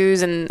huge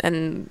shoes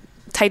and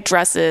tight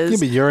dresses. Yeah,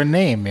 but you're a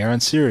name. You're on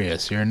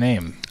Sirius. You're a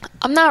name.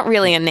 I'm not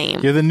really a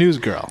name, You're the news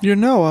girl. You're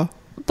Noah.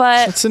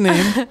 but That's a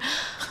name.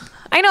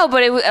 I know,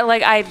 but it was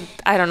like I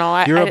don't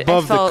know. You're I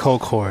above felt, the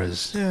coke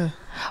whores. Yeah.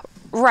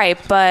 right?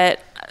 But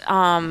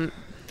And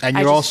I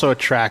you're just- also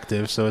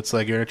attractive, so it's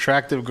like you're an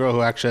attractive girl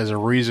who actually has a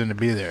reason to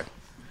be there.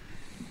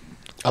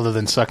 Other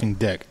than sucking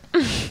dick.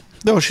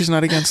 No, she's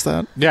not against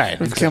that. Yeah,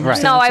 If Kim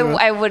right. no, to it.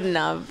 I wouldn't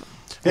have.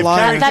 If Lying.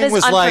 Carrie That King is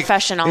was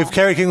unprofessional. Like, if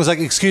Carrie King was like,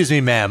 "Excuse me,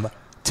 ma'am,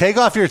 take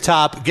off your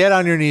top, get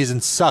on your knees,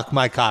 and suck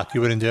my cock,"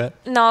 you wouldn't do it.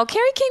 No,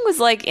 Carrie King was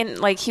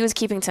like he was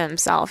keeping to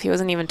himself. He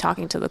wasn't even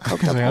talking to the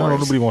coked up Like, oh, whores.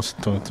 nobody wants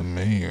to talk to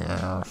me.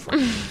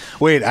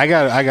 Wait, I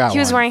got He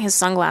was one. wearing his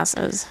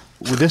sunglasses.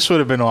 Well, this would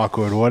have been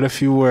awkward. What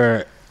if you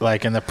were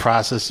like in the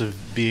process of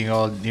being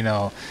all,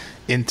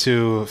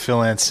 into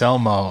Phil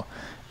Anselmo,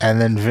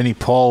 and then Vinnie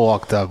Paul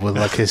walked up with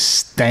like his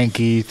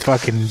stanky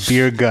fucking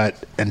beer gut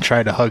and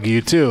tried to hug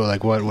you too?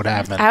 Like, what would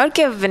happen? I would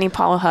give Vinnie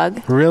Paul a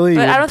hug. Really?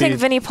 But I You'd don't think be-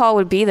 Vinnie Paul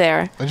would be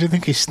there. Don't you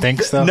think he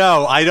stinks though?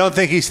 No, I don't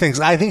think he stinks.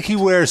 I think he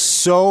wears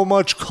so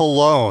much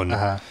cologne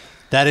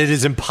that it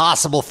is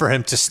impossible for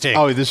him to stink.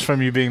 Oh, this is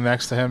from you being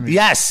next to him?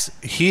 Yes,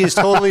 he is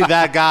totally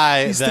that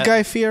guy. He's the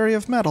Guy Fieri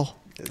of metal.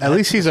 At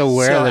least he's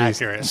aware So that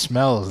accurate. he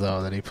smells,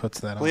 though, that he puts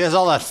that on. Well, he has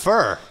all that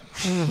fur.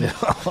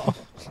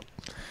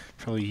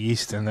 Probably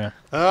yeast in there.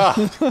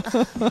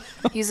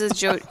 He uses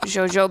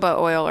jojoba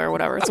oil or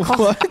whatever it's called.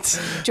 What?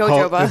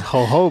 Jojoba.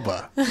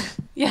 Jojoba.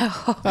 Yeah.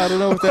 I don't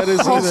know what that is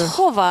either.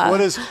 Jojoba.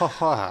 What is?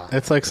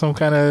 It's like some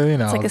kind of,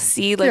 It's like a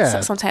seed, like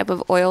yeah. some type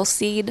of oil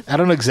seed. I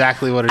don't know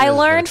exactly what it is. I but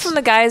learned it's- from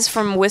the guys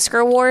from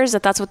Whisker Wars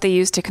that's what they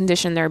use to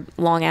condition their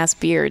long ass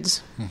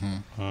beards. They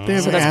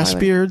have So that's ass why-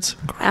 beards.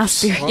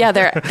 Ass beard. Yeah,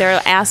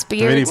 they're ass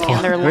Vinnie beards Paul,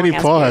 and their long Vinnie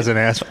ass Paul beards. has an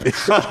ass beard.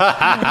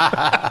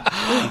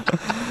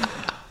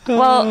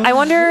 Well, I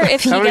wonder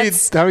if he How many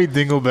gets.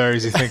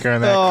 dingleberries you think are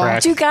in that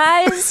crack? Do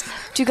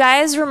you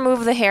guys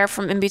remove the hair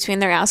from in between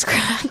their ass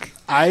crack?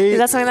 Is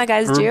that something that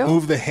guys do?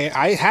 Remove the hair.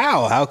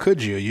 How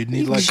could you? You'd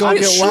need like.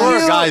 I'm sure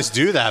guys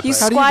do that. You but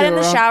squat in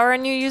the shower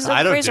and you use a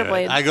I don't razor do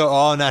blade. it. I go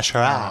all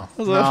natural.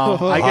 No,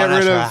 I get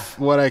rid of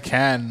what I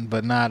can,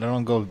 but not. I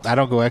don't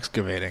go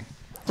excavating.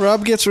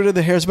 Rob gets rid of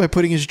the hairs by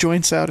putting his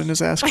joints out in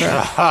his ass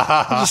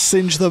crack. Just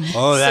singe them.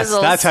 Oh,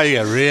 that's how you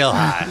get real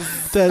high.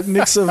 That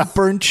mix of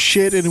burnt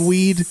shit and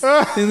weed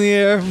in the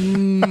air.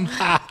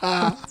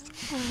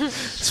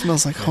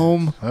 Smells like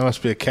home. There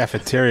must be a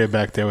cafeteria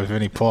back there with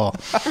Vinnie Paul.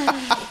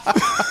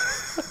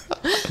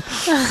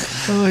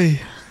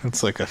 Oy.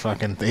 It's like a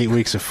fucking 8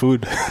 weeks of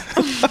food.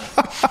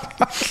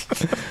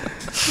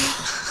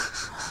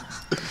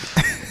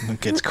 It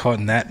gets caught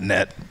in that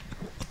net.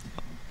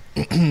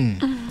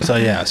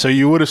 So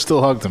you would have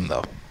still hugged him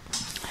though.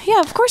 Yeah,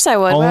 of course I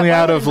would. Only Why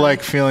out of wouldn't I?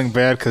 like feeling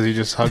bad because you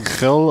just hugged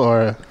Phil,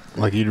 or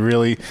like you'd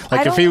really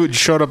like if he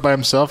showed up by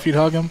himself, you'd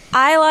hug him.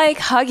 I like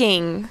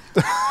hugging.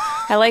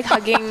 I like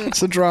hugging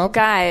It's a drop.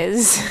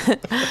 guys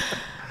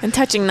and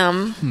touching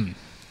them.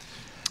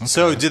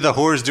 So, did the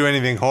whores do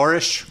anything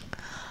whorish?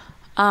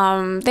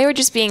 They were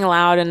just being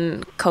loud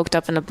and coked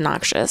up and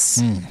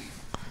obnoxious.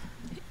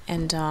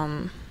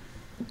 And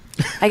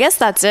I guess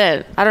that's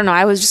it. I don't know.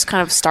 I was just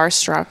kind of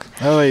starstruck.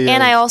 Oh yeah.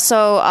 And I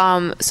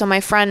also, so my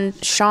friend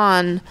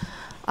Sean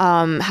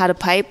had a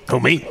pipe. Who,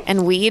 me?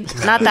 And weed.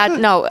 Not that,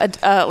 no,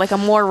 like a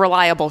more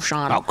reliable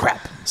Sean. Oh,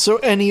 crap. So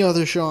any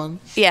other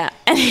Sean. Yeah,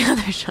 any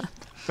other Sean.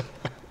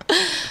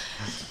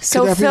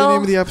 So Could that be the Phil,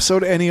 name of the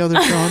episode? Any other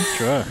Sean?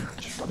 Sure.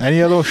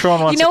 Any other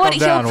Sean wants you know to what? come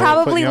down, He'll we'll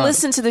put probably you on.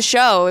 listen to the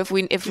show if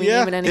we Yeah.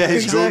 name it any Yeah, other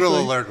his Sean. Google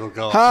alert will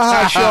go. Ha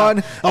ha,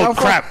 Sean. Oh, How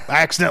crap.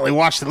 I accidentally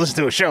watched and listened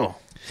to a show.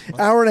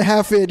 Hour and a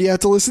half in. You have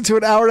to listen to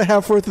an hour and a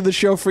half worth of the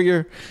show for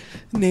your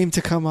name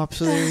to come up.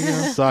 So there you go.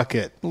 Suck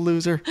it.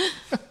 Loser.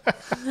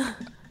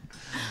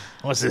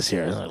 What's this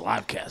here? It's a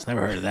live cast.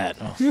 Never heard of that.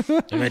 Oh,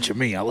 you mentioned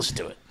me. I'll listen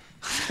to it.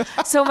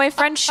 So my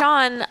friend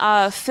Sean,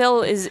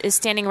 Phil is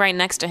standing right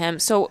next to him.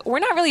 So we're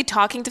not really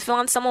talking to Phil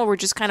Anselmo. We're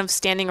just kind of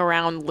standing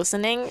around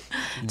listening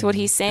to what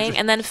he's saying.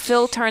 And then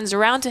Phil turns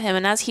around to him.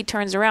 And as he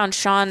turns around,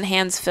 Sean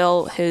hands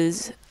Phil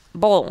his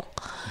bowl.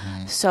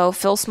 So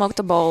Phil smoked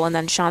a bowl, and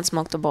then Sean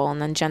smoked a bowl,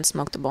 and then Jen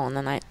smoked a bowl, and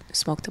then I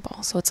smoked a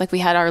bowl. So it's like we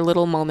had our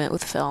little moment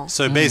with Phil.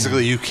 So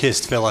basically, you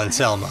kissed Phil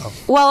Anselmo.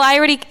 Well,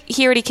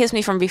 he already kissed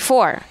me from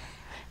before.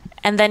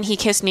 And then he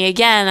kissed me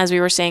again as we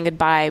were saying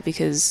goodbye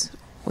because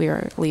we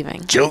were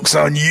leaving. Joke's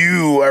on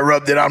you. I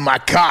rubbed it on my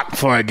cock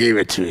before I gave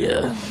it to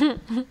you.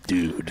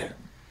 Dude.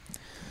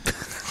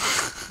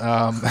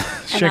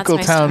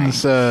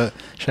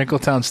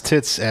 Shankletown's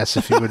tits asked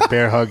if you would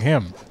bear hug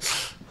him.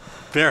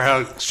 Bear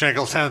hug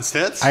Shankletown's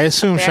tits? I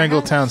assume Bear hug?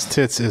 Shankletown's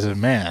tits is a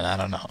man. I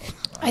don't know.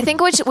 I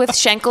think with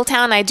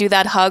Shankletown, I do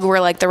that hug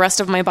where like the rest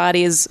of my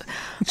body is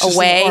just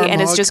away, an arm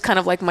and it's hug. just kind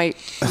of like my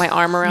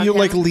arm around You him.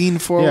 like lean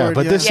forward. Yeah,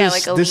 but this Yeah, is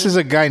like a this lean- is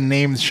a guy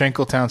named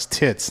Shankletown's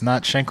tits,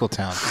 not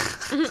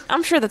Shankletown.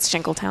 I'm sure that's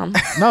Shankletown.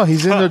 No,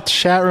 he's in the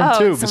chat room Oh,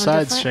 too. it's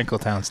someone Besides different?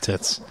 Shankletown's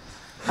tits.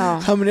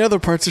 How many other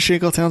parts of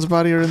Shankletown's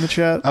body are in the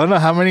chat? I don't know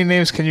how many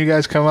names can you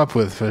guys come up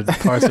with for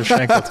parts of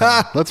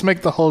Shankletown. Let's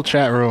make the whole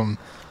chat room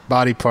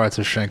body parts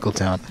of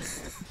Shankletown.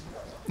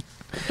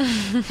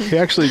 He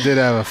actually did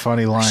have a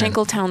funny line.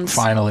 Shankletown's.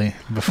 Finally,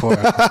 before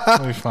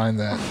let me find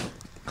that.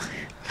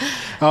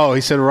 Oh, he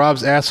said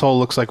Rob's asshole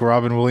looks like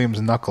Robin Williams'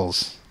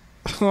 knuckles.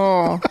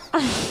 Oh,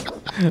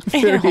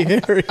 very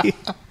hairy.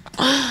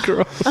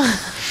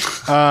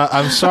 Gross.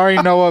 I'm sorry,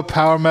 Noah.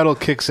 Power Metal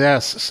Kicks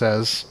Ass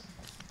says,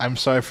 "I'm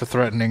sorry for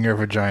threatening your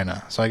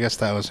vagina." So I guess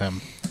that was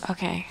him.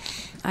 Okay,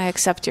 I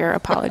accept your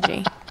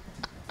apology.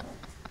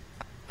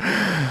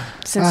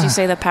 Since you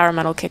say that power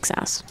metal kicks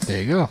ass,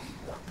 There you go.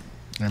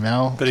 And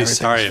now, But he's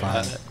sorry everything's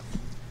about fine.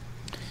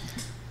 it.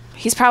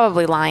 he's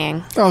probably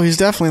lying. Oh, he's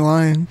definitely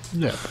lying.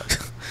 Yeah.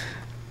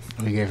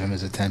 But we gave him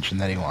his attention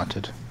that he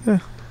wanted. Yeah.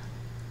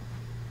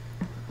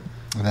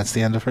 And that's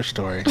the end of her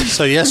story.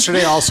 So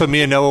yesterday, also,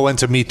 me and Noah went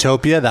to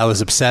Metopia. That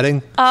was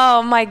upsetting.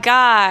 Oh my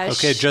gosh.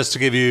 Okay, just to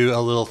give you a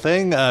little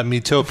thing,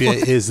 Metopia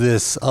is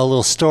a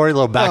little story, a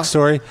little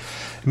backstory.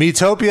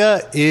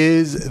 Metopia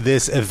is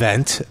this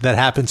event that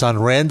happens on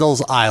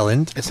Randall's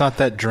Island. It's not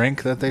that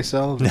drink that they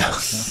sell? No,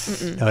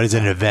 it is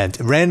an event.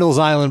 Randall's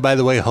Island, by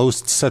the way,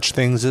 hosts such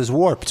things as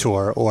Warp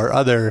Tour or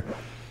other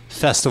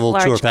festival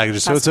Large tour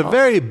packages. So it's a festival.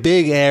 very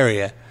big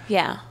area.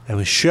 Yeah. And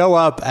we show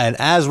up, and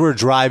as we're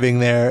driving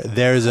there,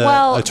 there's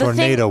a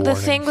tornado warning. The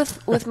thing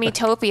with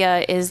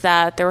Metopia is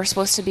that there were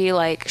supposed to be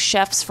like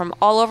chefs from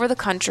all over the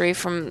country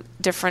from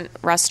different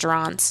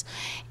restaurants,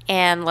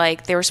 and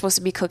like they were supposed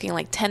to be cooking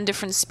like 10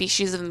 different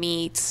species of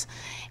meats,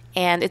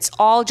 and it's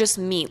all just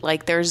meat.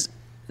 Like there's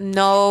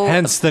no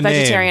Hence the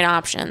vegetarian name.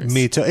 options.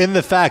 In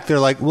the fact, they're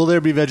like, will there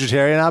be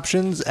vegetarian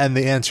options? And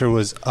the answer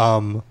was,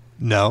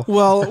 no.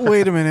 Well,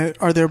 wait a minute.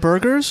 Are there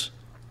burgers?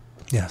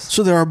 Yes.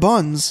 So there are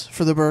buns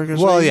for the burgers.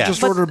 Well, right? You yeah.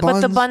 just But, order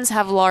buns. but the buns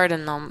have lard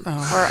in them or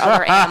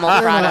other animal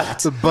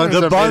products. The buns,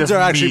 The buns made are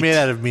of actually meat. made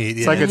out of meat.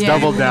 It's like a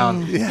double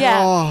down.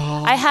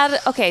 Yeah. I had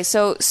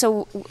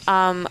so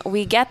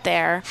we get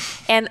there,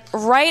 and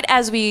right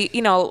as we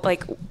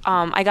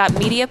I got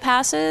media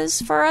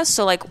passes for us,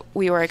 so like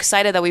we were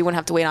excited that we wouldn't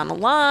have to wait on the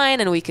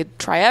line and we could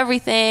try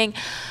everything.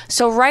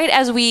 So right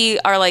as we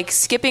are like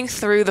skipping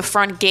through the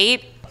front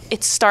gate,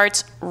 it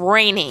starts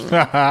raining.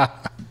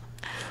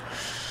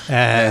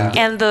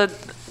 And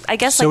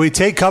so we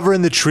take cover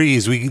in the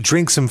trees. We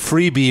drink some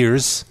free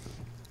beers,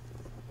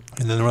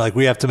 and then we're like,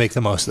 we have to make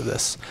the most of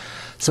this.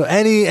 So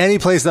any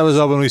place that was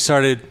open, we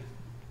started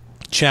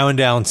chowing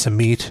down some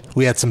meat.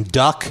 We had some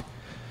duck.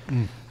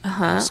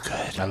 That was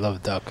good. I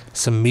love duck.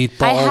 Some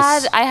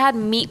meatballs. I had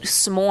meat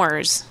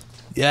s'mores.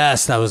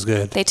 Yes, that was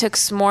good. They took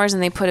s'mores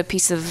and they put a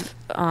piece of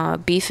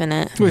beef in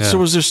it. Wait, so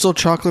was there still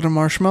chocolate and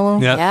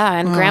marshmallow? Yep. Yeah,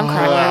 and graham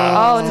cracker.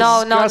 Oh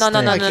no.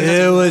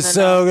 It was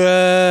so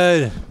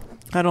good.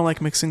 I don't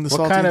like mixing the What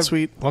salty kind and of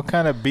sweet. What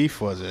kind of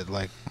beef was it?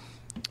 Like,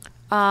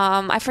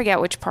 I forget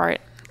which part,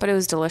 but it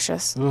was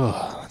delicious.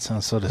 ugh, that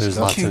sounds so There's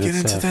lots disgusting. of Can't good get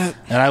into stuff.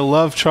 that. And I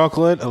love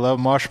chocolate. I love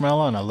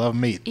marshmallow, and I love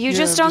meat. You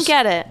just don't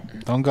get it.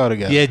 Don't go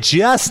together. You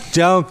just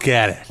don't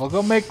get it. Well,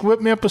 go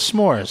whip me up a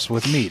s'mores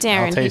with meat. I'll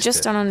Darren, you taste just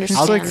it. don't I'll,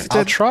 understand.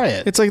 I'll try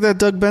it. It's like that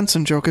Doug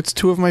Benson joke. It's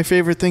two of my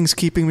favorite things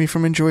keeping me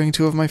from enjoying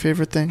two of my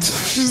favorite things.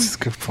 That's a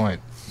good point.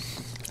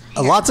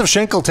 Lots of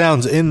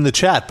Schenkeltowns in the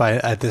chat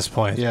at this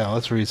point. Yeah,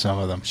 let's read some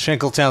of them.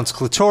 Schenkeltown's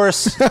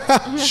clitoris.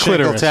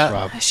 Clitoris,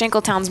 Rob.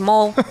 Shankletown's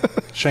mole.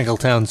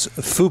 Schenkeltown's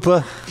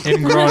fupa.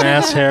 Ingrown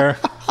ass hair.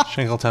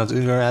 Schenkeltown's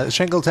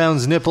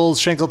Schenkeltown's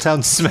nipples.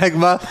 Schenkeltown's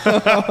smegma.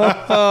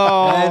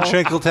 And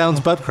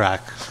Schenkeltown's butt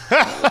crack.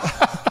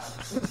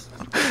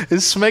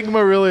 Is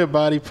smegma really a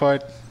body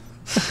part?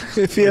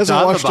 If he hasn't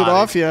on the washed it body.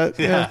 off yet.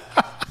 Yeah.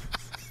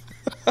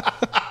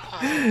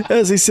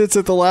 As he sits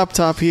at the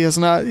laptop, he has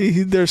not.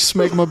 There's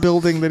smegma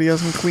building that he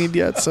hasn't cleaned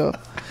yet. So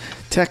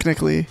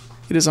technically,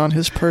 it is on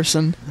his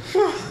person.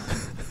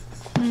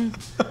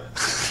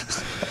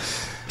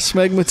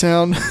 Smegma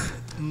Town.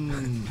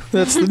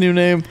 That's the new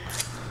name.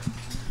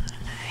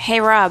 Hey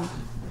Rob,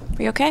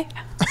 are you okay?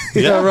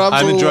 Yeah, Rob's a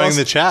I'm little enjoying lost.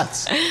 the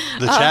chats.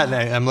 The chat.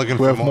 I'm looking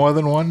We for have more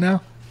than one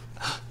now?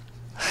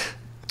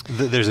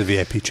 There's a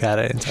VIP chat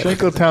inside.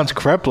 Schenkeltown's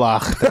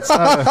Kreplach. That's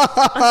not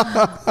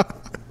a...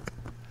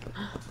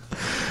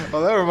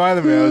 Well, that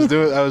reminded me.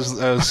 I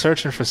was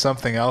searching for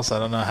something else. I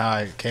don't know how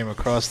I came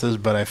across this,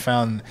 but I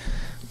found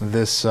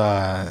this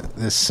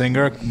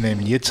singer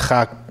named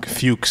Yitzhak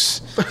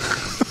Fuchs.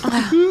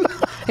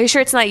 Are you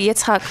sure it's not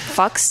Yitzhak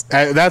Fucks?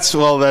 That's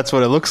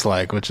what it looks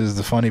like, which is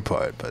the funny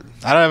part. But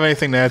I don't have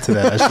anything to add to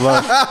that. I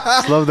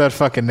just love that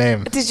fucking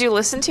name. Did you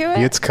listen to it?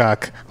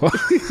 Yitzhak.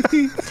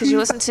 Did you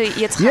listen to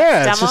Yitzhak's Yeah,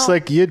 demo? it's just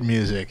like Yid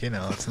music. You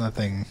know, it's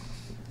nothing.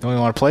 Don't we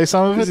want to play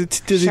some of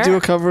it? Did he do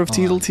a cover of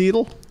Teetle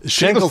Teetle?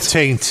 Schenkel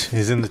Taint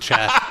is in the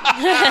chat.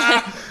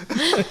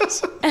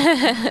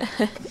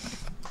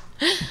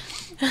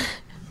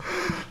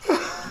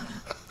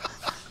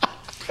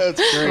 That's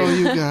great. Oh,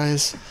 you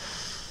guys.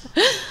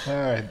 All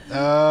right.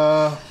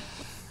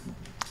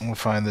 We'll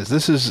find this.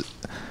 This is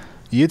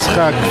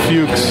Yitzhak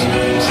Fuchs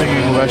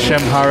singing Lashem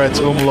Haaretz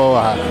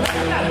Umloa.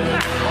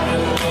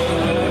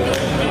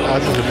 Oh,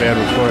 this is a bad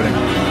recording.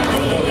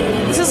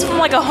 This is from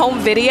like a home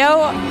video.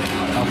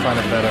 I'll find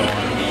a better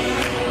one.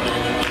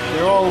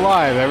 They're all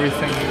live.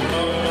 Everything.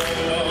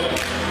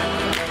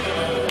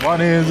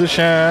 One is a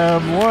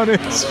sham. One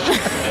is.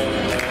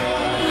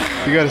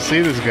 You got to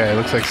see this guy. He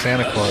looks like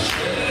Santa Claus.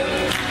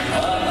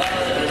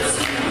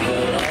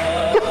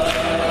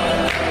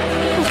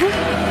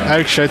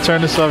 Should I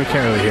turn this off? You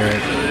can't really hear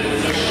it.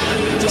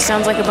 It just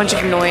sounds like a bunch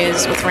of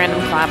noise with random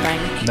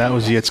clapping. That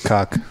was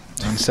Yitzhak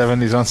on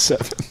 70s on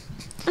 7.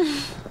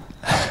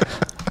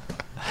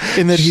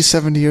 In that he's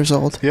 70 years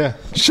old. Yeah.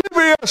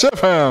 CBS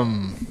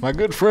FM. My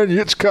good friend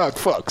Yitzhak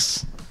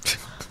fucks.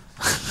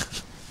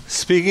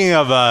 Speaking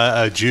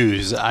of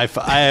Jews, I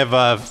have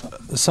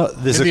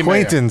this Maybe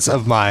acquaintance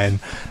of mine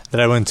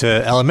that I went to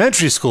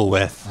elementary school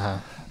with.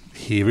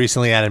 He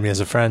recently added me as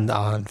a friend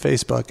on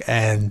Facebook,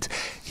 and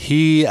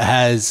he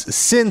has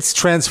since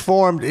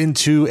transformed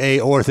into a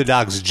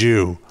Orthodox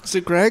Jew. Is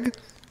it Greg?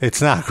 It's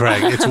not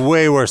Greg. It's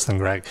way worse than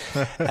Greg.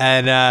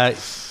 And I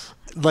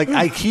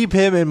keep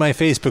him in my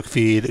Facebook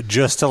feed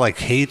just to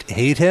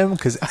hate him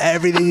because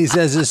everything he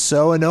says is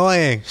so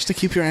annoying. Just to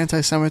keep your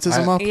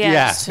anti-Semitism up? Yeah, I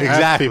have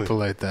exactly. people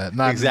like that.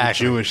 Not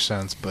Exactly. in the Jewish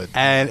sense, but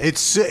And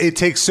it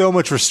takes so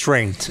much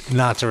restraint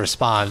not to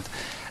respond.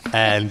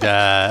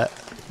 And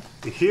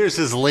here's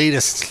his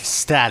latest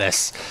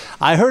status.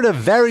 I heard a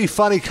very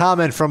funny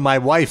comment from my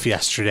wife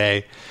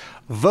yesterday.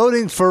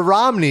 Voting for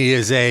Romney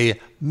is a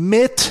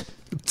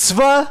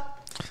mitzvah.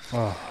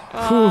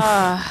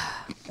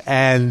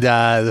 And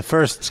the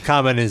first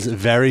comment is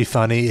very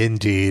funny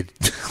indeed.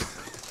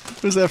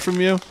 Was that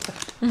from you?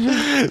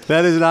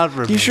 That is not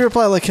from me. You should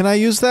reply, can I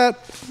use that?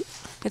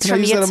 It's Can I from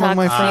use that among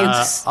my Yitzhak friends?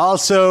 Fuchs.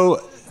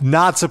 Also,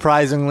 not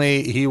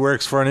surprisingly, he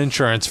works for an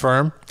insurance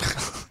firm.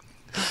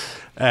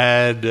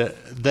 And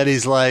then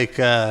he's like,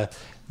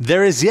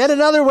 there is yet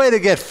another way to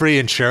get free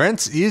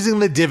insurance, using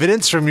the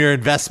dividends from your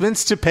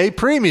investments to pay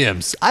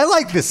premiums. I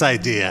like this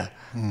idea.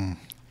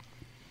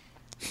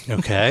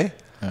 Okay.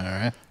 All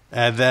right.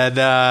 And then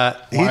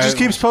he just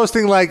keeps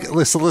posting like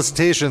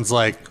solicitations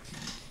like,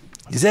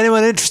 is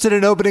anyone interested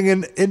in opening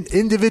an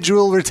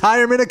individual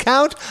retirement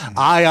account?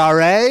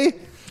 IRA?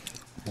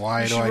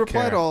 Why You do should I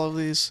reply care? to all of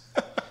these.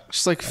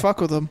 Just like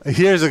fuck with them.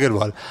 Here's a good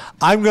one.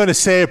 I'm going to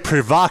say a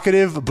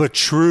provocative but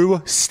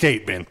true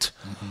statement.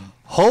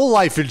 Whole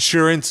life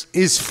insurance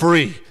is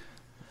free.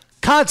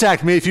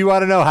 Contact me if you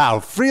want to know how.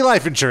 Free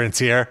life insurance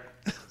here.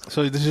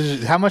 So this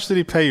is, how much did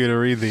he pay you to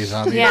read these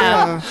on the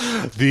Yeah.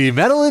 The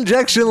Metal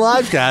Injection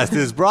Livecast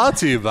is brought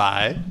to you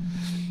by...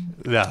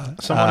 No.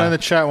 Someone in the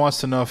chat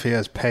wants to know if he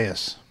has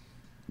payas.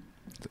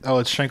 Oh,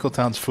 it's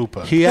Shankletown's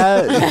fupa. He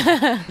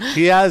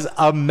has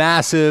a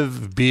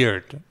massive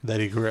beard that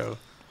he grew.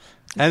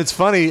 And it's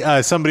funny,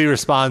 somebody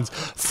responds,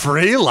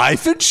 free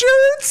life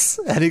insurance?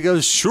 And he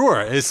goes, sure,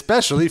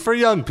 especially for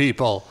young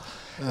people.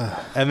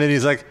 And then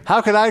he's like, how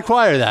can I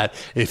acquire that?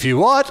 If you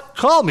want,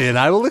 call me and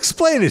I will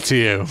explain it to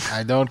you.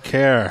 I don't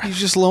care. He's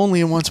just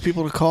lonely and wants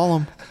people to call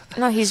him.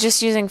 No, he's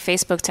just using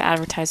Facebook to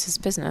advertise his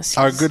business.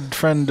 Our good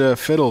friend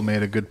Fiddle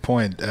made a good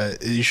point. Are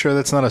you sure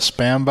that's not a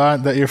spam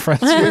bot that you're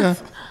friends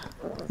with?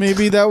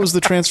 Maybe that was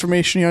the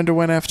transformation he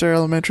underwent after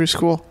elementary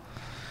school.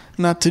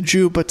 Not to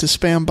Jew, but to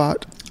spam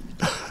bot.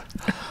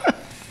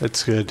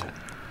 That's good.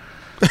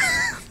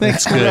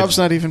 Thanks. Good. Rob's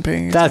not even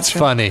paying attention. That's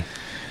funny.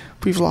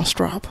 We've lost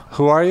Rob.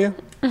 Who are you?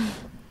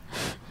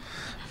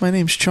 My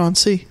name's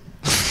Chauncey.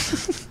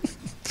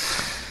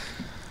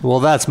 Well,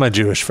 that's my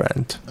Jewish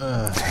friend.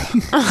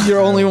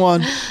 You're only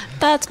one.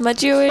 That's my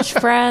Jewish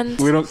friend.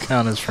 We don't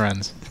count as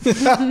friends.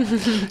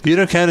 You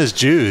don't count as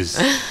Jews.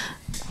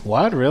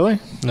 What? Really?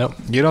 Nope.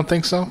 You don't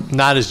think so?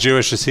 Not as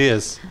Jewish as he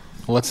is.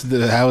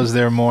 How is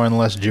there more and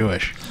less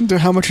Jewish?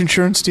 How much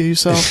insurance do you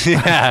sell?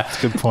 Yeah.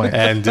 That's a good point.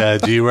 And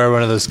do you wear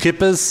one of those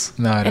kippahs?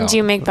 No, I don't. And do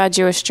you make bad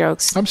Jewish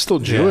jokes? I'm still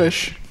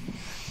Jewish.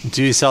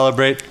 Do you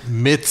celebrate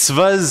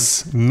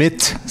mitzvahs?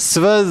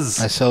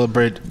 I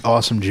celebrate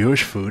awesome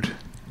Jewish food.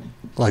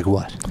 Like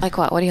what? Like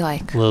what? What do you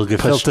like? A little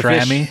gefilte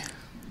Pastrami. fish?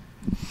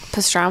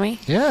 Pastrami?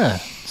 Yeah.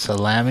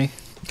 Salami.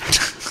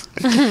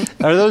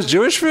 Are those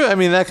Jewish food? I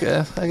mean, I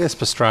guess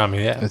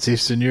pastrami, yeah. It's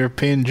Eastern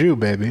European Jew,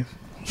 baby.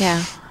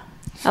 Yeah.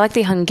 I like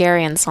the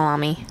Hungarian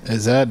salami.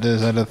 Is that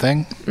a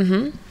thing?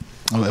 Mm-hmm.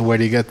 Where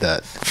do you get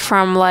that?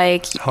 From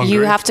like, Hungary?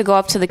 you have to go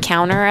up to the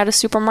counter at a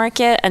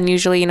supermarket, and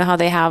usually, you know how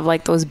they have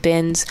like those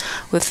bins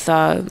with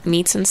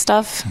meats and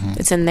stuff. Mm-hmm.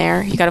 It's in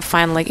there. You got to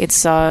find like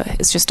it's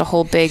just a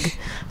whole big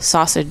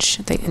sausage,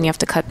 and you have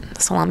to cut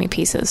the salami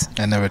pieces.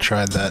 I never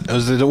tried that.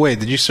 Wait,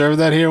 did you serve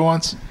that here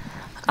once?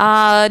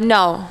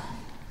 No.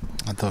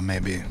 I thought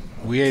maybe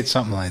we ate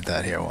something like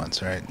that here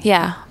once, right?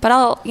 Yeah,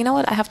 but you know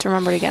what? I have to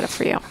remember to get it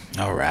for you.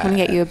 All right. I'm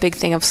gonna get you a big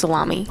thing of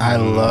salami. I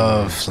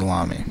love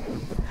salami.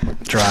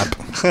 Drop.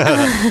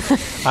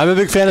 I'm a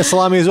big fan of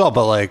salami as well,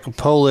 but like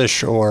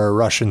Polish or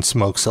Russian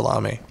smoked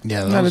salami.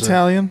 Yeah, Not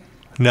Italian.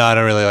 No, I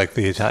don't really like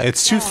the Italian.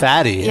 It's too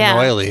fatty Yeah. and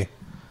oily.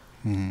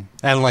 And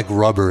like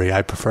rubbery.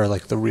 I prefer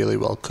like the really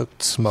well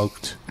cooked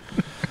smoked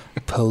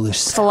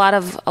Polish. It's a lot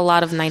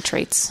of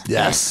nitrates.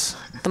 Yes.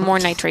 The more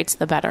nitrates,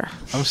 the better.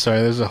 I'm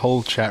sorry, there's a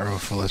whole chat room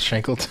full of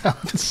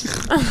Shankletown's.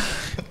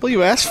 Well,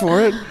 you asked for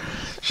it.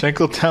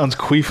 Shankletown's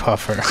queef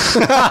huffer.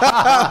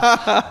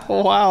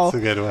 Wow.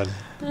 That's a good one.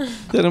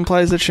 That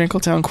implies that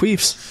Shankletown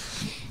queefs.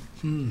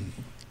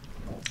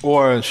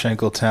 Or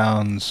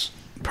Shankletown's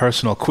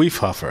personal queef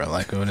huffer.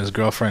 Like when his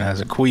girlfriend has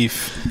a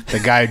queef, the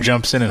guy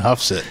jumps in and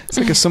huffs it. It's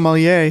like a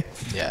sommelier.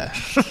 Yeah.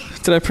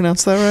 Did I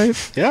pronounce that right?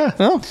 Yeah.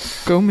 Oh,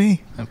 go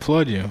me. I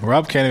applaud you.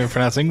 Rob can't even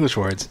pronounce English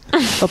words.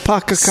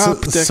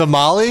 Apocacoptic.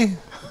 Somali?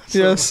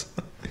 Yes.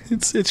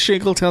 It's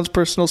Shankletown's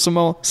personal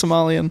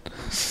Somalian.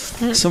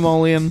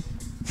 Somalian.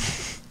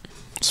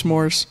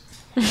 S'mores.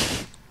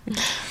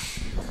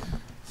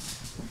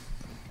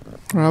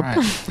 Rob,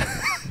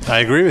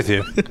 I agree with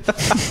you.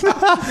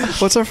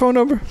 what's our phone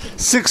number?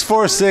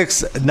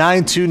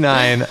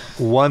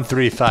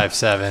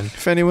 646-929-1357.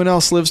 If anyone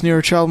else lives near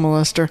a child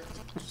molester,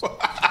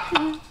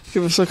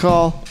 give us a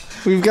call.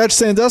 We've got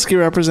Sandusky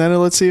represented.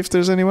 Let's see if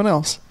there's anyone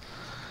else.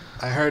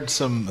 I heard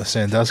some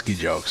Sandusky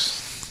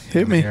jokes.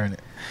 Hit me. Did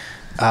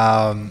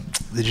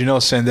you know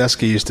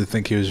Sandusky used to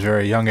think he was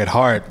very young at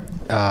heart?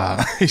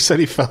 He said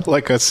he felt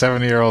like a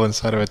 70-year-old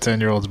inside of a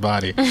 10-year-old's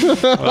body.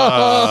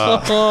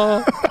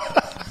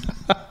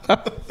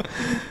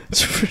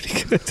 It's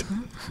pretty good.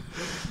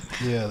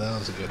 Yeah, that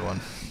was a good one.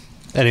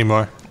 Any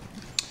more?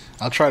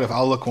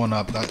 I'll look one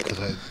up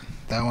because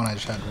that one I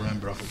just had to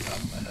remember off the top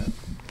of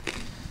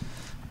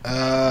my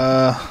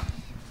head.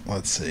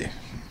 Let's see.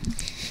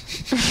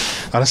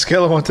 On a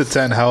scale of 1 to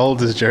 10, how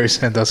old is Jerry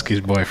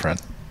Sandusky's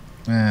boyfriend?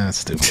 That's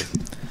stupid.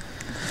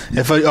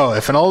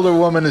 If an older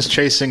woman is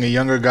chasing a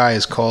younger guy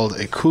is called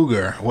a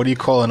cougar, what do you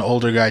call an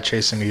older guy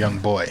chasing a young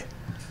boy?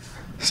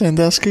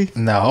 Sandusky?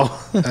 No,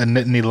 a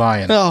Nittany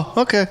lion. Oh,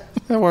 okay.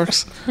 That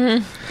works.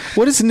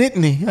 What is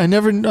Nittany? I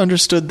never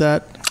understood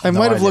that. I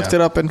might have looked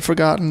it up and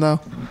forgotten, though.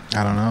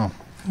 I don't know.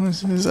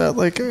 Is that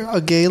like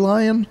a gay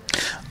lion?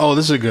 Oh,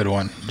 this is a good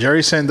one.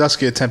 Jerry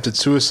Sandusky attempted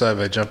suicide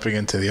by jumping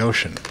into the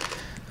ocean.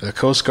 The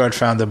Coast Guard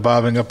found him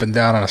bobbing up and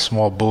down on a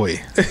small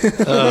buoy.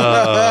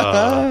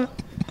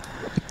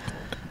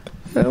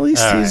 At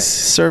least he's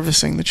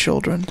servicing the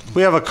children.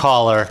 We have a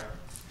caller.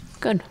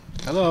 Good.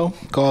 Hello,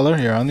 caller.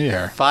 You're on the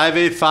air.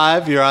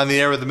 585. You're on the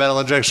air with the Metal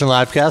Injection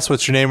Livecast.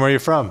 What's your name? Where are you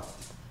from?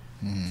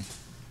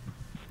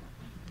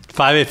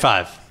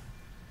 585.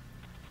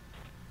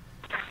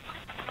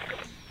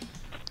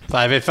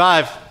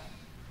 585.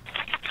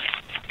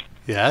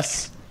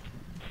 Yes.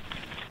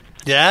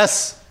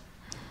 Yes.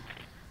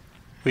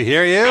 We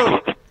hear you.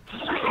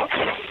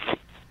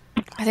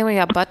 I think we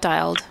got butt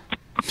dialed.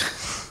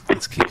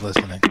 Let's keep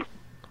listening.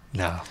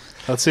 No.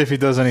 Let's see if he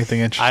does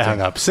anything interesting. I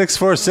hung up.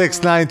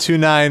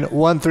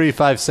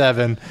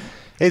 646-929-1357.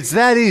 It's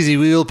that easy.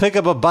 We will pick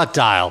up a butt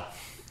dial.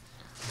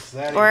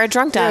 Or a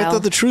drunk Yeah, dial. I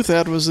thought the truth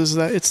ad is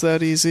that it's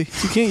that easy.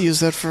 You can't use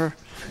that for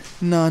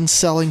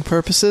non-selling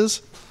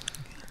purposes.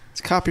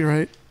 It's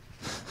copyright.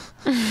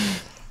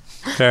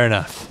 Fair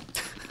enough.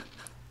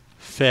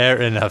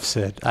 Fair enough,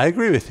 Sid. I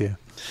agree with you.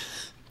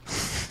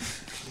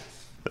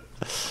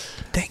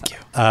 Thank you.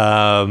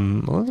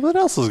 What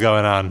else is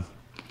going on?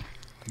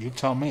 You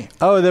tell me.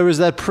 Oh, there was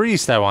that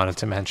priest I wanted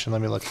to mention.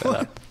 Let me look that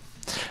up.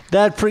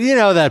 That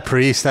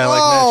priest I like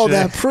Oh,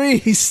 mentioning. that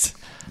priest.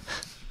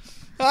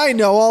 I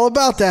know all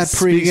about that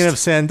priest. Speaking of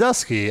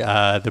Sandusky,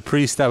 the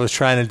priest that was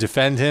trying to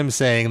defend him,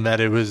 saying that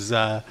it was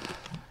the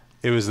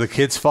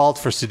kid's fault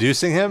for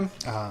seducing him.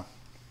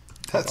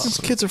 Those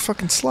kids are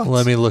fucking sluts.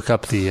 Let me look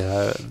up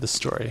the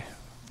story.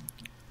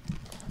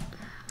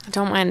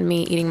 Don't mind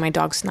me eating my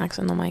dog snacks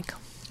on the mic.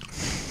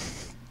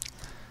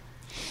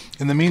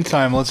 In the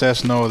meantime, let's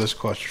ask Noah this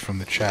question from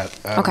the chat.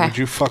 Okay. Would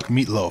you fuck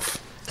Meatloaf?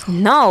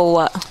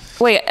 No.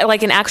 Wait,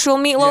 like an actual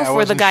Meatloaf I or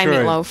the wasn't guy sure.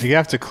 Meatloaf? You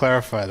have to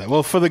clarify that.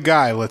 Well, for the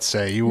guy, let's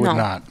say. You would No.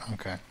 not.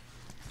 Okay.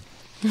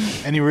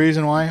 Any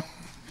reason why?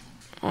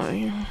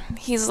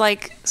 He's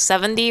like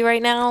 70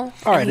 right now.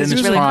 All right, and in he's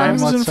his really prime, He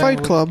gross. was in let's say, Fight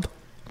would- Club.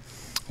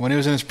 When he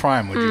was in his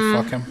prime, would you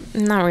fuck him?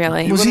 Not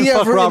really. Was he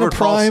Fuck ever in Robert a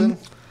prime?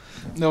 Paulson?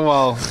 No,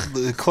 well,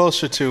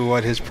 closer to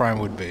what his prime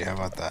would be. How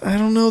about that? I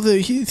don't know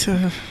that he...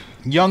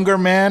 Younger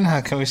man? How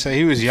can we say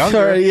he was younger?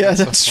 Sorry, yeah,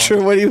 the that's point.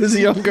 true. When he was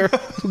younger,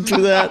 we'll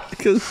do that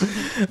because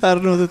I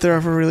don't know that there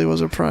ever really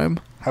was a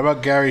prime. How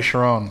about Gary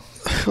Sharon?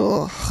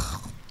 I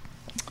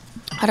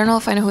don't know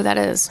if I know who that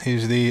is.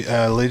 He's the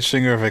lead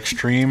singer of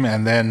Extreme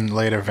and then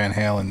later Van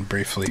Halen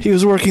briefly. He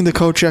was working the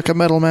coat check at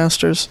Metal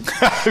Masters.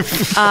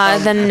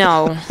 Then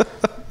no.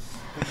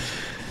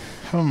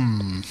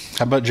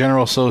 How about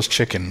General Tso's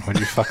chicken? Would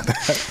you fuck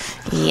that?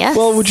 Yes.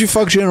 Well, would you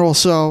fuck General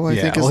Tso? I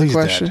Yeah, think is well, the he's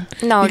question.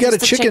 dead. No, you got a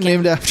just the chicken, chicken.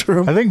 named after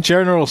him. I think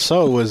General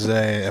Tso was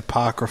a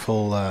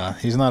apocryphal.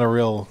 He's not a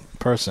real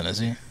person, is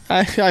he?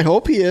 I I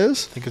hope he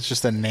is. think it's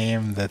just a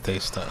name that they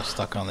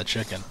stuck on the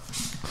chicken.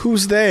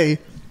 Who's they?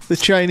 The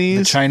Chinese?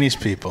 The Chinese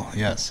people,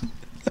 yes.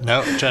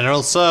 No,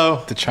 General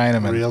So. The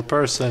Chinaman. Real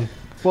person.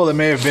 Well, there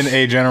may have been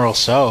a General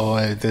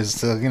Tso.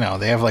 There's,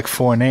 they have like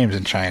 4 names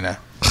in China.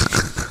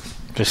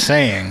 Just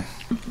saying.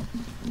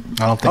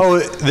 I don't think. Oh,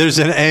 there's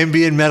an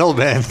ambient metal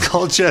band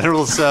called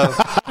General So.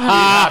 You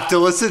have to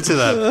listen to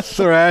them.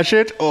 Thrash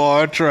it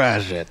or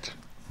trash it.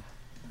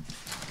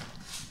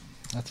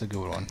 That's a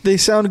good one. They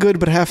sound good,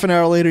 but half an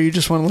hour later, you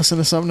just want to listen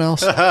to something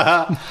else.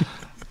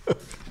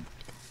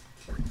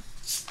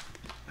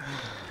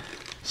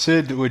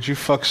 Sid, would you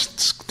fuck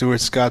Stuart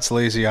Scott's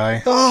lazy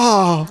eye?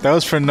 Oh, That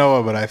was for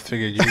Noah, but I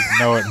figured you'd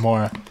know it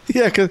more.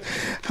 yeah, because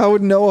how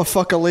would Noah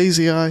fuck a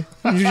lazy eye?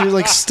 Would you just,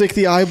 like, stick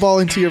the eyeball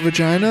into your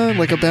vagina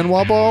like a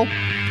Benoit ball?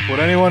 Would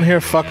anyone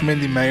here fuck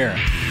Mindy Mayer?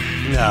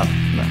 No.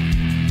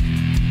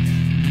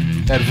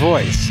 That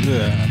voice.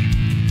 Ugh.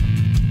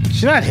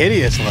 She's not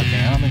hideous looking.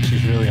 I don't think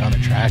she's really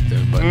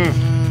unattractive, but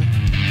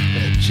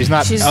she's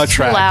not She's too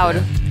attractive.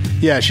 loud.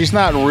 Yeah, she's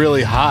not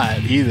really hot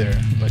either,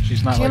 but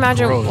she's not. Can you like,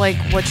 imagine gross. like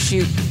what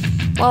she?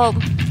 Well,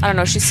 I don't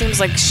know. She seems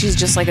like she's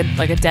just like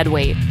a dead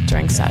weight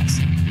during sex.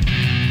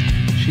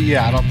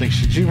 I don't think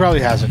she probably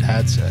hasn't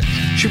had sex.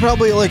 She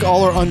probably, like,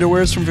 all her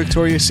underwear's from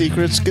Victoria's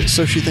Secrets,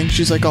 so she thinks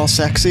she's, like, all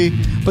sexy,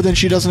 but then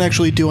she doesn't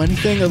actually do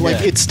anything, and,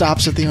 like, Yeah. it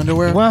stops at the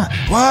underwear.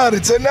 What?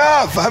 It's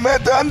enough. I'm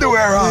at the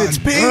underwear on. It's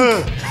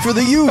pink for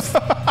the youth.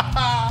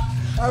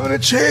 I'm gonna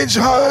change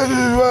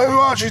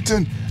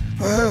Washington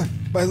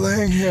by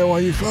laying here while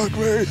you fuck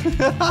me.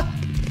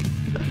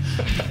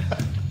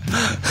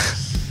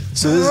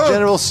 So this is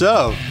General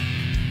So.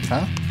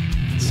 Huh?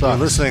 You're Sucks.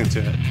 listening to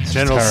it.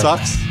 General terrible.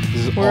 Sucks.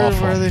 This is Where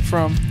awful. are they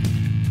from?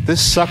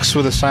 This sucks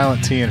with a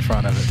silent T in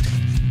front of it.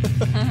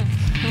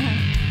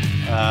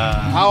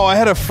 I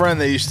had a friend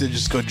that used to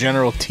just go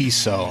General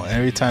T-So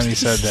every time he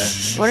said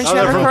that. Why didn't Oh, you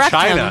they're ever from correct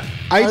China. him?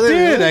 I Are they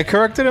did. really? I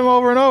corrected him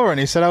over and over, and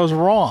he said I was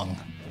wrong.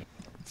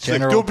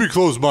 General. be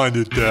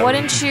close-minded, Dad. Why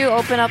didn't you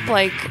open up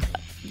like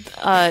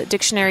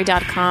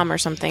dictionary.com or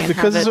something? And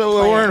Because have it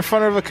play we're it? in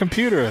front of a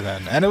computer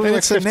then, and it was And like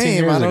it's a 15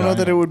 name. years I don't ago. know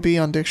that it would be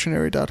on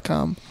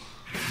dictionary.com.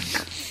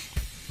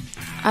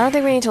 I don't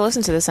think we need to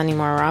listen to this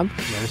anymore, Rob.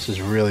 Yeah, this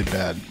is really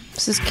bad.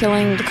 This is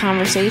killing the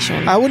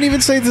conversation. I wouldn't even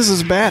say this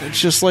is bad. It's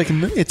just like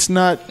it's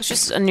not. It's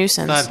just a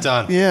nuisance. Not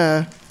done.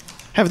 Yeah.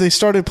 Have they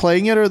started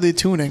playing it or are they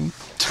tuning?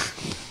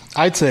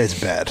 I'd say it's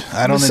bad.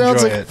 I don't It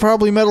sounds enjoy like it.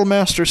 probably Metal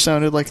Master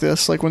sounded like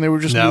this, like when they were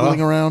just Noah? noodling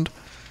around.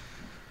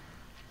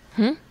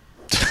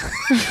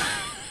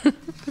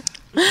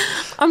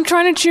 I'm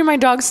trying to chew my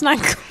dog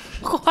snack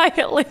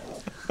quietly.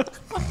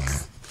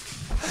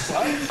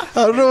 I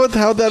don't know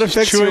how that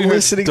affects your chewing your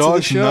listening to the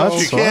dog's show.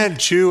 nuts? You can't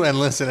chew and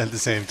listen at the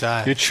same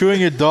time. You're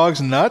chewing your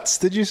dog's nuts,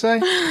 did you say?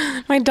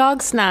 My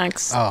dog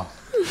snacks. Oh.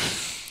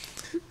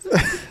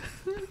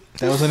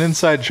 That was an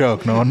inside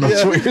joke. No one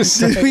knows what you're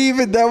saying. Did we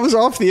even? That was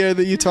off the air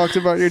that you talked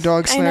about your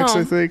dog I snacks.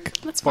 know. I think.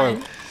 That's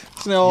fine.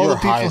 So now all You're the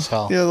people, high as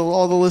hell. yeah,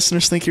 all the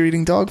listeners think you're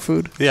eating dog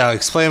food. Yeah,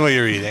 explain what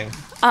you're eating.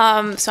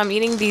 So I'm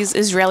eating these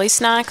Israeli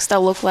snacks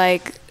that look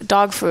like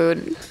dog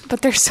food,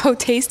 but they're so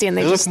tasty and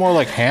They they look just more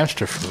like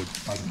hamster food,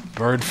 like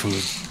bird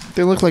food.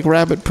 They look like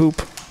rabbit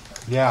poop.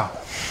 Yeah.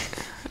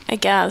 I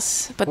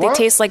guess, but What?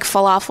 they taste like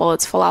falafel.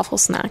 It's falafel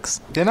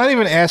snacks. They're not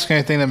even asking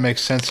anything that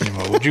makes sense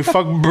anymore. Would you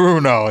fuck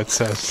Bruno, it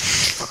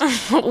says.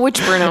 Which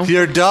Bruno?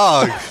 Your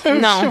dog.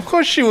 No. Of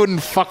course she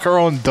wouldn't fuck her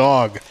own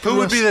dog. Who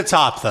would be the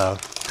top, though?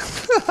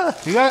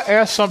 You gotta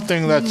ask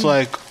something that's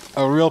like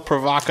a real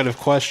provocative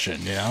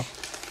question, you know?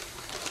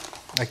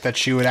 Like that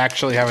she would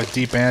actually have a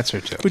deep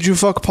answer to. Would you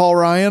fuck Paul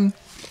Ryan?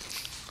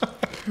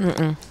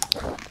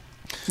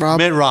 Rob?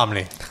 Mitt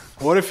Romney.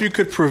 What if you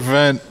could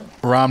prevent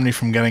Romney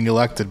from getting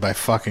elected by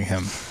fucking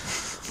him?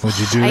 Would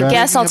you do I that?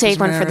 guess I'll Up his take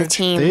one for the marriage.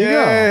 team. There you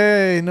go.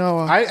 Hey,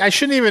 Noah. I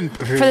shouldn't even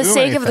For the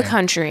sake of the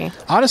country.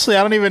 Honestly,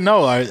 I don't even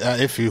know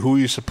who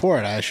you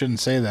support. I shouldn't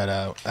say that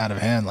out of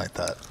hand like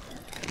that.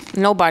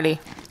 Nobody.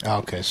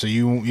 Okay, so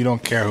you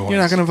don't care who wins.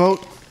 You're not going to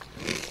vote?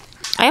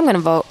 I am going to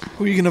vote.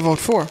 Who are you going to vote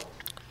for?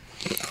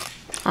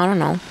 I don't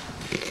know.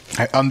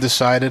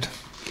 Undecided.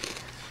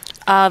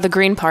 The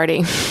Green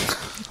Party.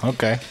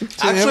 Okay. Do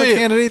they have a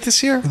candidate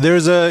this year?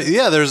 There's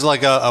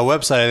like a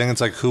website, I think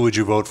it's like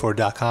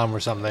whowouldyovotefor.com or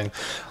something,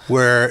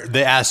 where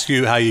they ask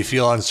you how you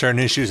feel on certain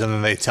issues and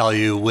then they tell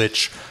you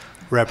which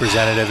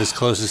representative is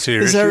closest to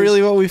your Is issues. that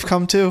really what we've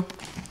come to?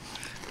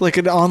 Like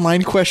an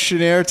online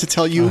questionnaire to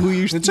tell you who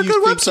you should It's a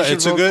good website.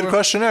 It's a good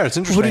questionnaire. It's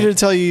Who interesting. did it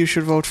tell you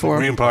should vote for?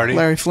 Green Party.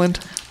 Larry Flint?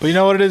 But you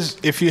know what it is?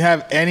 If you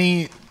have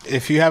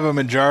a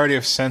majority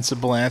of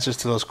sensible answers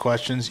to those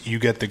questions, you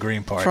get the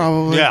Green Party.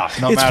 Probably. Yeah.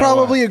 No It's matter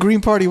probably a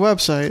Green Party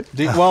website.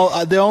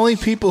 The only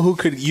people who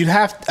could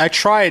I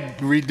tried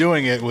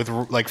redoing it with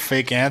like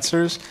fake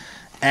answers,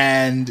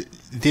 and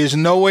there's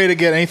no way to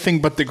get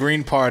anything but the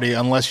Green Party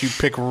unless you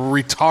pick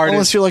retarded.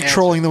 Unless you're like answers.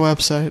 trolling the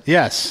website.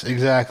 Yes,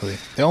 exactly.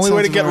 The only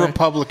way to Sounds get about right.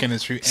 Republican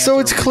is to So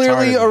answer it's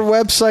clearly a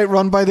retardedly. website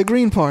run by the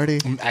Green Party.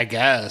 I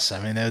guess.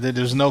 I mean,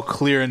 there's no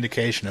clear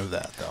indication of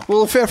that, though.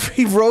 Well, if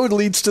every road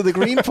leads to the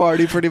Green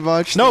Party, pretty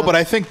much. No, then- but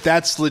I think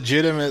that's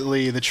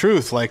legitimately the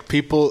truth. Like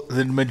the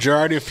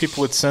majority of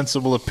people with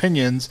sensible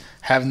opinions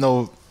have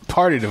no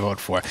party to vote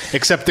for,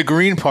 except the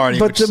Green Party.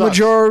 But which the sucks.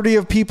 majority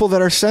of people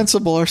that are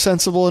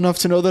sensible enough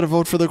to know that a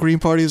vote for the Green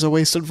Party is a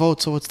wasted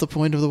vote. So what's the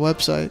point of the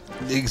website?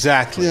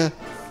 Exactly. Yeah.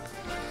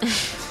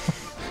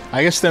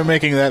 I guess they're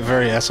making that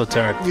very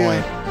esoteric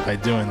point by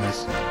doing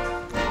this.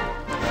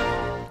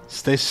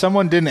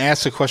 Someone didn't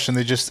ask a question;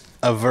 they just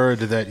averred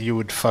that you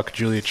would fuck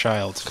Julia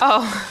Childs.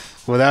 Oh.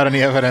 Without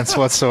any evidence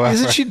whatsoever.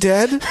 Isn't she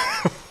dead?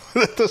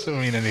 That doesn't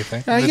mean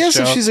anything. I This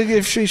guess show.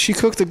 if she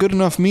cooked a good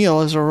enough meal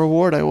as a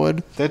reward, I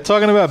would. They're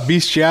talking about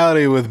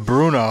bestiality with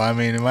Bruno. I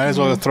mean, you might as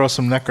well throw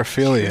some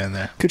necrophilia in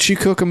there. Could she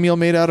cook a meal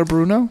made out of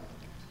Bruno?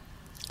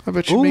 I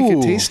bet she'd make it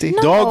Ooh. tasty.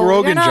 No, Dog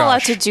Rogan you're not allowed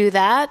Josh. to do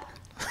that.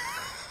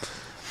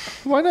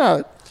 Why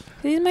not?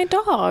 He's my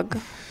dog.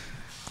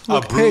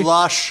 A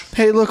Brulash.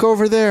 Hey, look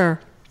over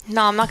there.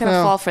 No, I'm not going to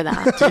No. fall for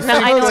that. No,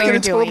 I know what you're Gonna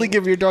totally doing.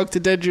 give your dog to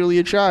dead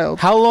Julia Child.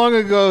 How long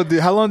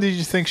did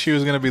you think she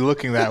was going to be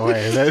looking that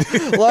way?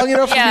 Long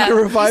enough for me to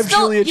revive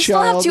Julia you still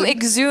have Child. to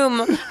exhume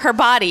her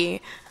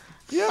body.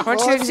 Yeah, Or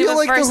well, to I exhume feel it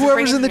like first and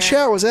whoever's bring in the it here.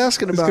 chat was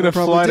asking about gonna it.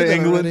 Probably fly did to that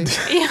England.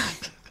 already. Yeah.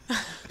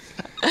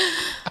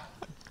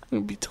 It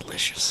would be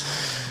delicious.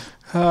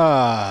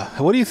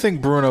 What do you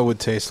think Bruno would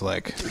taste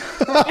like?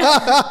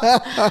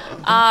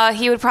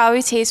 He would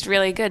probably taste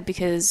really good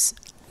because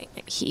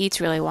he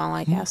eats really well,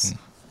 I guess.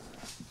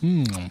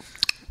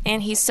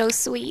 And he's so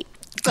sweet.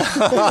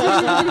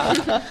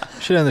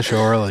 Should end the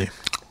show early.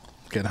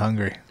 Get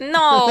hungry.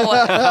 No,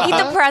 eat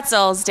the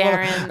pretzels,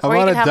 Darren. I'm Or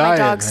you on can a have my diet,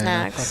 dog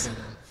man. snacks.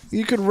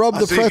 You could rub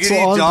the So you pretzel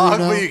can eat on dog,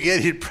 Bruno. but you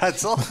can't eat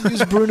pretzel?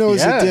 Use Bruno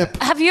as Yeah. a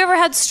dip. Have you ever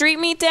had street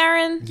meat,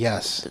 Darren?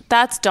 Yes.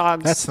 That's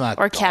dogs. That's not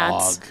or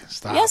cats. dog.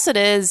 Stop. Yes, it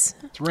is.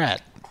 It's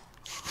rat.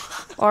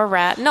 Or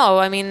rat. No,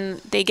 I mean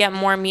they get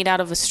more meat out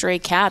of a stray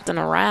cat than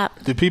a rat.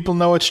 Do people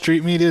know what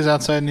street meat is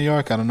outside New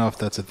York? I don't know if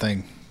that's a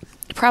thing.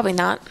 Probably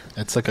not.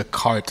 It's like a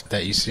cart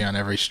that you see on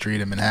every street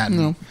in Manhattan.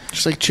 No,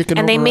 just like chicken.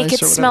 And they over make rice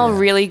it or smell whatever.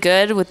 really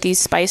good with these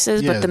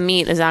spices, Yeah. but the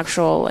meat is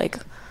actual like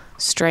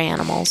stray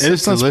animals. It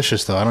is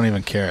delicious, though. I don't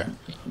even care.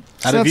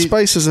 It's not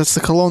spices. That's the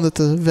cologne that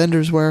the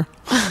vendors wear.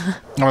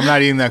 No, I'm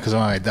not eating that because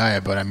I'm on my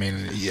diet, but I mean,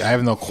 I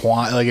have no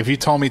like, if you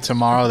told me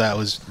tomorrow that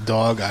was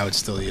dog, I would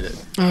still eat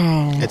it.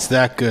 Oh. It's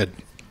that good.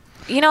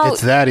 You know,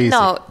 it's that easy.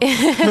 No.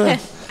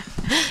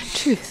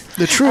 Truth.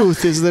 The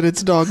truth is that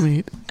it's dog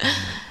meat.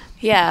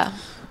 Yeah.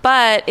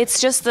 But it's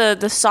just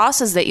the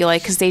sauces that you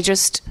like because they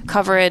just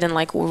cover it in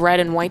like red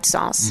and white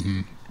sauce.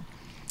 Mm-hmm.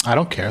 I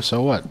don't care,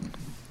 so what?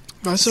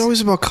 It's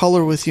always about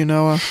color with you,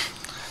 Noah.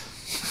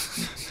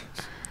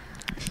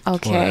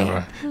 Okay.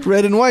 Whatever.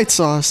 Red and white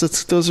sauce.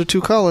 Those are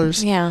two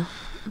colors. Yeah.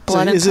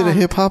 Blood and is it a tongue.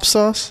 hip hop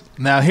sauce?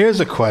 Now, here's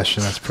a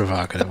question that's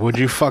provocative. Would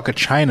you fuck a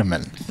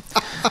Chinaman?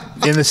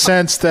 In the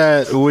sense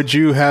that, would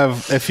you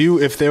have,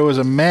 if there was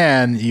a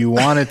man you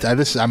wanted,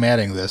 I'm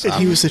adding this.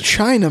 He was a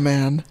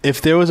Chinaman.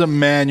 If there was a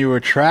man you were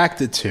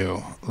attracted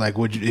to, like,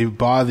 would it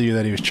bother you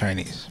that he was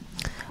Chinese?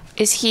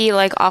 Is he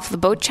like off the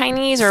boat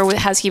Chinese, or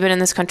has he been in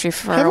this country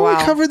for a Haven't while?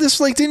 we covered this?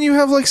 Like, didn't you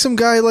have like some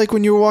guy like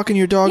when you were walking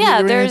your dog? Yeah,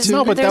 you ran there's- into?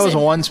 No, but that There's was a-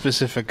 one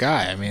specific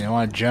guy. I mean, I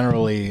want to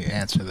generally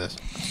answer this.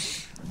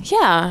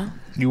 Yeah.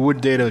 You would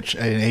date an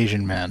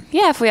Asian man.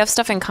 Yeah, if we have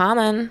stuff in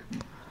common.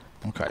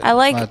 Okay. I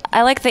like Not-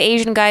 I like the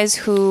Asian guys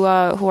who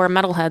are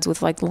metalheads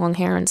with like long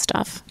hair and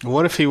stuff.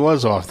 What if he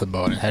was off the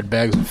boat and had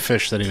bags of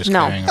fish that he was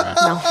No. carrying around?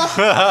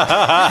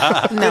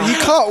 That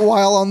he caught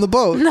while on the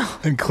boat. No.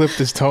 And clipped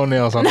his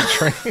toenails on the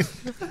train.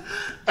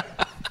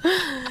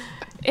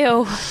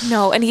 Ew,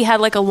 no. And he had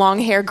like a long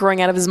hair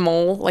growing out of his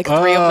mole, like 3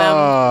 of them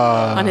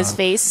on his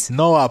face.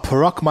 Noah,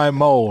 peruck my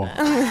mole.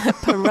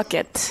 Peruck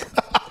it.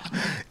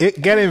 It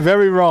getting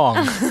very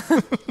wrong.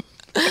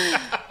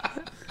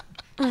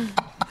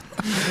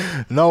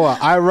 Noah,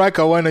 I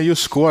reckon when you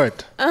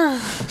squirt,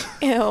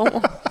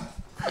 Ew.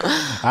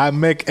 I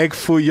make egg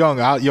foo young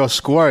out your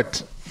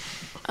squirt.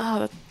 Oh,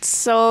 that's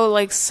so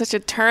like such a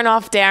turn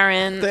off,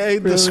 Darren.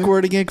 The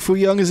squirting egg foo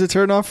young is a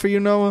turn off for you,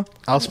 Noah?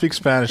 I'll speak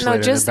Spanish No,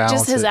 later just to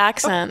balance his it.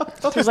 accent.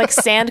 There's like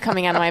sand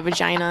coming out of my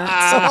vagina.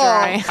 It's so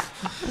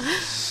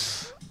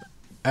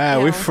dry.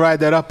 We fried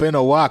that up in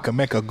a wok and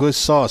make a good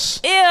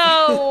sauce.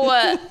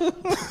 Ew.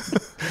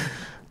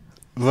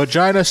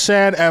 Vagina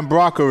sand and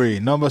broccoli,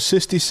 number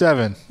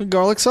 67.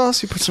 Garlic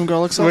sauce? You put some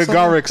garlic sauce With on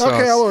garlic it? sauce.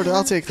 Okay, I'll order.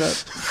 I'll take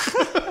that.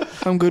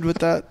 I'm good with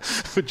that.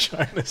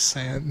 Vagina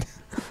sand.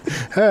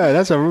 Hey,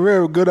 that's a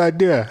real good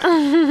idea.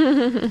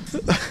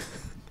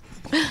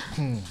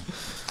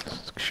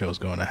 Show's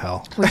going to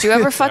hell. Would you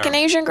ever fuck an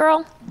Asian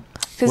girl?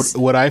 'Cause-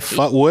 Would I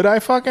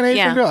fuck an Asian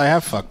Yeah. girl? I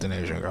have fucked an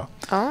Asian girl.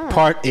 Oh.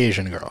 Part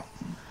Asian girl.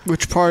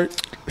 Which part?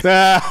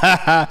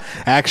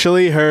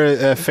 Actually,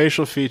 her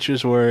facial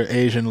features were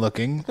Asian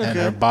looking, and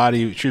her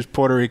body, she was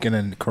Puerto Rican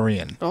and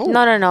Korean. Oh.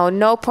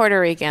 No Puerto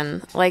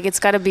Rican. Like it's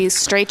got to be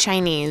straight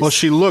Chinese. Well,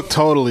 she looked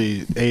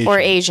totally Asian. Or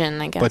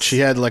Asian, I guess. But she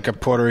had like a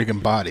Puerto Rican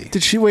body.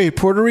 Did she wait?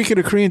 Puerto Rican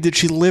or Korean? Did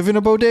she live in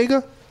a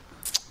bodega?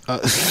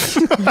 It's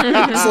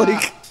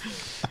like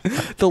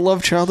the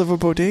love child of a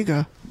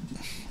bodega.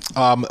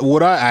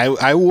 Would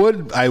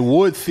I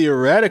would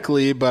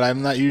theoretically, but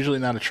I'm usually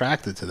not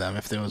attracted to them.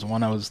 If there was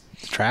one I was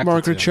attracted to.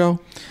 Margaret Cho.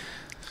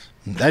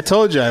 I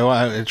told you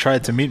I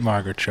tried to meet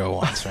Margaret Cho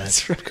once, right?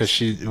 That's right.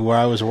 Because where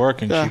I was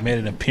working, Yeah. she made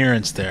an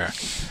appearance there.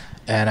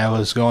 And I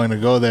was going to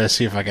go there to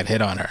see if I could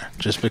hit on her,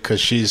 just to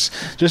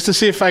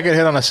see if I could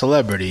hit on a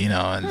celebrity, you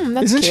know. And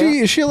Isn't she?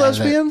 Is she a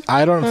lesbian?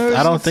 I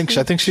don't think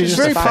so. I think she's She's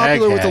just very a fag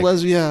popular with the hag.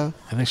 lesbian.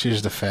 I think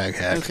she's just a fag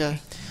hag. Okay.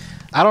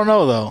 I don't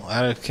know though.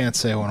 I can't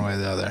say one way or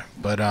the other.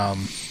 But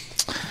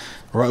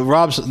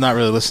Rob's not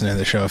really listening to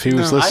the show. If he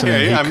was No, I listening,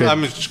 hear you. he I'm- could,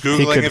 I'm just Googling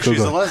he could if she's a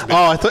Google. lesbian.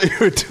 Oh, I thought you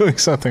were doing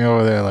something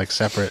over there like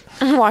separate.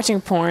 watching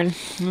porn.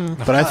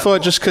 But I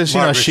thought just because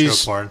Margaret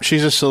Cho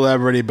she's a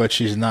celebrity, but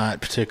she's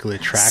not particularly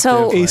attractive.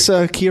 So- like-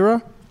 Asa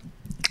Akira?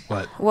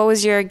 What? What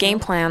was your game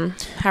plan?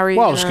 How are you?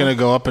 Well, I was gonna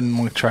go up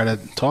and try to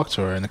talk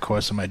to her in the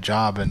course of my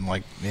job and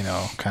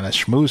kind of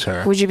schmooze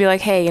her. Would you be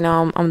like, hey,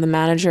 I'm the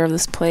manager of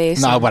this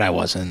place? No, but I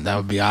wasn't. That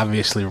would be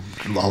obviously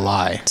a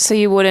lie. So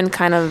you wouldn't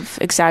kind of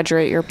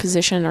exaggerate your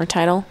position or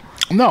title?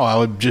 No, I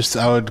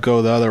would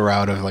go the other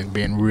route of like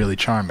being really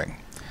charming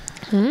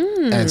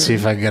and see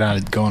if I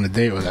could go on a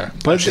date with her.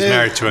 But She's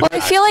married to a Well, guy.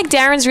 I feel like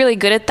Darren's really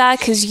good at that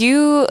because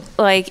you,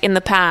 like, in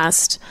the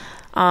past,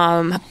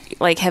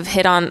 like, have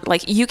hit on,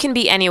 like, you can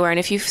be anywhere, and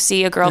if you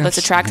see a girl that's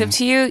attractive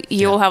to you,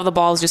 you will have the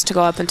balls just to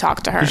go up and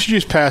talk to her. You should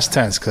use past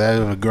tense because I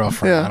have a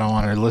girlfriend. Yeah. I don't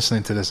want her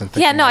listening to this and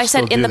thinking Yeah, no, I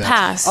still said in do the that.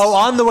 past. Oh,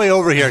 on the way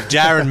over here,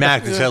 Darren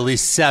macked it to at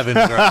least 7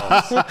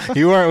 girls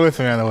You weren't with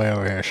me on the way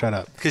over here. Shut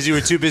up. because you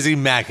were too busy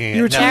macking it.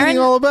 You were No.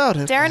 tweeting all about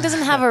it. Darren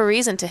doesn't have a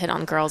reason to hit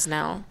on girls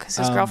now because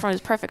his girlfriend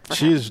is perfect for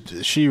him.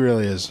 She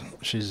really is.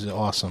 She's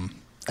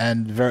awesome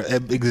and very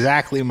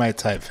exactly my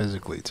type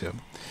physically too.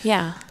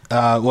 Yeah.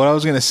 What I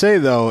was going to say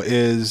though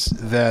is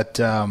that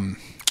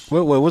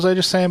what was I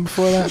just saying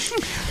before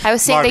that? I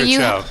was saying Margaret that you,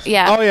 Cho.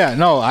 yeah. Oh yeah,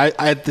 no. I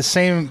at the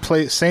same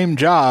place, same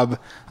job.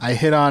 I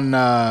hit on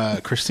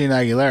Christina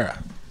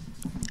Aguilera.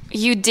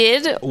 You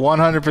did?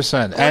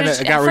 100%, and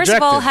it got First rejected.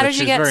 of all, how but did you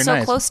she's get very so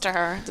nice. close to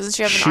her? Doesn't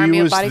she have an She army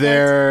of was bodyguards?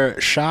 there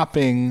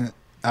shopping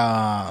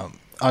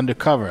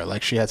undercover.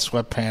 Like she had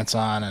sweatpants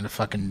on and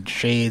fucking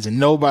shades, and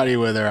nobody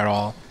with her at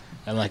all,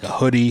 and like a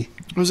hoodie.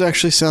 It was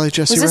actually Sally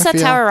Jesse. Was this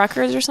Raphael. at Tower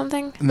Records or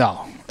something?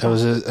 No, it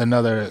was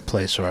another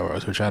place where I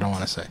was, which I don't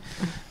want to say.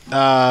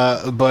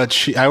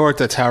 But I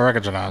worked at Tower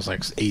Records when I was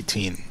like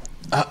 18.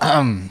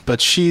 But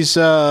she's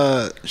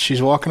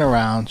walking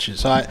around.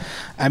 I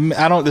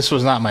don't. This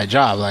was not my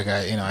job. Like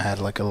I had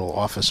like a little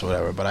office or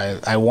whatever.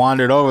 But I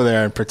wandered over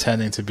there and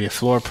pretending to be a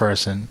floor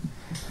person.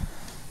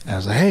 And I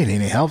was like, "Hey, do you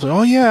need help?"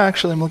 Oh yeah,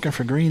 actually, I'm looking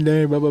for Green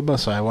Day. Blah blah blah.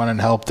 So I went and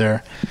helped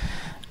her.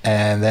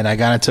 And then I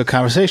got into a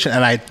conversation,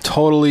 and I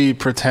totally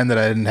pretended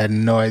I had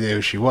no idea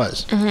who she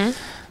was. Mm-hmm.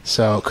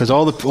 So, because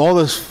all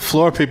the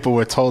floor people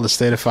were told to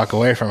stay the fuck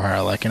away from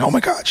her, like, oh my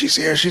God, she's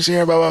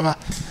here, blah blah blah.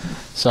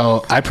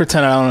 So I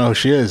pretend I don't know who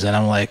she is, and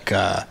I'm like,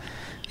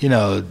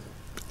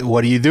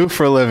 what do you do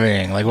for a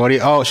living? Like, what do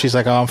you? Oh, she's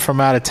like, I'm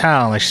from out of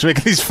town. Like, she's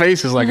making these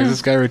faces, like, is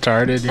this guy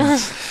retarded?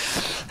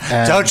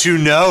 Don't you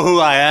know who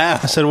I am?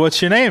 I said,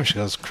 what's your name? She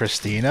goes,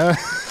 Christina.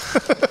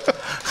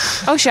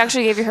 Oh, she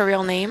actually gave you her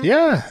real name?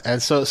 Yeah.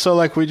 And so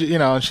like, I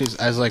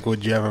was like,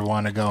 would you ever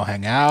want to go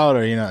hang out?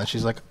 Or, and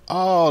she's like,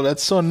 oh,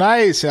 that's so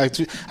nice. Like,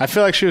 I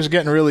feel like she was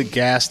getting really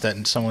gassed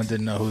that someone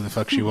didn't know who the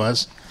fuck she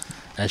was.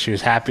 And she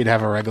was happy to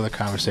have a regular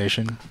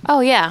conversation. Oh,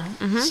 yeah.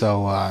 Mm-hmm.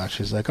 So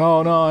she's like,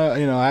 oh,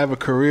 no, I have a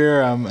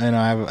career.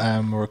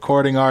 I'm a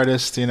recording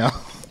artist, And I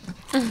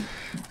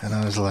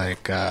was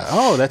like,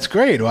 oh, that's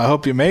great. Well, I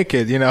hope you make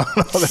it,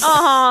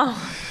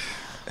 Aww.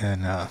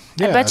 And I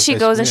bet she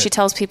goes and she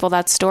tells people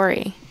that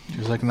story. She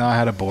was like, no, I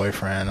had a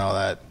boyfriend and all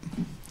that.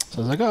 So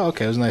I was like, oh,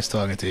 okay, it was nice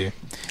talking to you.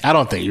 I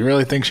don't think. You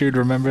really think she would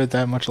remember it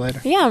that much later?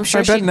 Yeah, I'm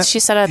sure she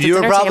said it at the You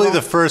were dinner probably table.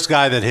 the first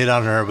guy that hit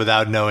on her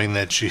without knowing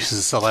that she's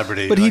a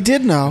celebrity. But he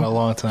did know. In a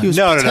long time. He was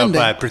No, pretending.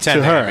 but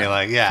pretending. To her, I mean,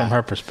 like, yeah. From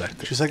her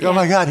perspective. She's like, oh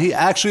my God, he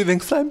actually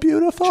thinks I'm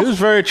beautiful. She was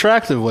very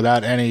attractive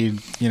without any,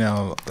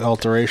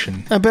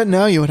 alteration. I bet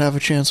now you would have a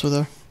chance with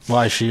her.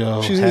 Why is she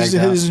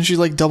Isn't she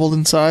like doubled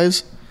in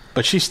size?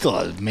 But she's still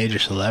a major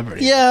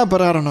celebrity. Yeah,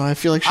 but I don't know. I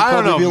feel like she'd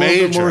probably be a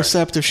little bit more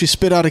receptive. She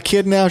spit out a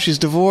kid now. She's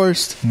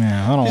divorced.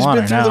 Yeah, I don't She's want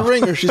been her through now. the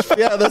ringer.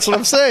 Yeah, that's what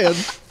I'm saying.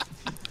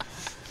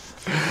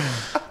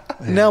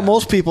 Now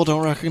most people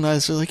don't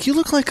recognize her. Like, you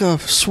look like a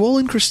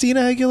swollen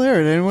Christina Aguilera.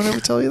 Did anyone ever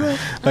tell you that?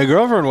 My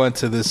girlfriend went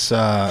to this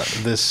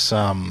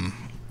some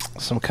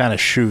kind of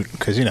shoot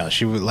because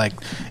she would like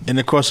in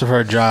the course of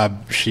her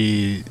job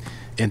she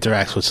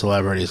interacts with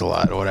celebrities a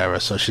lot or whatever.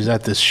 So she's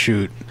at this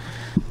shoot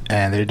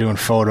and they're doing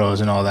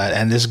photos and all that.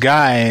 And this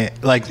guy,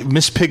 like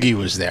Miss Piggy,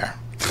 was there.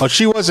 Oh,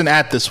 she wasn't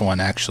at this one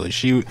actually.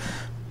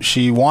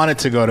 She wanted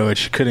to go to it.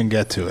 She couldn't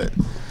get to it.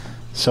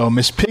 So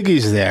Miss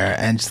Piggy's there,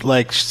 and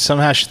like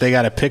somehow they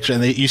got a picture,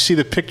 and you see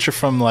the picture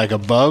from like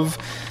above,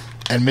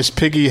 and Miss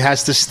Piggy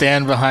has to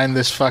stand behind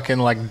this fucking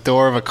like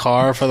door of a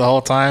car for the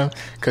whole time,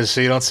 so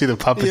you don't see the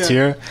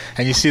puppeteer,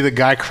 and you see the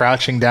guy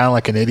crouching down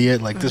like an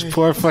idiot. Like this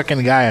poor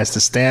fucking guy has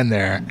to stand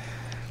there,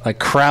 like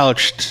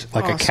crouched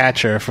like a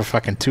catcher for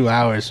fucking 2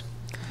 hours.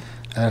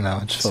 I don't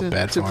know. I just felt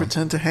bad for him. To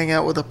pretend to hang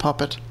out with a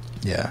puppet.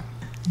 Yeah.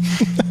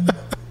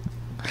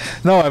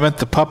 No, I meant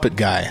the puppet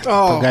guy.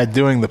 Oh. The guy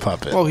doing the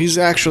puppet. Oh, he's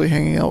actually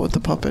hanging out with the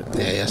puppet.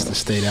 Yeah, he has to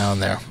stay down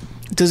there.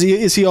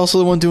 Is he also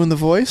the one doing the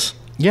voice?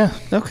 Yeah.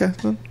 Okay.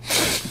 Then.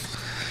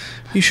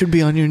 You should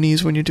be on your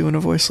knees when you're doing a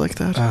voice like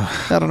that.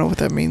 I don't know what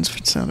that means,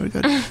 but it sounded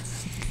good.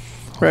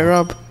 Right,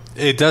 Rob?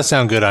 It does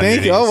sound good on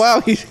Thank your you. knees. Oh,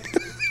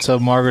 wow. So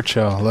Margaret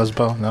Cho,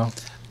 lesbo? No?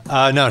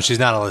 No, she's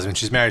not a lesbian.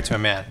 She's married to a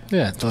man.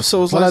 Yeah.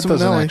 So is that Liza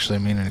doesn't Minnelli. actually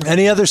mean anything.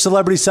 Any other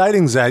celebrity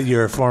sightings at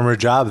your former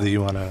job that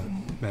you want to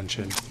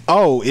mention?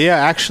 Oh, yeah,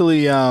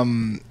 actually,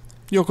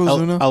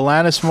 Yokozuna.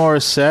 Alanis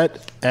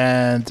Morissette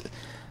and...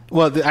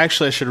 Well,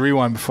 actually, I should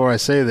rewind before I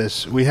say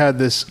this. We had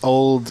this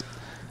old,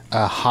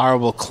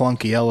 horrible,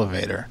 clunky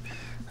elevator,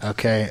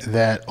 okay,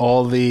 that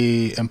all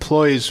the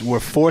employees were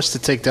forced to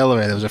take the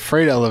elevator. There was a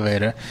freight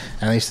elevator,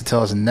 and they used to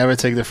tell us never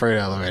take the freight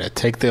elevator.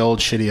 Take the old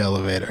shitty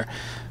elevator.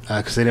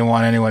 Because they didn't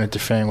want anyone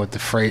interfering with the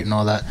freight and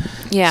all that.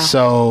 Yeah.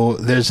 So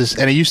there's this,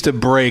 and it used to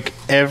break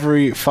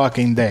every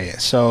fucking day.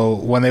 So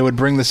when they would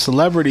bring the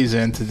celebrities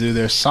in to do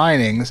their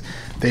signings,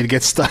 they'd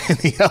get stuck in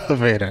the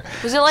elevator.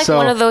 Was it like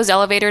one of those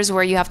elevators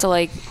where you have to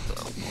like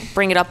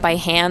bring it up by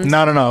hand?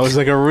 No. It was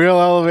like a real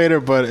elevator,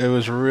 but it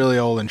was really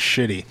old and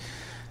shitty.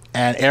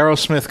 And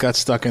Aerosmith got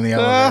stuck in the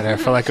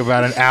elevator for like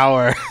about an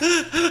hour.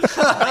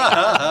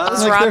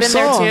 Was Rob in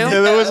there too? Yeah,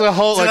 there was a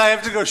whole. Did Like, I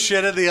have to go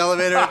shit in the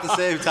elevator at the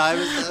same time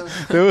as them?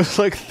 there was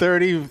like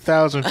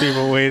 30,000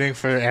 people waiting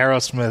for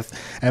Aerosmith,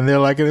 and they're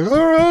like,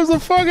 "Oh, the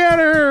fuck out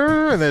of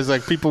here!" And there's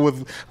like people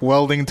with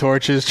welding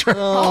torches trying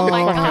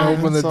to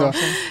open the door.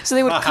 Awesome. So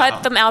they would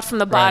cut them out from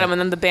the bottom,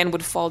 and then the band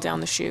would fall down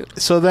the chute.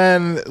 So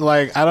then,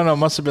 like, I don't know, it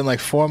must have been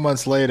like 4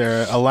 months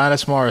later,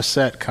 Alanis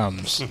Morissette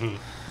comes.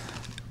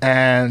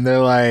 And they're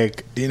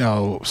like,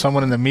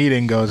 someone in the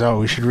meeting goes, oh,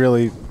 we should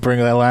really bring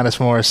Alanis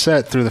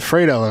Morissette through the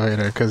freight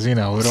elevator because, we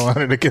don't want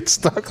her to get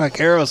stuck like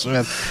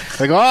Aerosmith.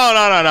 Like,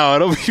 oh, no,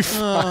 it'll be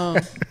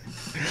fine.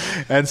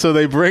 And so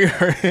they bring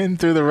her in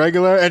through the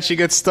regular, and she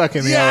gets stuck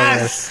in the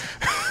elevator.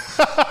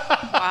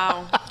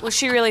 Wow. Was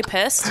she really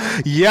pissed?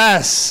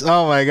 Yes.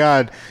 Oh my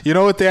God. You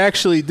know what they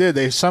actually did?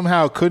 They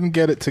somehow couldn't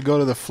get it to go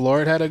to the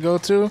floor it had to go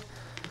to.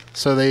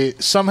 So they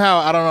somehow,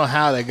 I don't know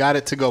how, they got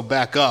it to go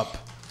back up,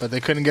 but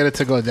they couldn't get it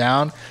to go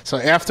down. So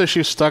after she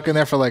was stuck in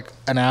there for like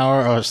an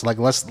hour or like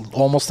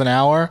almost an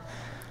hour,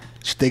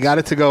 they got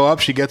it to go up.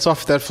 She gets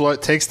off that floor,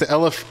 takes the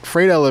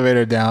freight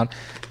elevator down,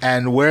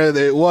 and where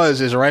it was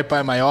is right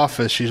by my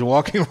office. She's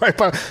walking right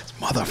by,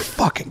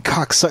 motherfucking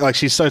cocksucker. Like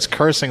she starts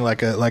cursing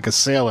like a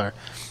sailor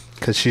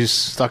because she's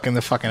stuck in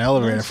the fucking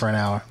elevator for an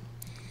hour.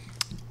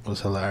 It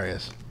was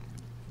hilarious.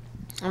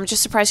 I'm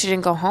just surprised she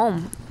didn't go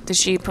home. Did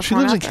she perform? She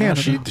lives in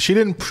after? Canada. She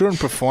didn't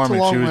perform It's a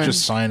it. She long was way.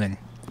 just signing.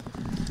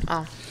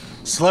 Oh.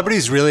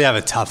 Celebrities really have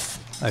it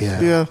tough.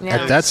 Yeah.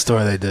 At that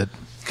store they did.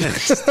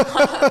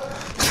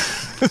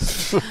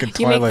 Fucking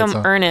You make Twilight them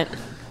Zone. earn it.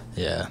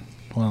 Yeah.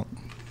 Well,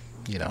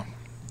 you know.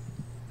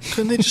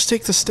 Couldn't they just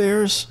take the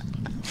stairs?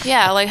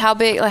 Yeah, like how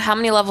big? Like how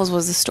many levels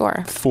was the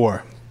store?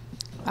 4.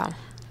 Wow.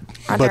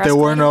 Are But there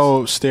were escalators?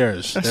 no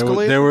stairs.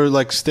 Escalator? There were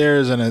like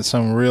stairs in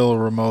some real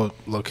remote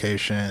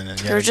location. And you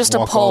There had was to just a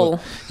walk pole.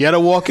 You had to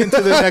walk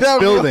into the next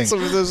building. So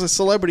there's a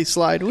celebrity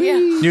slide. Yeah.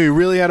 You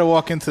really had to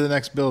walk into the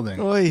next building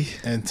Oy.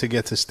 and to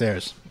get to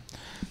stairs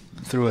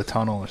through a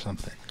tunnel or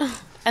something.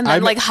 And I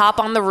then me- like hop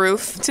on the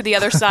roof to the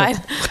other side.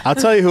 I'll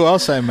tell you who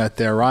else I met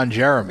there. Ron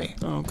Jeremy.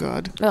 Oh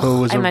God. Ugh,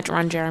 Who was I a- met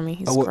Ron Jeremy.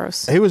 He's Well,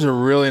 gross. He was a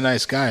really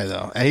nice guy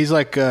though. And he's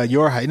like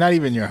your height, not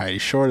even your height.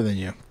 He's shorter than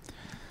you.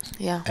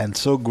 Yeah. And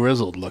so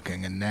grizzled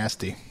looking and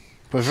nasty,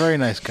 but very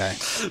nice guy.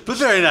 But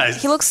very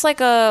nice. He looks like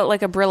a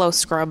Brillo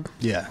scrub.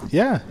 Yeah,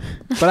 yeah.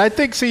 But I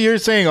think, see, you're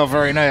saying, oh,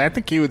 very nice. I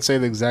think he would say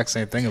the exact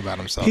same thing about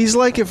himself. He's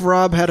like if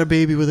Rob had a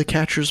baby with a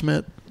catcher's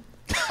mitt.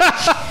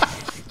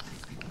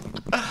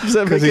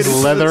 Because he's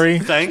leathery.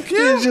 Thank Yeah,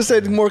 you. it's just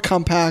like more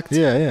compact.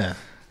 Yeah, yeah.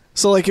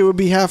 So like it would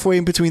be halfway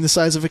in between the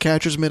size of a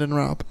catcher's mitt and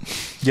Rob.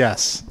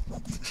 Yes.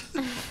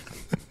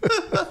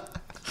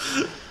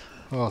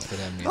 What else did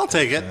I mean? I'll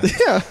take it.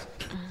 Yeah.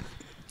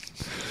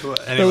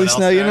 At least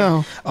now you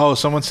know. Oh,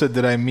 someone said,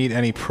 did I meet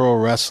any pro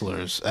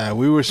wrestlers?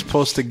 We were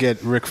supposed to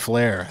get Ric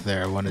Flair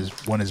there when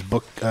his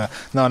book,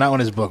 no, not when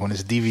his book, when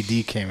his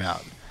DVD came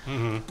out.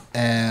 Mm-hmm.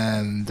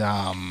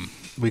 And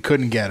we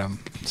couldn't get him.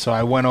 So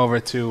I went over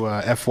to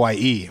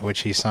FYE,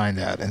 which he signed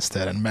at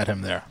instead, and met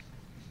him there.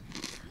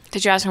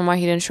 Did you ask him why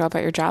he didn't show up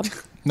at your job?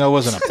 No, it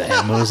wasn't up to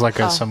him. It was like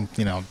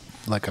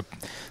Oh.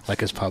 like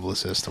his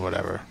publicist or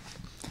whatever.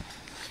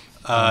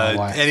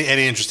 Why.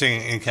 Any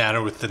interesting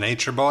encounter with the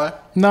Nature Boy?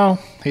 No,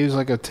 he was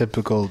like a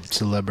typical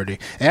celebrity.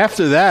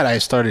 After that, I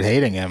started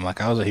hating him.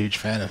 Like I was a huge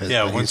fan of his.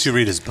 Yeah, but once he's- you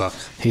read his book.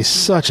 he's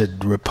such a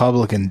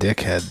Republican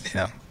dickhead, you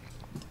know,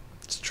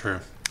 It's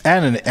true.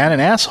 and an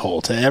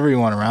asshole to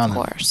everyone around Of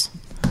him. course.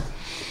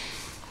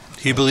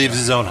 He believes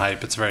his own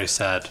hype. It's very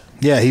sad.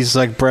 Yeah, he's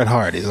like Bret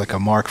Hart. He's like a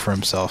mark for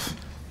himself.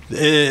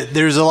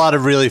 There's a lot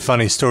of really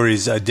funny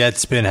stories.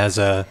 Deadspin has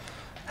a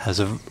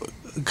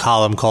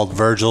column called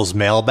Virgil's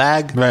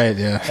Mailbag. Right.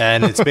 Yeah.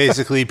 And it's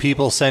basically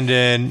people send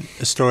in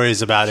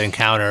stories about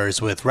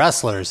encounters with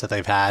wrestlers that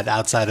they've had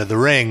outside of the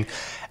ring.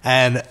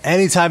 And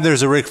anytime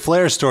there's a Ric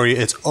Flair story,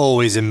 it's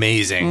always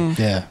amazing.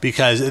 Yeah.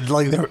 Because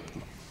they're...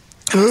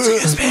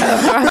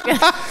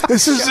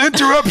 This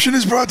interruption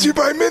is brought to you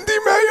by Mindy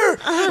Mayer.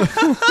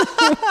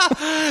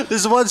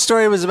 This one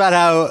story was about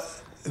how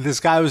this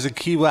guy was in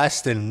Key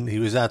West and he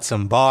was at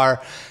some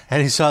bar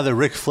and he saw that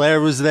Ric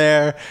Flair was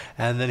there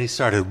and then he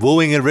started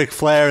wooing at Ric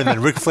Flair and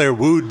then Ric Flair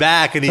wooed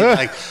back and he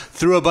like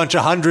threw a bunch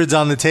of hundreds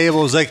on the table.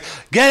 It was like,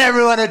 get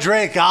everyone a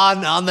drink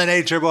on the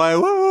Nature Boy.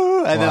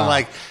 Woo! And then Wow.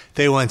 like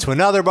they went to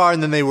another bar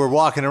and then they were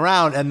walking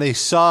around and they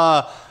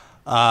saw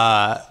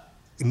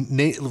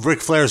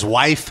Ric Flair's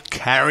wife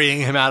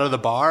carrying him out of the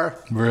bar.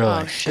 Really? Oh,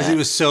 Because shit. he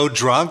was so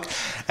drunk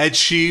and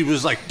she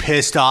was like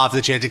pissed off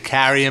that she had to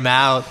carry him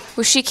out.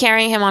 Was she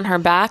carrying him on her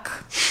back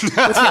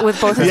with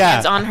both his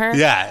hands on her?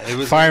 Yeah, it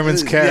was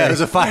Fireman's carry. Yeah, it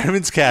was a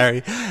fireman's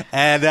carry,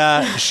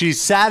 and she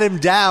sat him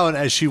down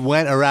as she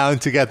went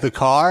around to get the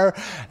car.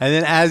 And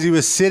then, as he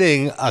was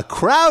sitting, a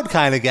crowd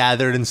kind of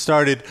gathered and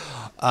started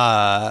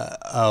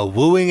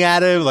wooing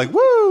at him, like woo,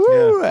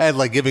 woo, and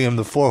like giving him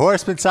the Four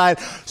Horsemen side.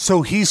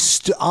 So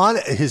he's on.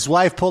 His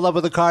wife pulled up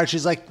with the car. And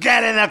she's like,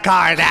 "Get in the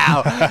car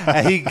now!"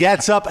 And he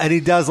gets up and he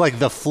does like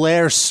the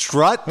Flair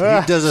strut. He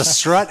does a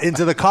strut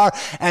into the car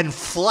and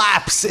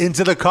flaps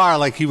into the car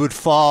like he would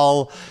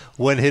fall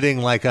when hitting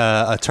like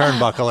a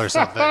turnbuckle or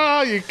something.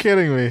 Oh, you're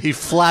kidding me. He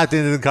flapped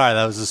into the car.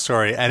 That was the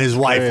story, and his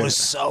wife Great. was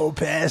so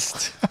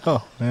pissed.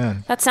 Oh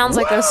man. That sounds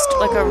like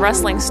a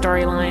wrestling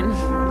storyline.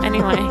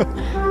 Anyway,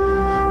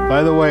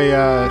 By the way,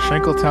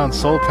 Shankletown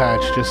Soul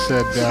Patch just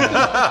said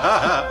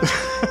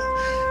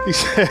he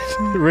said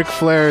Ric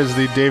Flair is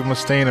the Dave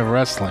Mustaine of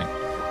wrestling,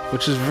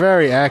 which is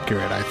very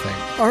accurate, I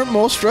think. Aren't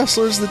most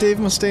wrestlers the Dave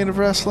Mustaine of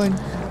wrestling?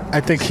 I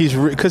think he's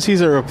because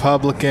he's a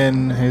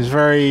Republican. He's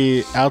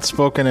very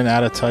outspoken and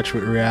out of touch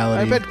with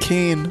reality. I bet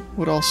Kane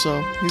would also.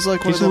 He's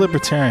like one he's of a them.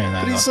 libertarian.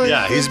 But I he's know. like,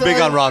 Yeah, he's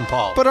big on Ron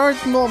Paul. But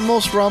aren't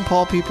most Ron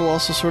Paul people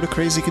also sort of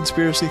crazy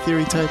conspiracy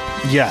theory type?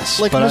 Yes,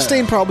 Like but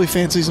Mustaine probably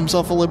fancies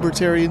himself a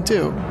libertarian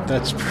too.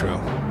 that's true.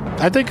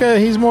 I think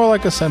he's more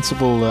like a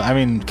sensible.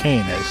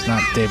 Kane is,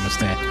 not Dave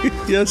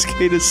Mustaine. Yes,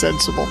 Kane is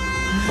sensible.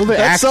 Well, the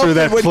actor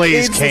that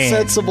plays Kane's Kane. the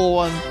sensible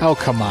one. Oh,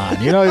 come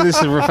on. You know this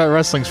is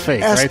wrestling's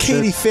fake, Ask right?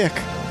 Katie sis? Fick.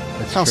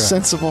 That's How true.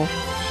 sensible.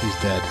 She's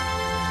dead.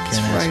 That's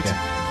Can't ask right.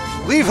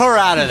 her. Leave her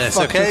out of this,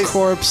 Fuck okay? your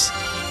corpse.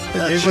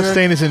 Dave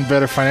Mustaine is in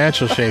better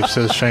financial shape,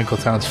 says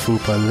Shankletown's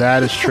Fupa.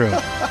 That is true.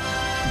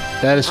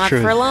 That is Not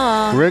true. for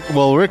long.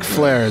 Ric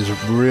Flair is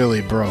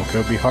really broke. It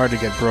would be hard to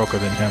get broker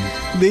than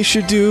him. They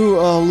should do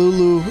a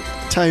Lulu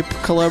type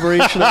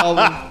collaboration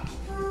album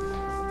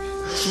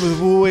with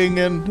wooing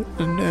and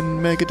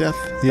Megadeth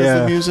as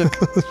the music.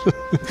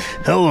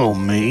 Hello,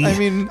 me. I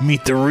mean-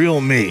 meet the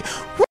real me.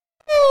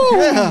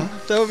 Yeah,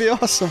 that would be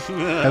awesome.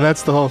 And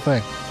that's the whole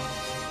thing.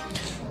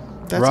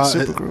 That's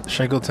a supergroup.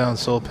 Shankletown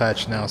Soul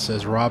Patch now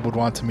says Rob would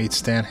want to meet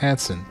Stan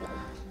Hansen.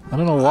 I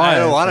don't know why. I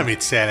don't want to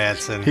meet Stan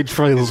Hansen. He'd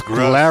probably He's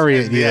gross.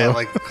 lariat you. Yeah,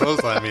 like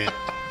clothesline me.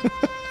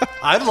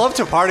 I'd love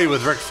to party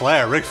with Ric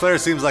Flair. Ric Flair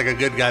seems like a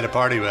good guy to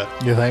party with.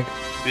 You think?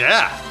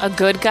 Yeah. A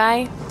good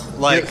guy?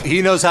 Like,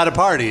 he knows how to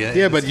party.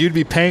 Yeah, but you'd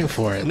be paying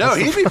for it. No,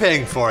 That's he'd be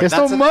paying for it. There's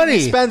no the thing. money.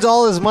 He spends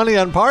all his money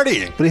on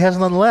partying. But he has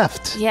none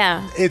left.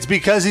 Yeah. It's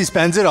because he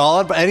spends it all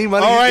on any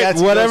money All he right, gets.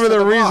 he whatever goes to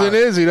the reason bar.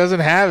 is, he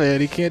doesn't have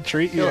it. He can't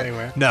treat you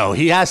anywhere. No,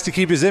 he has to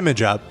keep his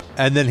image up,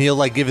 and then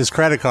he'll give his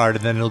credit card,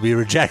 and then he'll be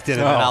rejected,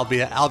 and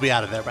then I'll be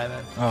out of there by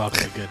then. Oh,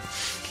 okay, good.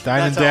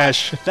 Dine and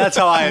Dash. That's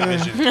how I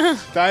envision it.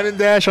 Dine and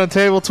Dash on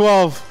table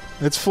 12.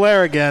 It's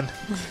Flair again.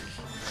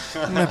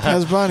 And that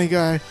Pazbani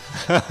guy.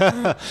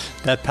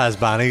 That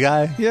Pazbani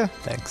guy? Yeah.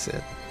 Thanks, Sid.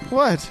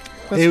 What?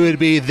 It would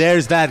be,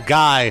 there's that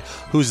guy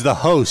who's the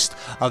host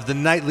of the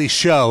nightly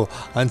show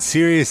on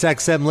Sirius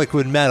XM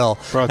Liquid Metal.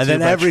 Brought And to you then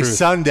by every Truth.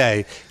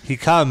 Sunday, he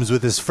comes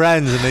with his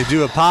friends and they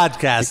do a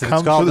podcast. And it's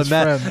comes called with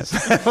the his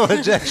Metal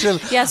Injection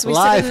Yes, we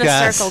Live sit in the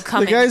Cast. circle The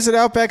coming. guys at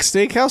Outback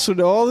Steakhouse would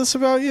know all this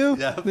about you?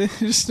 Yeah. They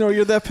just know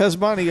you're that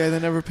Pazbani guy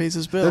that never pays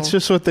his bill. That's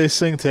just what they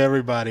sing to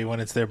everybody when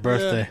it's their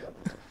birthday.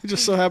 It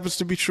just so happens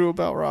to be true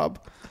about Rob.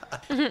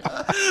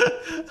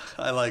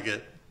 I like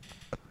it.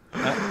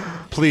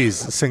 Please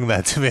sing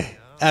that to me.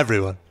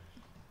 Everyone.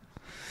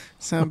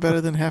 Sound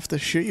better than half the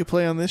shit you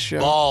play on this show.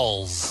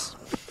 Balls.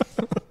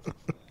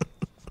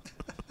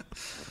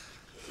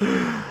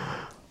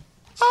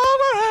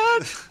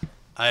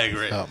 I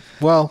agree. Oh,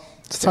 well,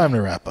 it's time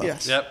to wrap up.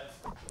 Yes. Yep.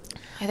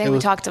 I think we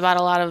talked about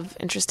a lot of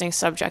interesting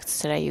subjects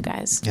today, you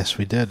guys. Yes,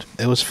 we did.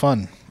 It was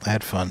fun. I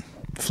had fun.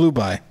 Flew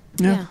by.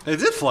 Yeah. It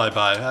did fly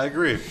by. I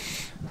agree.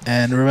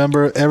 And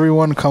remember,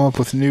 everyone come up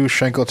with new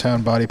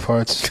Shankletown body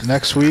parts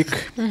next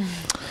week.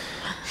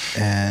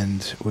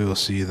 And we will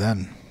see you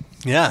then.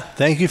 Yeah.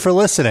 Thank you for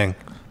listening.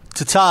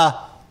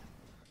 Ta-ta.